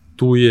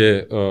 tu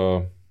je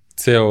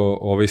ceo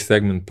ovaj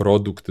segment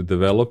product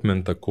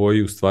developmenta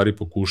koji u stvari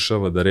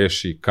pokušava da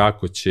reši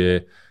kako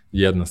će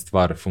jedna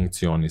stvar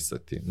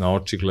funkcionisati. Na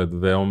očigled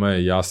veoma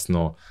je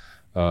jasno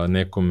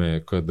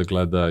nekome kada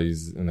gleda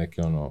iz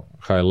neke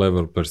high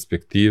level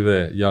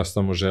perspektive, ja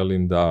samo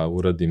želim da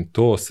uradim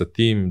to sa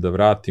tim, da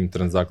vratim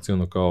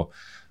transakcijono kao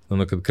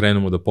kad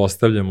krenemo da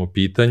postavljamo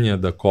pitanja,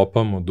 da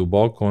kopamo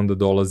duboko, onda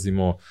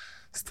dolazimo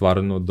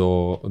stvarno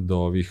do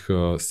ovih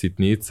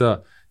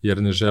sitnica,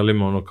 jer ne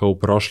želimo kao u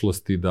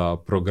prošlosti da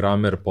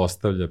programer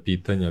postavlja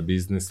pitanja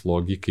biznis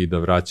logike i da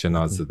vraća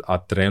nazad, a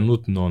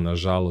trenutno,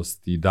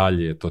 nažalost, i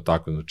dalje je to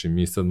tako. Znači,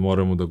 mi sad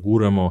moramo da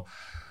guramo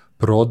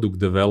product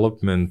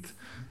development,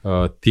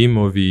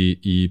 timovi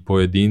i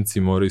pojedinci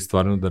moraju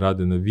stvarno da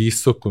rade na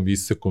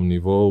visokom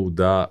nivou,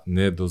 da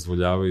ne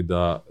dozvoljavaju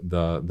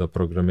da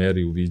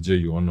programeri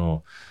uviđaju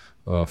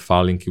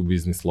falinke u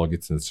biznis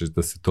logici, znači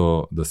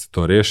da se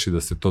to reši,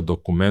 da se to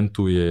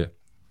dokumentuje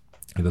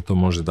i da to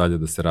može dalje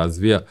da se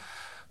razvija.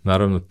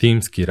 Naravno,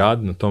 timski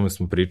rad, na tome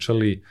smo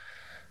pričali,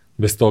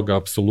 bez toga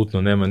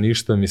apsolutno nema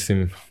ništa,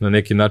 mislim, na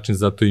neki način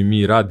zato i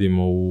mi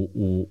radimo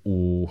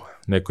u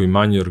nekoj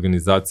manjoj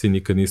organizaciji,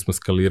 nikad nismo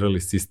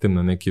skalirali sistem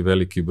na neki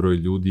veliki broj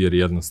ljudi, jer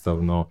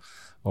jednostavno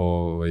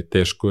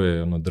teško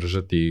je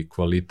držati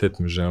kvalitet,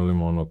 mi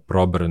želimo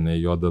probrane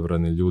i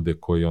odabrane ljude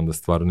koji onda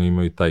stvarno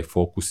imaju taj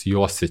fokus i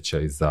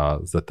osjećaj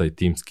za taj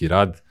timski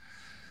rad.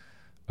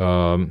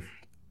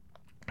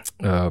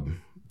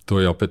 To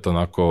je opet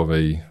onako,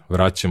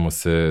 vraćamo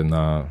se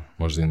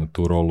možda i na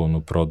tu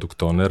rolu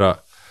product ownera.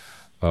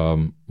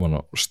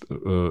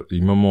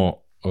 Imamo,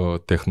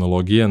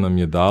 tehnologija nam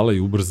je dala i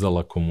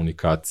ubrzala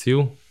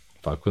komunikaciju,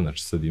 tako,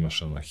 znači sad imaš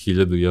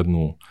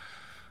 1001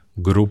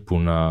 grupu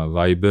na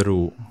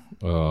Viberu,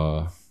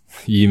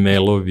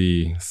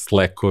 e-mailovi,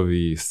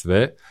 Slackovi,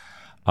 sve,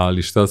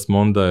 ali šta smo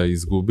onda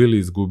izgubili?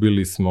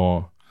 Izgubili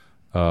smo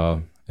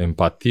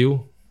empatiju,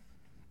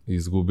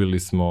 izgubili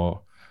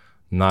smo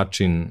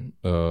način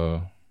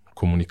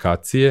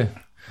komunikacije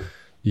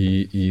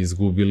i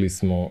izgubili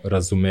smo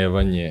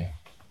razumevanje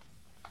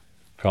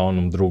kao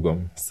onom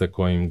drugom sa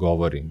kojim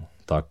govorimo.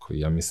 Tako,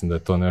 ja mislim da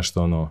je to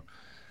nešto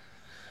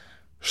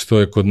što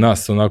je kod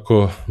nas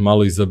onako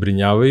malo i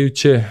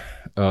zabrinjavajuće,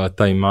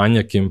 taj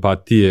manjak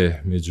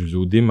empatije među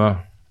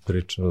ljudima,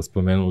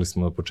 spomenuli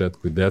smo na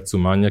početku i decu,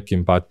 manjak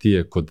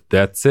empatije kod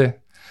dece,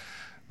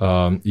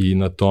 i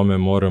na tome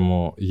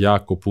moramo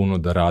jako puno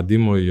da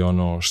radimo i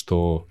ono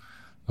što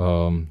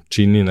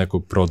čini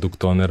nekog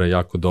product ownera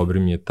jako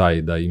dobrim je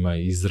taj da ima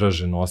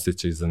izražen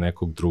osjećaj za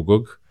nekog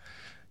drugog,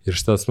 jer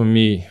šta smo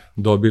mi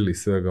dobili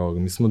svega ovoga?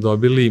 Mi smo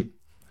dobili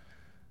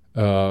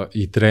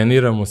i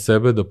treniramo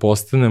sebe da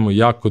postanemo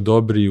jako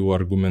dobri u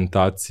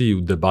argumentaciji,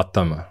 u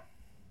debatama.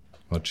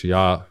 Znači,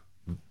 ja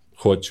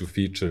hoću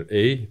feature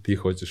A, ti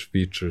hoćeš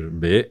feature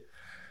B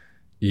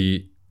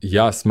i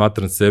ja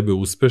smatram sebe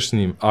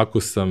uspešnim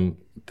ako sam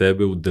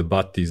tebe u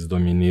debati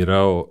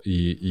izdominirao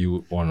i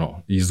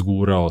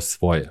izgurao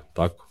svoje,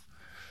 tako?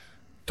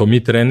 To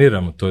mi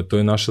treniramo, to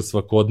je naša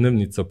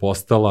svakodnevnica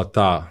postala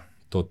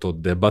to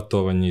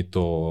debatovanje i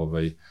to,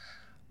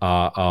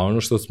 a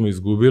ono što smo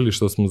izgubili,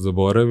 što smo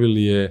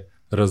zaboravili je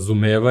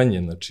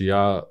razumevanje, znači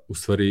ja u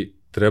stvari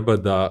treba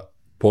da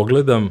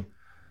pogledam,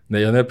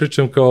 ja ne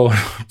pričam kao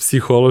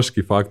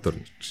psihološki faktor,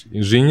 znači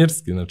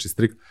inženjerski, znači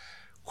striktno,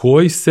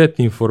 koji set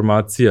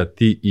informacija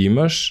ti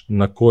imaš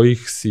na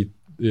kojih si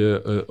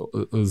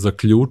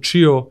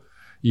zaključio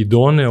i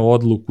doneo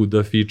odluku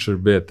da feature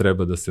B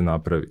treba da se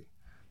napravi.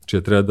 Znači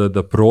ja treba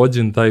da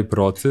prođem taj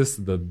proces,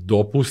 da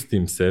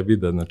dopustim sebi,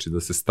 da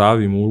se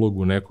stavim u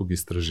ulogu nekog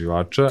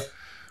istraživača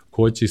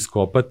ko će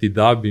iskopati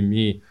da bi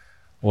mi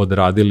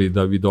odradili,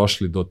 da bi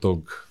došli do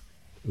tog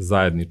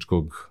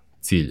zajedničkog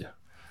cilja.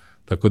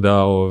 Tako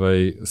da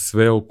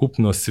sve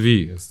okupno,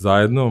 svi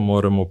zajedno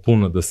moramo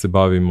puno da se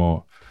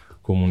bavimo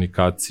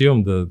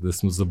komunikacijom, da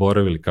smo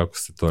zaboravili kako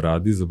se to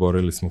radi,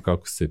 zaboravili smo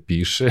kako se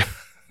piše,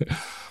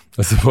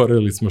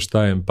 zaboravili smo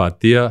šta je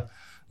empatija,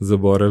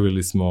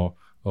 zaboravili smo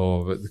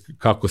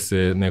kako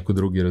se neko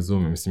drugi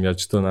razume. Mislim, ja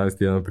ću to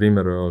navesti jedan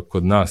primjer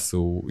kod nas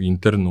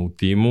interno u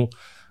timu.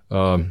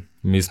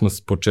 Mi smo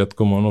s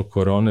početkom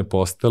korone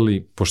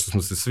postali, pošto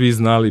smo se svi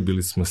znali,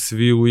 bili smo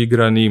svi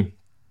uigrani,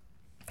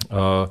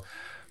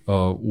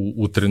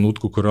 u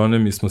trenutku korone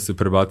mi smo se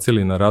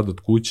prebacili na rad od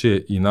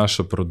kuće i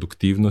naša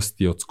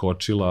produktivnost je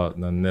odskočila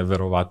na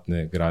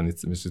neverovatne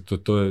granice. Mislim,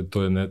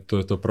 to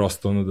je to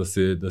prosto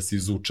da se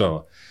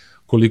izučava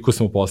koliko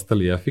smo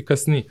postali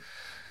efikasni,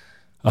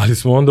 ali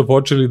smo onda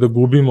počeli da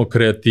gubimo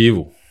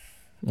kreativu.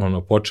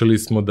 Počeli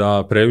smo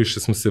da previše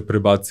smo se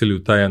prebacili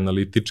u taj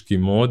analitički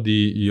mod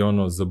i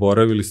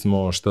zaboravili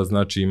smo šta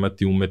znači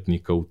imati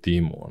umetnika u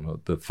timu.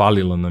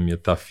 Falilo nam je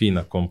ta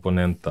fina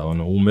komponenta,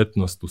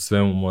 umetnost u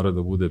svemu mora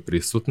da bude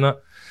prisutna.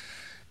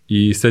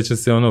 I sećam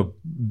se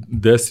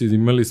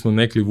imali smo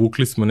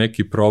vukli smo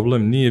neki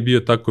problem, nije bio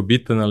tako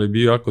bitan, ali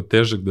bio jako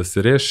težak da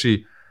se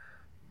reši.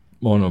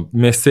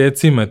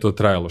 Mesecima je to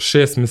trajalo,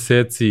 6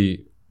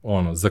 meseci,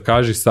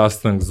 zakaži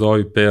sastanak,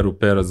 zovi Peru,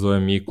 Pera zove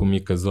Miku,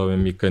 Mika zove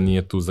Mika,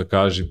 nije tu,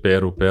 zakaži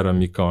Peru, Pera,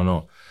 Mika,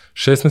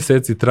 6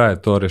 meseci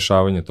traje to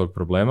rešavanje tog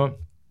problema,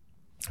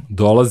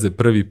 dolaze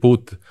prvi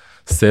put,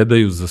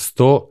 sedaju za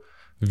sto,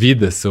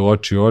 vide se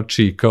oči u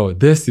oči i kao,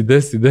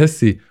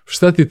 desi,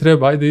 šta ti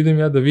treba, ajde idem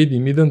ja da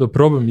vidim, idem da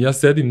probam, ja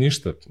sedim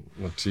ništa,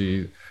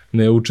 znači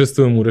ne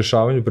učestvujem u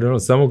rešavanju problema,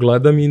 samo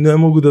gledam i ne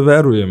mogu da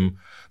verujem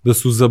da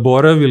su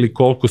zaboravili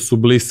koliko su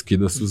bliski,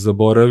 da su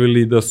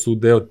zaboravili da su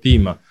deo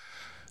tima.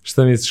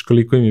 Šta misliš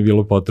koliko im je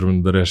bilo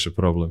potrebno da reše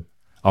problem?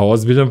 A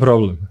ozbiljan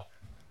problem.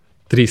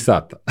 3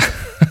 sata.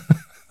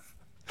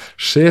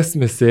 6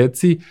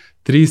 meseci,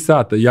 3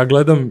 sata. Ja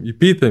gledam i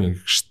pitam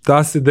ih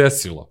šta se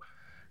desilo.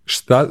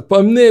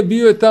 Pa ne,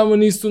 bio je tamo,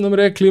 nisu nam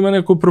rekli, ima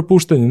neko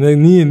propuštanje. Ne,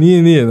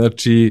 nije.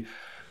 Znači,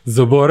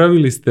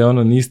 zaboravili ste,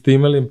 niste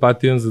imali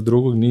empatiju za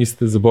drugog,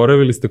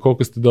 zaboravili ste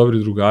koliko ste dobri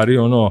drugari,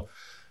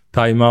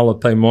 taj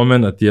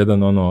moment,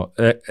 jedan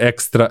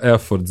ekstra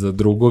effort za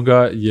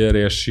drugoga je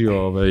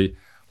rešio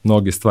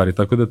mnoge stvari.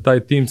 Tako da taj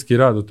timski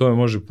rad, o tome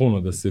može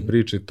puno da se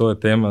priča i to je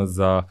tema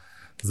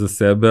za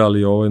sebe,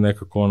 ali ovo je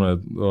nekako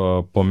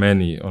po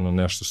meni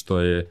nešto što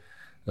je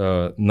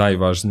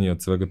najvažnije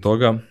od svega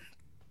toga.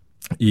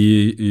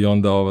 I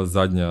onda ova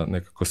zadnja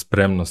nekako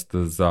spremnost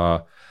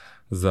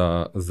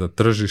za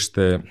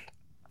tržište,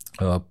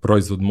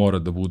 proizvod mora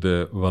da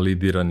bude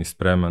validiran i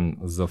spreman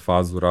za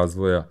fazu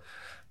razvoja,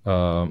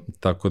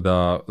 tako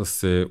da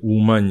se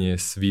umanje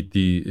svi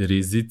ti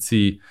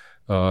rizici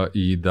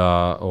i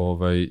da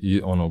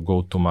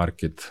go to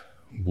market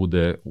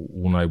bude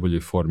u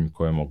najboljoj formi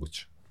koja je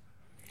moguća.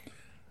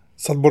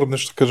 Sad moram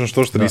nešto kažem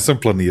što nisam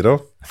planirao,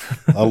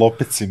 ali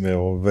opet si me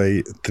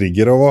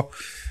triggerovao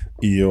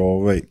i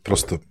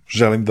prosto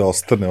želim da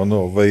ostane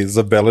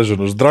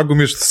zabeleženo. Drago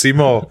mi je što si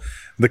imao,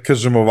 da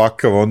kažem,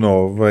 ovakav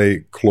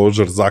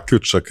closure,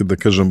 zaključak, da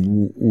kažem,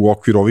 u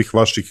okviru ovih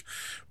vaših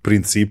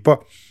principa,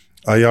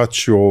 a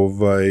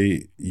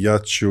ja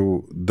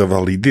ću da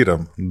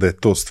validiram da je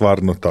to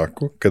stvarno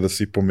tako, kada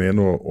si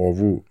pomenuo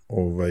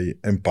ovu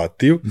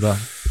empatiju. Da.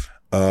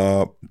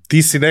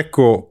 Ti si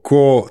neko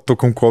ko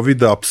tokom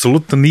COVID-a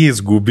apsolutno nije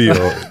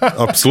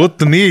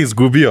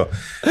izgubio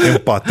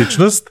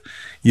empatičnost,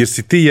 jer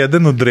si ti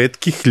jedan od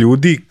retkih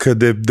ljudi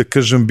kada je, da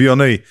kažem, bio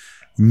onaj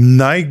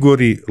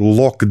najgori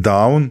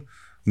lockdown,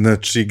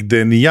 znači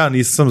gde ni ja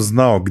nisam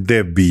znao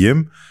gde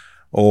bijem,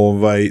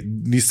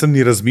 nisam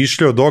ni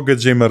razmišljao o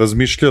događajima,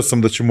 razmišljao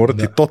sam da ću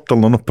morati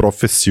totalno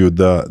profesiju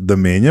da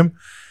menjam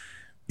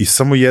i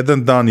samo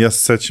jedan dan, ja se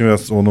sećam,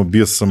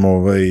 bio sam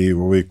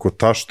kod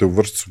tašte u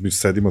Vršcu, mi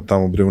sedimo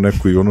tamo u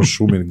nekoj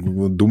šumi,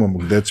 dumamo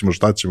gde ćemo,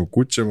 šta ćemo,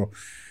 kućemo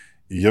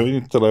i ja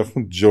vidim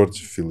telefon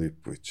Đorđe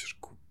Filipović,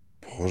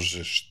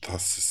 Bože, šta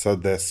se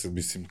sad desi,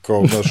 mislim,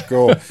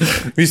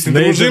 mislim,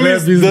 da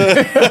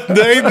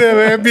ide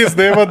webis,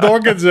 nema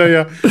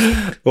događaja,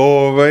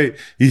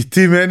 i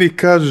ti meni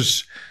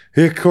kažeš,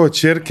 kao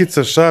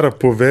ćerkica šara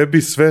po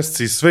webi,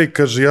 svesci i sve, i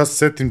kaže, ja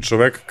setim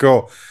čoveka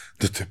kao,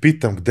 da te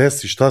pitam gde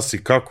si, šta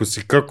si,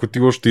 kako ti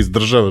uopšte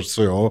izdržavaš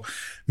sve ovo.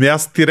 Ja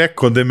sam ti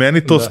rekao da je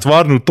meni to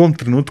stvarno u tom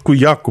trenutku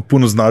jako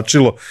puno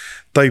značilo,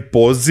 taj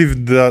poziv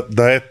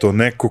da eto,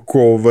 neko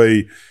ko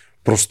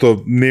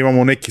prosto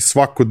nemamo neki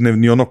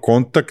svakodnevni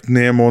kontakt,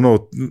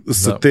 nemamo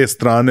sa te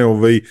strane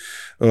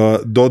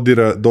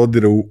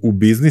dodira u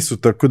biznisu,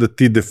 tako da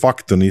ti de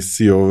facto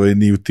nisi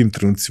ni u tim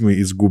trenucima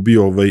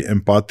izgubio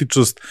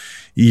empatičnost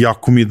i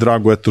jako mi je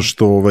drago eto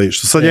što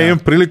sad ja imam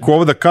priliku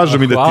ovo da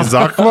kažem i da ti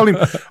zahvalim,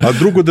 a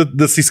drugo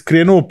da si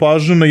skrenuo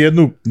pažnju na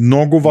jednu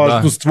mnogo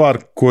važnu stvar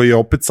koja je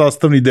opet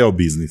sastavni deo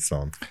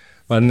biznisa.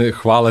 Pa ne,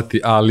 hvala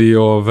ti, ali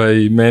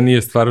meni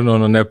je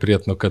stvarno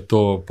neprijatno kad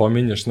to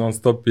pominješ non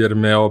stop, jer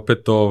me opet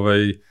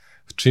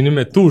čini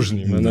me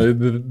tužnim.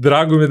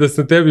 Drago mi je da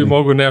sam tebi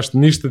mogu nešto,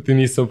 ništa ti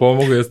nisam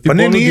pomogao, ja sam ti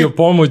ponudio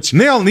pomoć.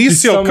 Ne, ali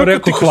nisi, ali samo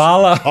rekao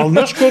hvala. Ali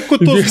znaš koliko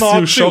to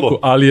značilo?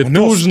 Ali je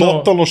tužno,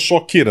 totalno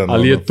šokiran.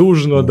 Ali je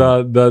tužno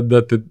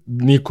da te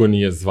niko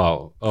nije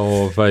zvao.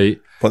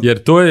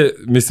 Jer to je,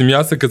 mislim,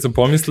 ja sam kad sam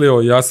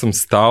pomislio, ja sam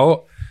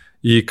stao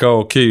i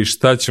kao, ok,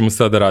 šta ćemo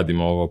sad da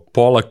radimo ovo?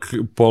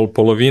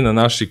 Polovina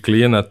naših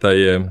klijenata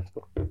je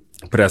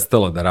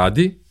prestala da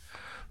radi,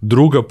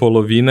 druga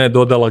polovina je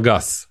dodala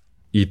gas.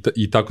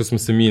 I tako smo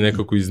se mi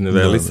nekako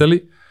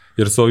iznevelisali,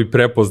 jer su ovi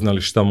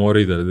prepoznali šta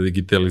moraju da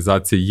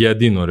digitalizacija je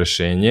jedino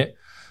rešenje,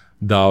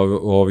 da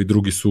ovi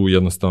drugi su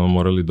jednostavno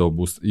morali da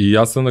obustaju. I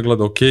ja sam onda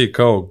gledao, ok,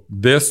 kao,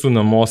 gde su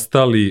nam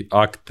ostali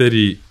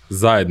akteri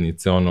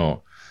zajednice,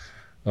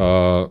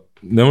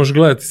 ne možeš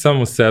gledati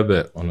samo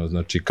sebe,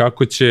 znači,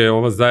 kako će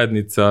ova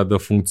zajednica da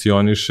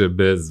funkcioniše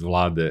bez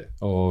vlade,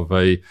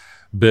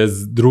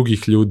 bez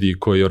drugih ljudi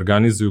koji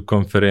organizuju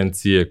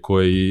konferencije,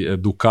 koji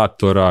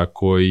edukatora,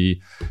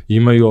 koji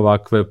imaju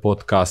ovakve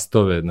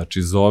podcastove,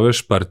 znači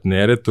zoveš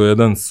partnere, to je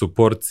jedan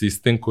support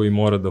sistem koji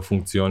mora da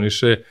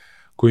funkcioniše,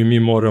 koji mi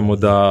moramo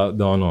da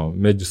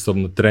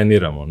međusobno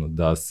treniramo,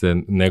 da se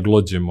ne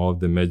glođemo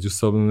ovde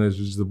međusobno, već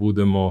da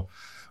budemo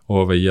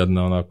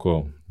jedna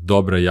onako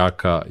dobra,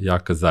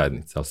 jaka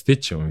zajednica. Ali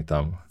stićemo mi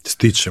tamo.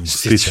 Stićemo.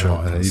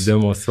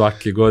 Idemo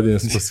svake godine,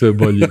 smo sve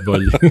bolji i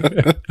bolji.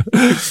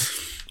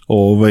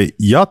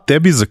 Ja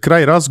tebi za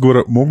kraj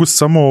razgovora mogu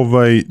samo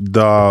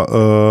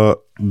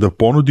da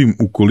ponudim,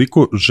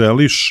 ukoliko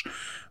želiš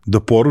da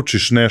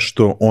poručiš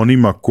nešto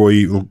onima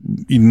koji,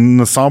 i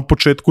na samom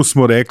početku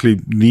smo rekli,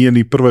 nije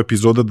ni prva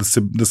epizoda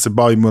da se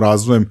bavimo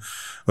razvojem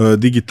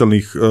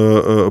digitalnih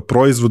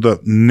proizvoda,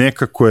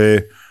 nekako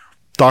je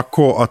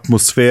tako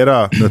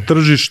atmosfera na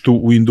tržištu,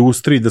 u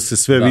industriji, da se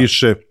sve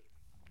više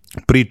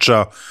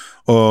priča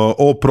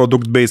o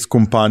product-based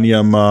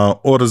kompanijama,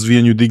 o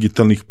razvijanju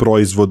digitalnih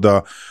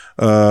proizvoda,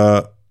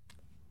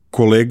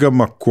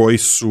 kolegama koji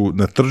su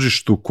na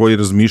tržištu, koji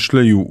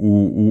razmišljaju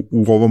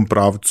u ovom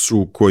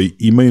pravcu, koji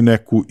imaju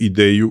neku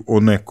ideju o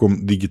nekom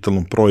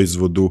digitalnom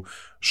proizvodu,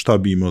 šta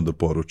bi imao da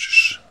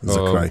poručiš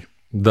za kraj?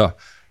 Da,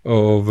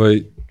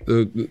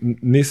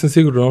 nisam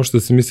siguran ono što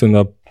si mislio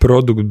na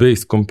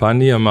product-based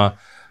kompanijama,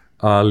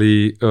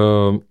 ali...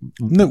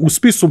 Ne, u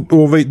spisu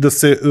da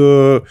se...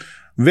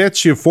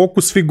 Već je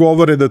fokus, svi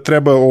govore da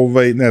treba,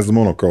 ne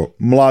znam, kao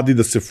mladi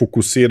da se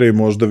fokusiraju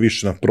možda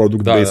više na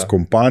product-based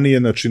kompanije,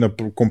 znači na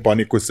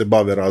kompanije koje se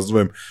bave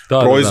razvojem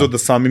proizvoda,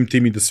 samim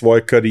tim i da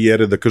svoje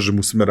karijere, da kažem,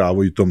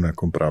 usmeravaju u tom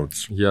nekom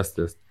pravcu.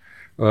 Jeste.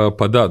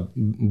 Pa da,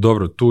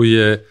 dobro, tu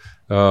je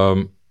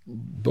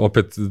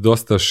opet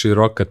dosta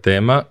široka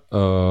tema.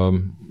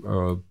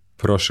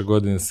 Prošle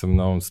godine sam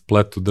na ovom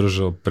Spletu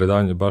držao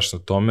predavanje baš na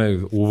tome.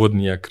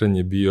 Uvodni ekran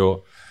je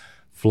bio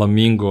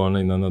flamingo,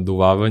 na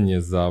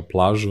naduvavanje za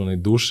plažu,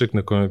 dušek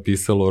na kojem je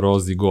pisalo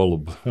rozi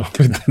golub.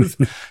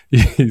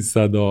 I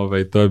sad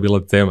to je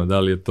bila tema, da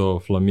li je to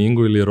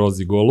flamingo ili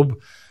rozi golub,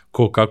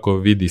 ko kako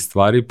vidi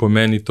stvari. Po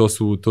meni to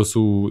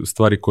su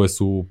stvari koje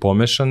su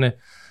pomešane.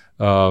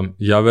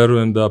 Ja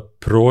verujem da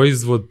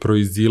proizvod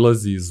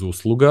proizilazi iz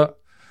usluga,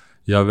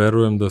 ja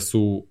verujem da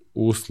su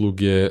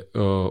usluge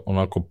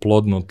onako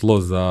plodno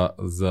tlo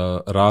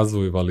za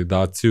razvoj i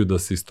validaciju, da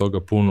se iz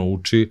toga puno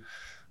uči,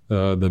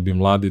 da bi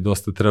mladi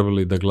dosta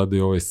trebali da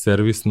gledaju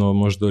servisno,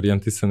 možda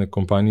orijentisane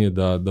kompanije,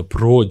 da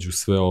prođu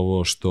sve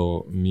ovo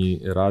što mi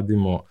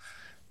radimo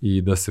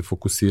i da se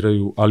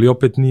fokusiraju, ali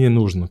opet nije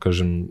nužno,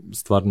 kažem,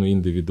 stvarno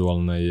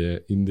individualna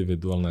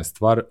je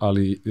stvar,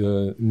 ali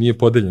nije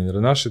podeljeno, jer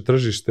naše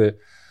tržište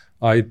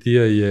IT-a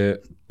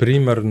je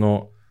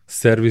primarno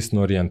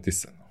servisno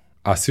orijentisano,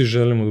 a svi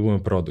želimo da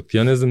budemo produkt.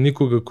 Ja ne znam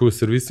nikoga koji u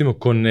servisima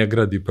ko ne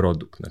gradi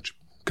produkt, znači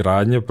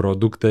gradnja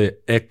produkta je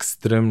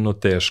ekstremno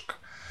teška.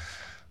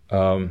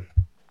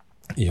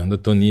 I onda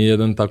to nije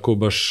jedan tako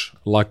baš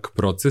lak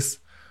proces.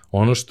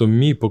 Ono što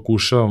mi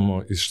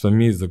pokušavamo i što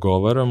mi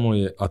zagovaramo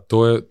je, a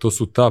to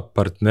su ta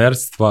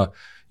partnerstva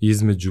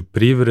između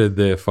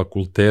privrede,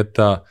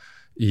 fakulteta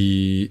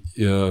i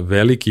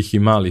velikih i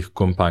malih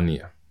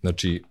kompanija.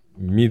 Znači,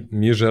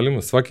 mi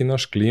želimo, svaki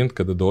naš klijent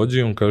kada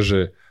dođe, on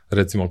kaže,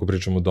 recimo ako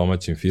pričamo o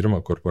domaćim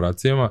firmama,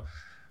 korporacijama,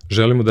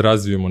 želimo da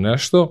razvijemo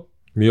nešto,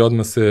 mi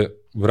odmah se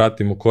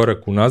vratimo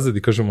korak unazad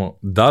i kažemo,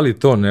 da li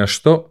to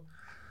nešto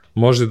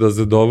može da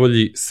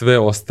zadovolji sve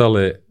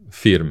ostale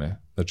firme.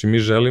 Znači, mi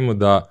želimo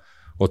da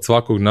od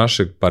svakog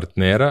našeg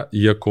partnera,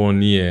 iako on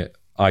nije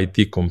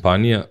IT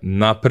kompanija,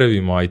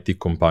 napravimo IT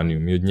kompaniju.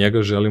 Mi od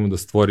njega želimo da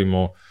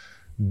stvorimo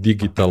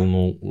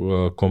digitalnu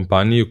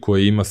kompaniju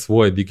koja ima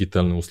svoje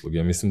digitalne usluge.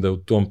 Ja mislim da je u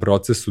tom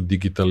procesu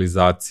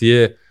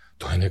digitalizacije,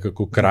 to je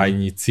nekako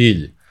krajnji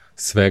cilj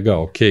svega,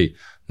 ok.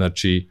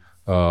 Znači,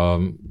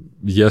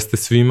 jeste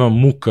svima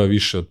muka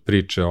više od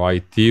priče o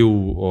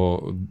IT-u,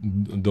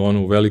 da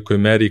ono u velikoj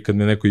meri kad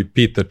me neko i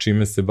pita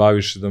čime se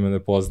baviš da me ne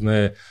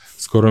poznaje,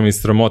 skoro mi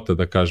sramota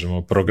da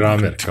kažemo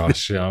programer, kao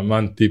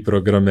šaman ti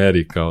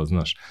programeri, kao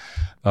znaš.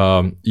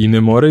 I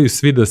ne moraju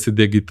svi da se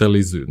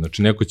digitalizuju,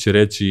 znači neko će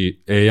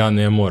reći ja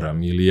ne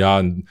moram ili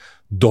ja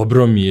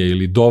dobro mi je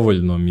ili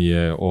dovoljno mi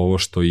je ovo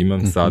što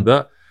imam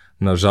sada.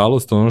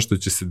 Nažalost, ono što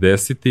će se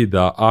desiti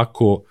da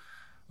ako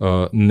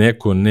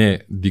neko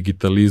ne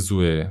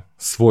digitalizuje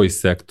svoj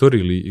sektor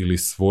ili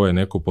svoje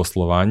neko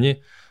poslovanje,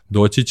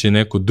 doći će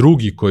neko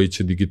drugi koji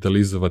će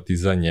digitalizovati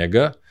za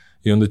njega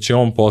i onda će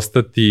on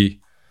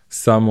postati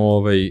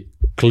samo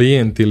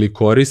klijent ili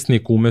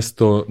korisnik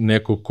umesto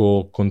neko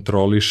ko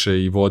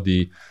kontroliše i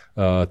vodi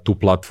tu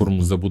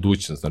platformu za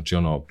budućnost. Znači,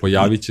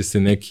 pojavit će se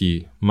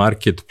neki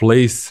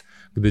marketplace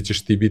gde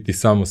ćeš ti biti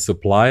samo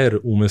supplier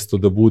umesto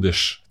da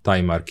budeš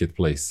taj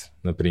marketplace,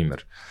 na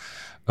primjer.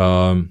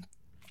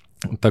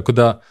 Tako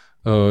da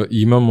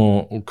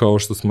imamo, kao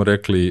što smo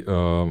rekli,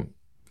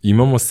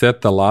 imamo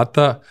set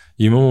alata,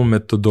 imamo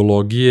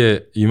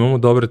metodologije, imamo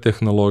dobre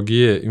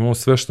tehnologije, imamo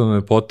sve što nam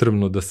je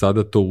potrebno da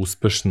sada to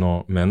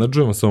uspešno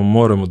menadžujemo, samo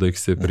moramo da ih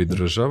se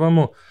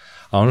pridržavamo,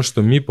 a ono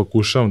što mi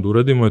pokušavamo da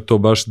uradimo je to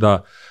baš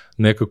da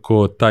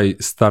nekako taj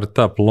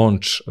startup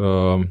launch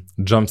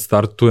jump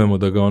startujemo,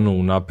 da ga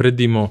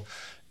unapredimo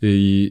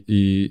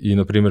i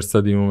na primjer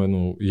sad imamo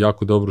jednu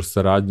jako dobru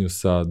saradnju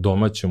sa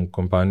domaćom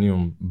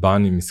kompanijom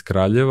Banim iz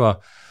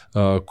Kraljeva,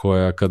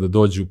 koja kada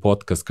dođe u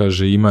podcast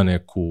kaže ima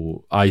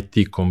neku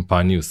IT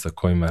kompaniju sa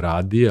kojima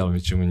radi, ali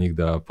mi ćemo njih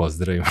da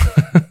pozdravimo.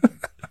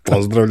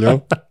 Pozdravljam.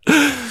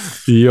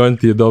 I on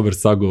ti je dobar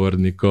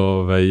sagovornik,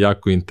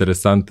 jako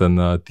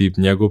interesantan tip,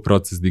 njegov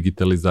proces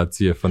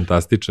digitalizacije je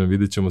fantastičan,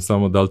 vidjet ćemo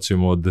samo da li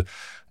ćemo od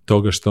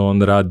toga što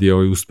on radi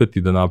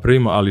uspeti da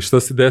napravimo, ali šta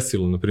se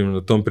desilo, na primjer,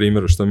 na tom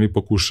primjeru, što mi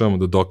pokušavamo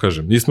da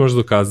dokažem. Nismo još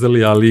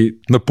dokazali,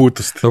 ali na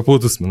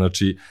putu smo.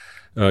 Znači,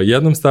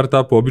 jednom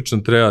startupu obično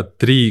treba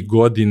 3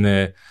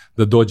 godine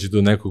da dođe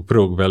do nekog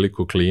prvog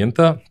velikog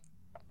klijenta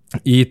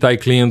i taj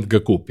klijent ga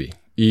kupi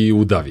i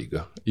udavi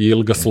ga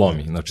ili ga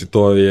slomi. Znači,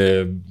 to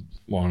je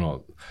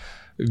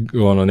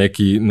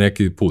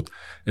neki put.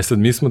 Sad,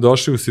 mi smo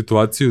došli u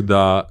situaciju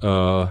da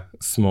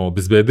smo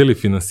obezbedili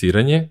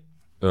finansiranje,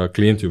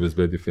 klijent je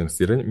obezbedio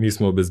finansiranje, mi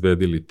smo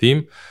obezbedili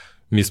tim,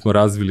 mi smo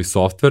razvili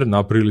softver,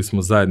 napravili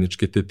smo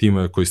zajedničke te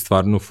timove koji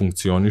stvarno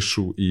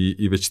funkcionišu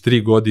i već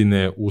 3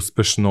 godine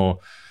uspešno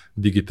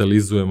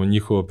digitalizujemo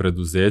njihovo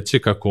preduzeće,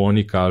 kako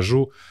oni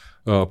kažu,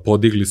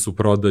 podigli su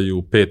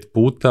prodaju 5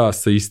 puta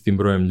sa istim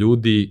brojem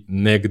ljudi,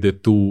 negde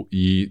tu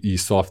i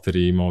softver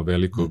je imao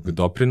velikog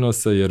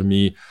doprinosa, jer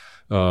mi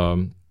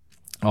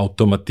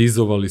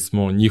automatizovali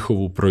smo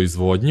njihovu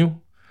proizvodnju,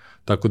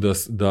 tako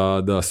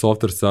da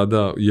softver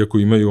sada, iako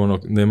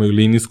nemaju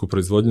linijsku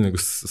proizvodnju, nego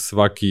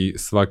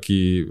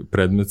svaki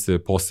predmet se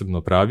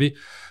posebno pravi,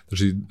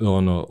 znači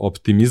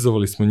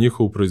optimizovali smo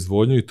njihovu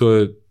proizvodnju i to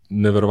je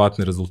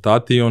neverovatne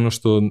rezultate i ono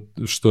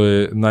što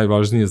je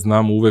najvažnije,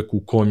 znamo uvek u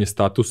kom je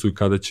statusu i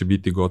kada će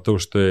biti gotovo,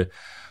 što je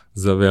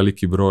za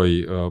veliki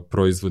broj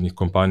proizvodnih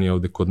kompanija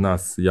ovde kod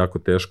nas jako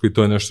teško i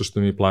to je nešto što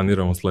mi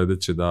planiramo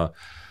sledeće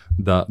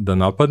da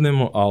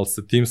napadnemo, ali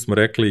sa tim smo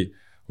rekli,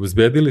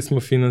 obezbedili smo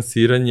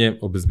finansiranje,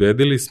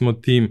 obezbedili smo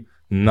tim,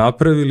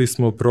 napravili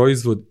smo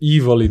proizvod i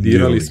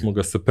validirali smo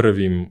ga sa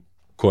prvim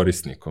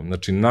korisnikom.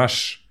 Znači,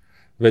 naš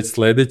već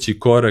sledeći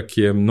korak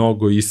je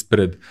mnogo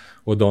ispred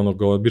od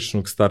onog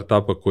običnog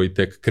startupa koji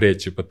tek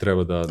kreće pa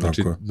treba da...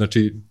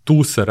 Znači,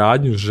 tu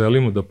saradnju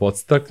želimo da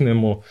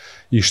podstaknemo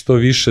i što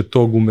više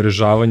tog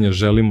umrežavanja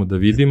želimo da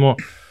vidimo.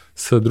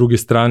 Sa druge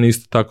strane,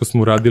 isto tako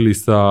smo uradili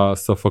sa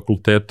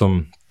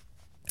fakultetom,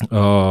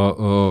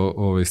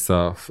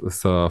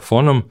 sa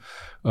FON-om,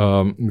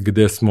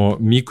 gde smo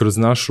mi kroz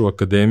našu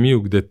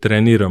akademiju, gde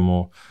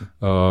treniramo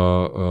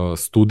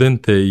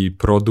studente i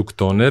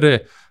produkt onere,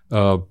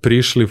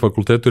 prišli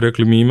fakultetu i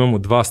rekli mi imamo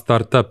 2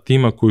 startup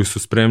tima koji su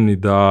spremni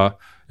da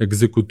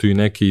egzekutuju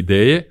neke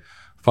ideje.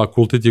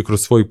 Fakultet je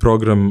kroz svoj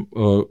program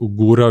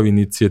gurao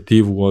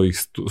inicijativu ovih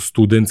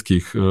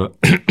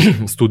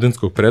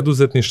studentskog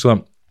preduzetništva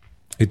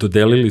i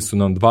dodelili su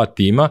nam 2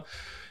 tima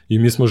i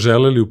mi smo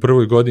želeli u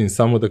prvoj godini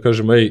samo da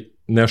kažemo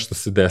nešto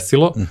se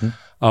desilo,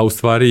 a u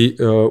stvari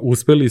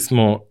uspeli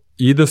smo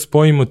i da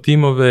spojimo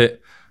timove,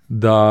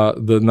 da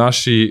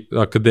naši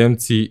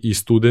akademci i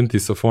studenti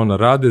sa FON-a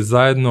rade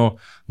zajedno,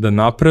 da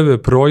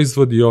naprave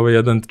proizvod i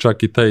jedan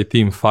čak i taj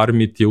tim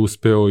Farmit je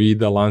uspeo i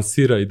da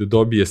lansira i da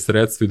dobije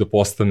sredstvo i da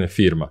postane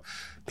firma.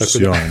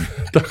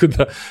 Tako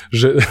da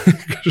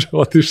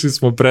otišli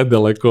smo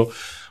predaleko,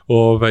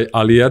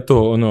 ali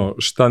eto,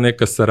 šta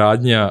neka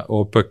saradnja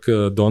opak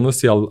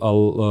donosi,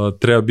 ali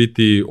treba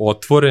biti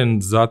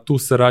otvoren za tu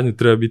saradnju,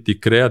 treba biti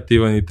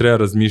kreativan i treba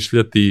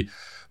razmišljati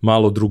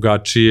malo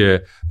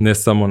drugačije, ne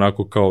samo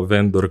onako kao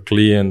vendor,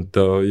 klijent,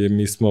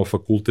 mi smo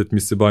fakultet, mi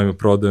se bavimo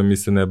prodajom, mi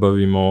se ne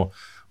bavimo,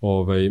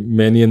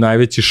 meni je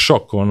najveći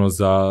šok,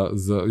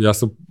 ja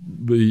sam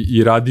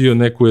i radio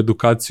neku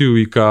edukaciju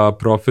i ka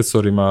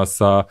profesorima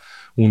sa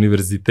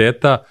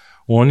univerziteta,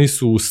 oni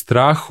su u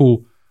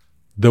strahu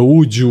da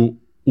uđu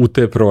u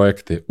te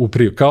projekte,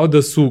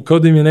 kao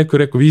da im je neko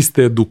rekao, vi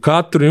ste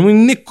edukator, nemoj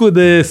niko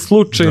da je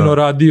slučajno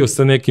radio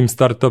sa nekim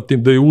startup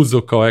tim, da je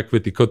uzeo kao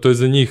equity, kao to je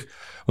za njih,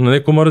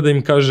 neko mora da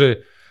im kaže,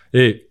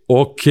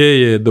 ok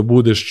je da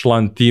budeš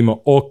član tima,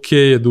 ok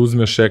je da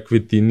uzmeš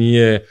equity,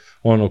 nije,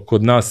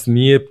 kod nas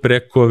nije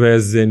preko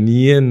veze,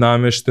 nije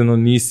namešteno,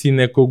 nisi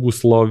nekog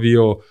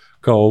uslovio,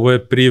 kao ovo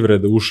je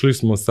privreda, ušli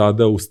smo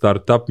sada u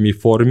startup, mi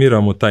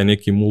formiramo taj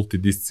neki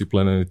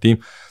multidisciplinarni tim,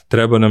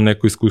 treba nam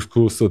neko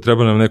iskustvo,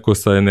 treba nam neko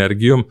sa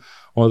energijom,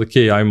 onda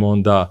ajmo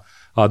onda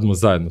admo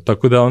zajedno.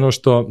 Tako da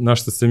na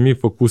što se mi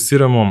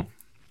fokusiramo,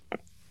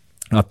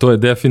 a to je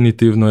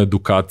definitivno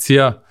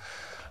edukacija,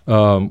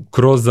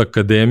 kroz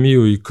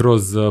akademiju i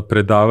kroz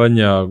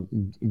predavanja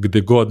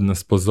gde god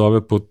nas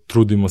pozove,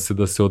 potrudimo se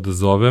da se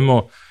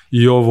odazovemo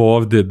i ovo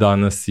ovde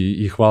danas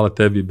i hvala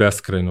tebi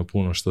beskrajno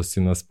puno što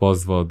si nas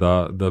pozvao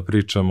da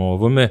pričamo o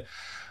ovome.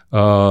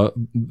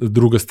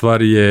 Druga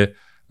stvar je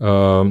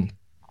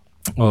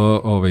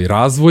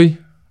razvoj,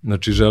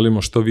 znači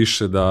želimo što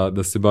više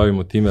da se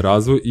bavimo time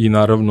razvoj i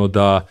naravno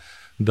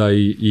da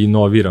i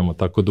inoviramo,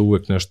 tako da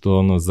uvek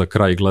nešto za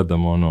kraj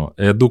gledamo,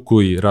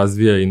 edukuj,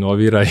 razvijaj,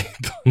 inoviraj,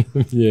 to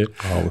nam je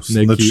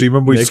neki znači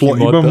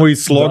imamo i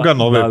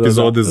slogan ove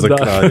epizode za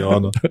kraj,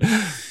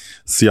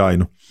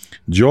 sjajno.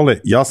 Đole,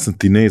 ja sam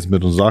ti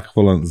neizmerno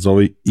zahvalan za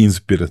ovaj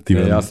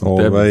inspirativan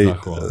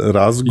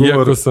razgovor.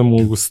 Iako sam u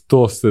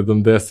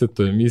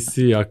 170.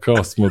 emisiji, a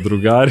kao smo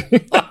drugari.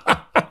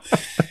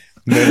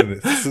 Ne,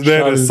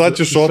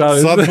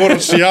 sad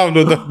moraš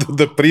javno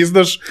da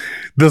priznaš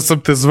da sam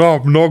te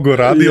zvao mnogo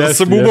radi, ali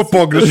sam umao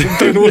pogrešan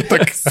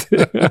trenutak.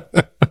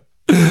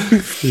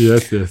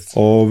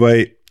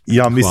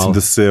 Ja mislim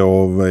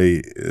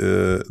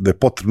da je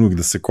potrebno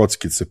da se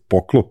kockice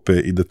poklope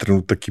i da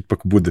trenutak ipak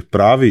bude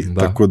pravi,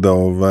 tako da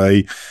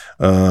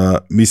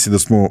mislim da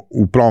smo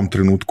u pravom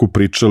trenutku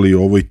pričali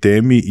o ovoj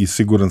temi i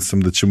siguran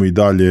sam da ćemo i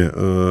dalje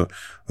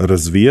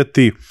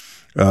razvijati.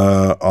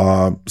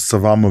 A sa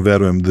vama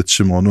verujem da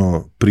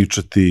ćemo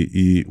pričati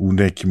i u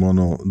nekim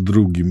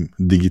drugim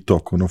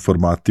DigiTalk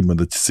formatima,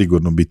 da će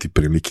sigurno biti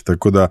prilike,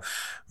 tako da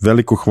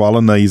veliko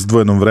hvala na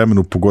izdvojenom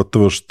vremenu,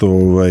 pogotovo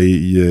što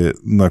je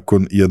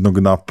nakon jednog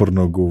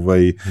napornog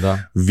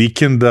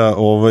vikenda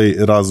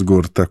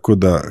razgovor, tako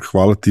da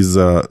hvala ti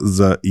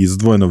za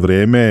izdvojeno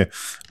vreme,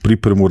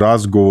 pripremu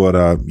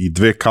razgovora i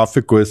 2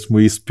 kafe koje smo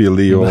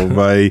ispili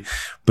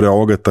pre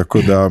ovoga,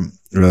 tako da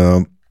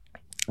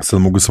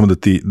sad mogu samo da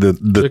ti...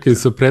 Čekaj,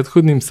 sa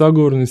prethodnim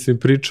sagovornim si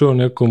pričao o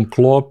nekom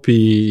klopi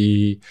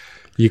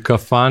i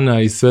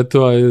kafana i sve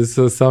to, a je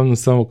sa mnom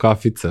samo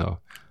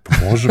kafica.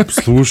 Pa može,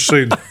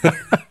 slušaj.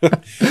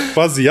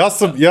 Pazi,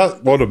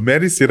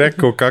 meni si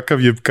rekao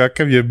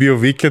kakav je bio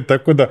vikend,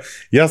 tako da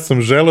ja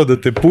sam želeo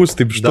da te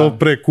pustim što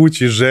pre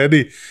kući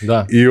ženi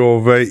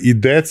i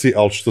deci,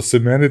 ali što se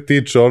mene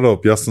tiče,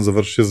 ja sam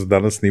završio za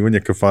danas snimanje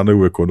kafana i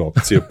uvek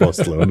opcije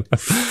posle.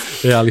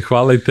 Ali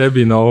hvala i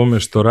tebi na ovome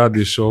što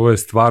radiš, ovo je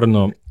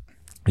stvarno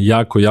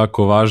jako,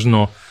 jako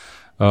važno.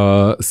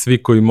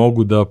 Svi koji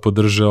mogu da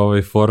podrže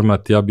ovaj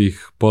format, ja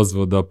bih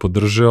pozvao da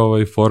podrže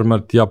ovaj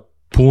format. Ja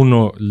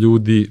puno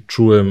ljudi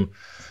čujem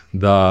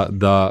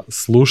da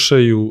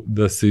slušaju,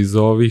 da se iz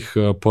ovih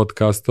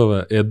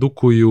podcastova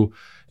edukuju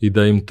i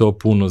da im to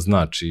puno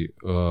znači.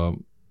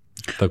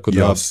 Tako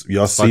da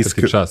svaka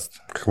ti čast.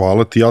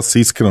 Hvala ti, ja se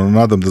iskreno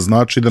nadam da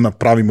znači da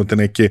napravimo te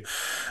neke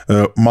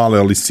male,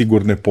 ali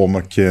sigurne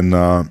pomake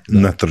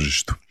na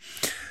tržištu.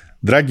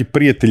 Dragi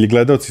prijatelji,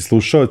 gledalci,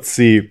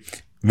 slušalci,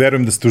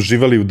 verujem da ste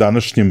uživali u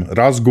današnjem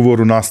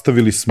razgovoru,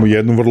 nastavili smo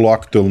jednu vrlo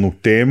aktuelnu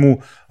temu,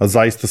 a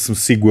zaista sam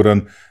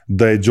siguran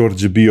da je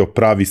Đorđe bio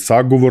pravi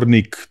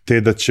sagovornik,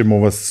 te da ćemo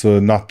vas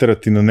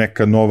naterati na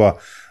neka nova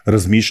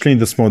razmišljanja i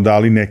da smo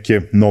dali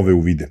neke nove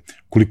uvide.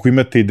 Koliko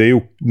imate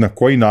ideju na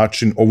koji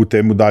način ovu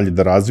temu dalje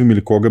da razvijem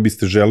ili koga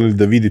biste želeli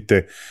da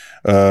vidite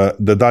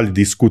da dalje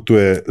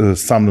diskutuje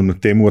sa mnom na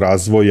temu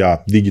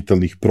razvoja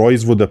digitalnih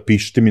proizvoda,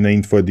 pišite mi na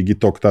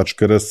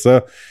info@digitalk.rs.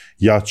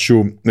 Ja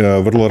ću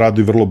vrlo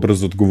rado i vrlo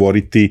brzo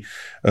odgovoriti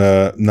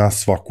na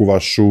svaku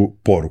vašu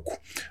poruku.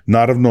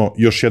 Naravno,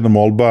 još jedna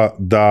molba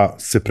da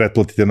se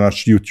pretplatite na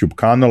naš YouTube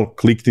kanal,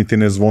 kliknite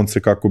na zvonce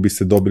kako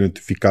biste dobili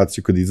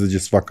notifikaciju kad izađe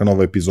svaka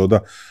nova epizoda,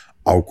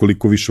 a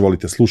ukoliko više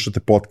volite slušate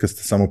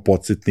podcaste, samo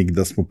podsjetnik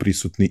da smo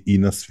prisutni i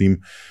na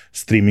svim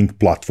streaming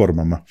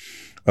platformama.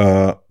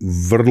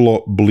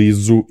 Vrlo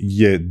blizu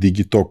je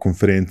DigiTalk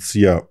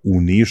konferencija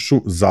u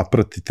Nišu,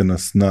 zapratite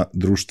nas na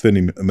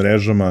društvenim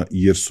mrežama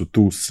jer su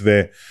tu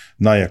sve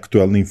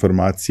najaktuelnije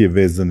informacije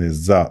vezane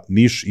za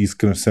Niš.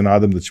 Iskreno se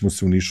nadam da ćemo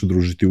se u Nišu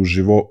družiti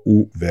uživo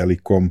u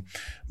velikom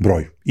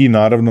broju. I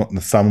naravno,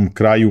 na samom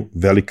kraju,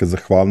 velika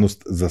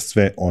zahvalnost za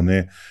sve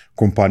one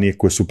kompanije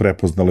koje su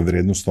prepoznale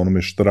vrednost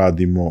onome što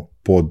radimo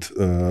pod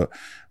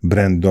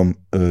brandom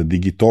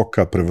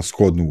DigiTalka,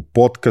 prevashodno u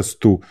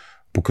podcastu,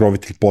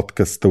 pokrovitelj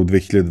podcasta u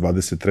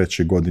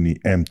 2023. godini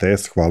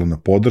MTS, hvala na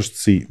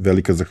podršci,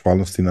 velika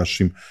zahvalnost i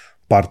našim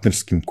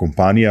partnerskim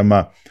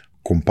kompanijama,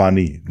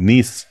 kompaniji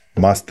NIS,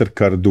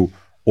 Mastercardu,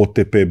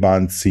 OTP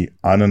banci,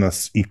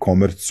 Ananas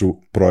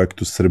e-commerce-u,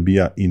 projektu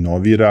Srbija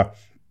inovira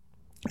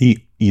i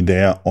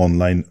Ideja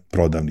online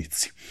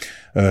prodavnici.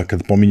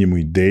 Kada pominjemo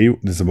ideju,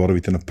 ne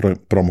zaboravite na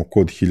promo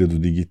kod 1000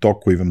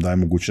 DigiTalk koji vam daje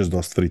mogućnost da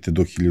ostvarite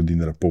do 1000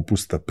 dinara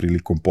popusta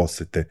prilikom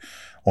posete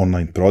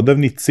online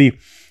prodavnici,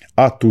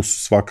 a tu su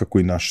svakako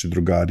i naši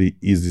drugari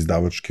iz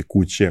izdavačke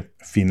kuće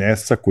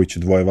Finesa, koji će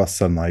dvoje vas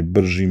sa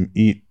najbržim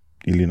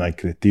ili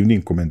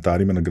najkreativnijim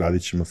komentarima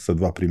nagradit ćemo sa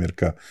 2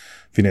 primjerka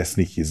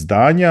Finesnih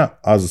izdanja,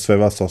 a za sve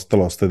vas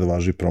ostalo ostaje da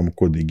važi promo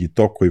kod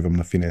DigiTalk koji vam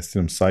na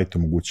Finesinom sajtu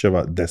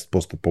omogućava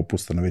 10%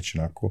 popusta na već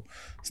onako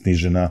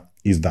snižena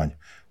izdanja.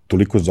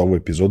 Toliko za ovu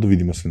epizodu,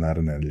 vidimo se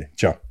naredne nedelje.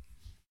 Ćao!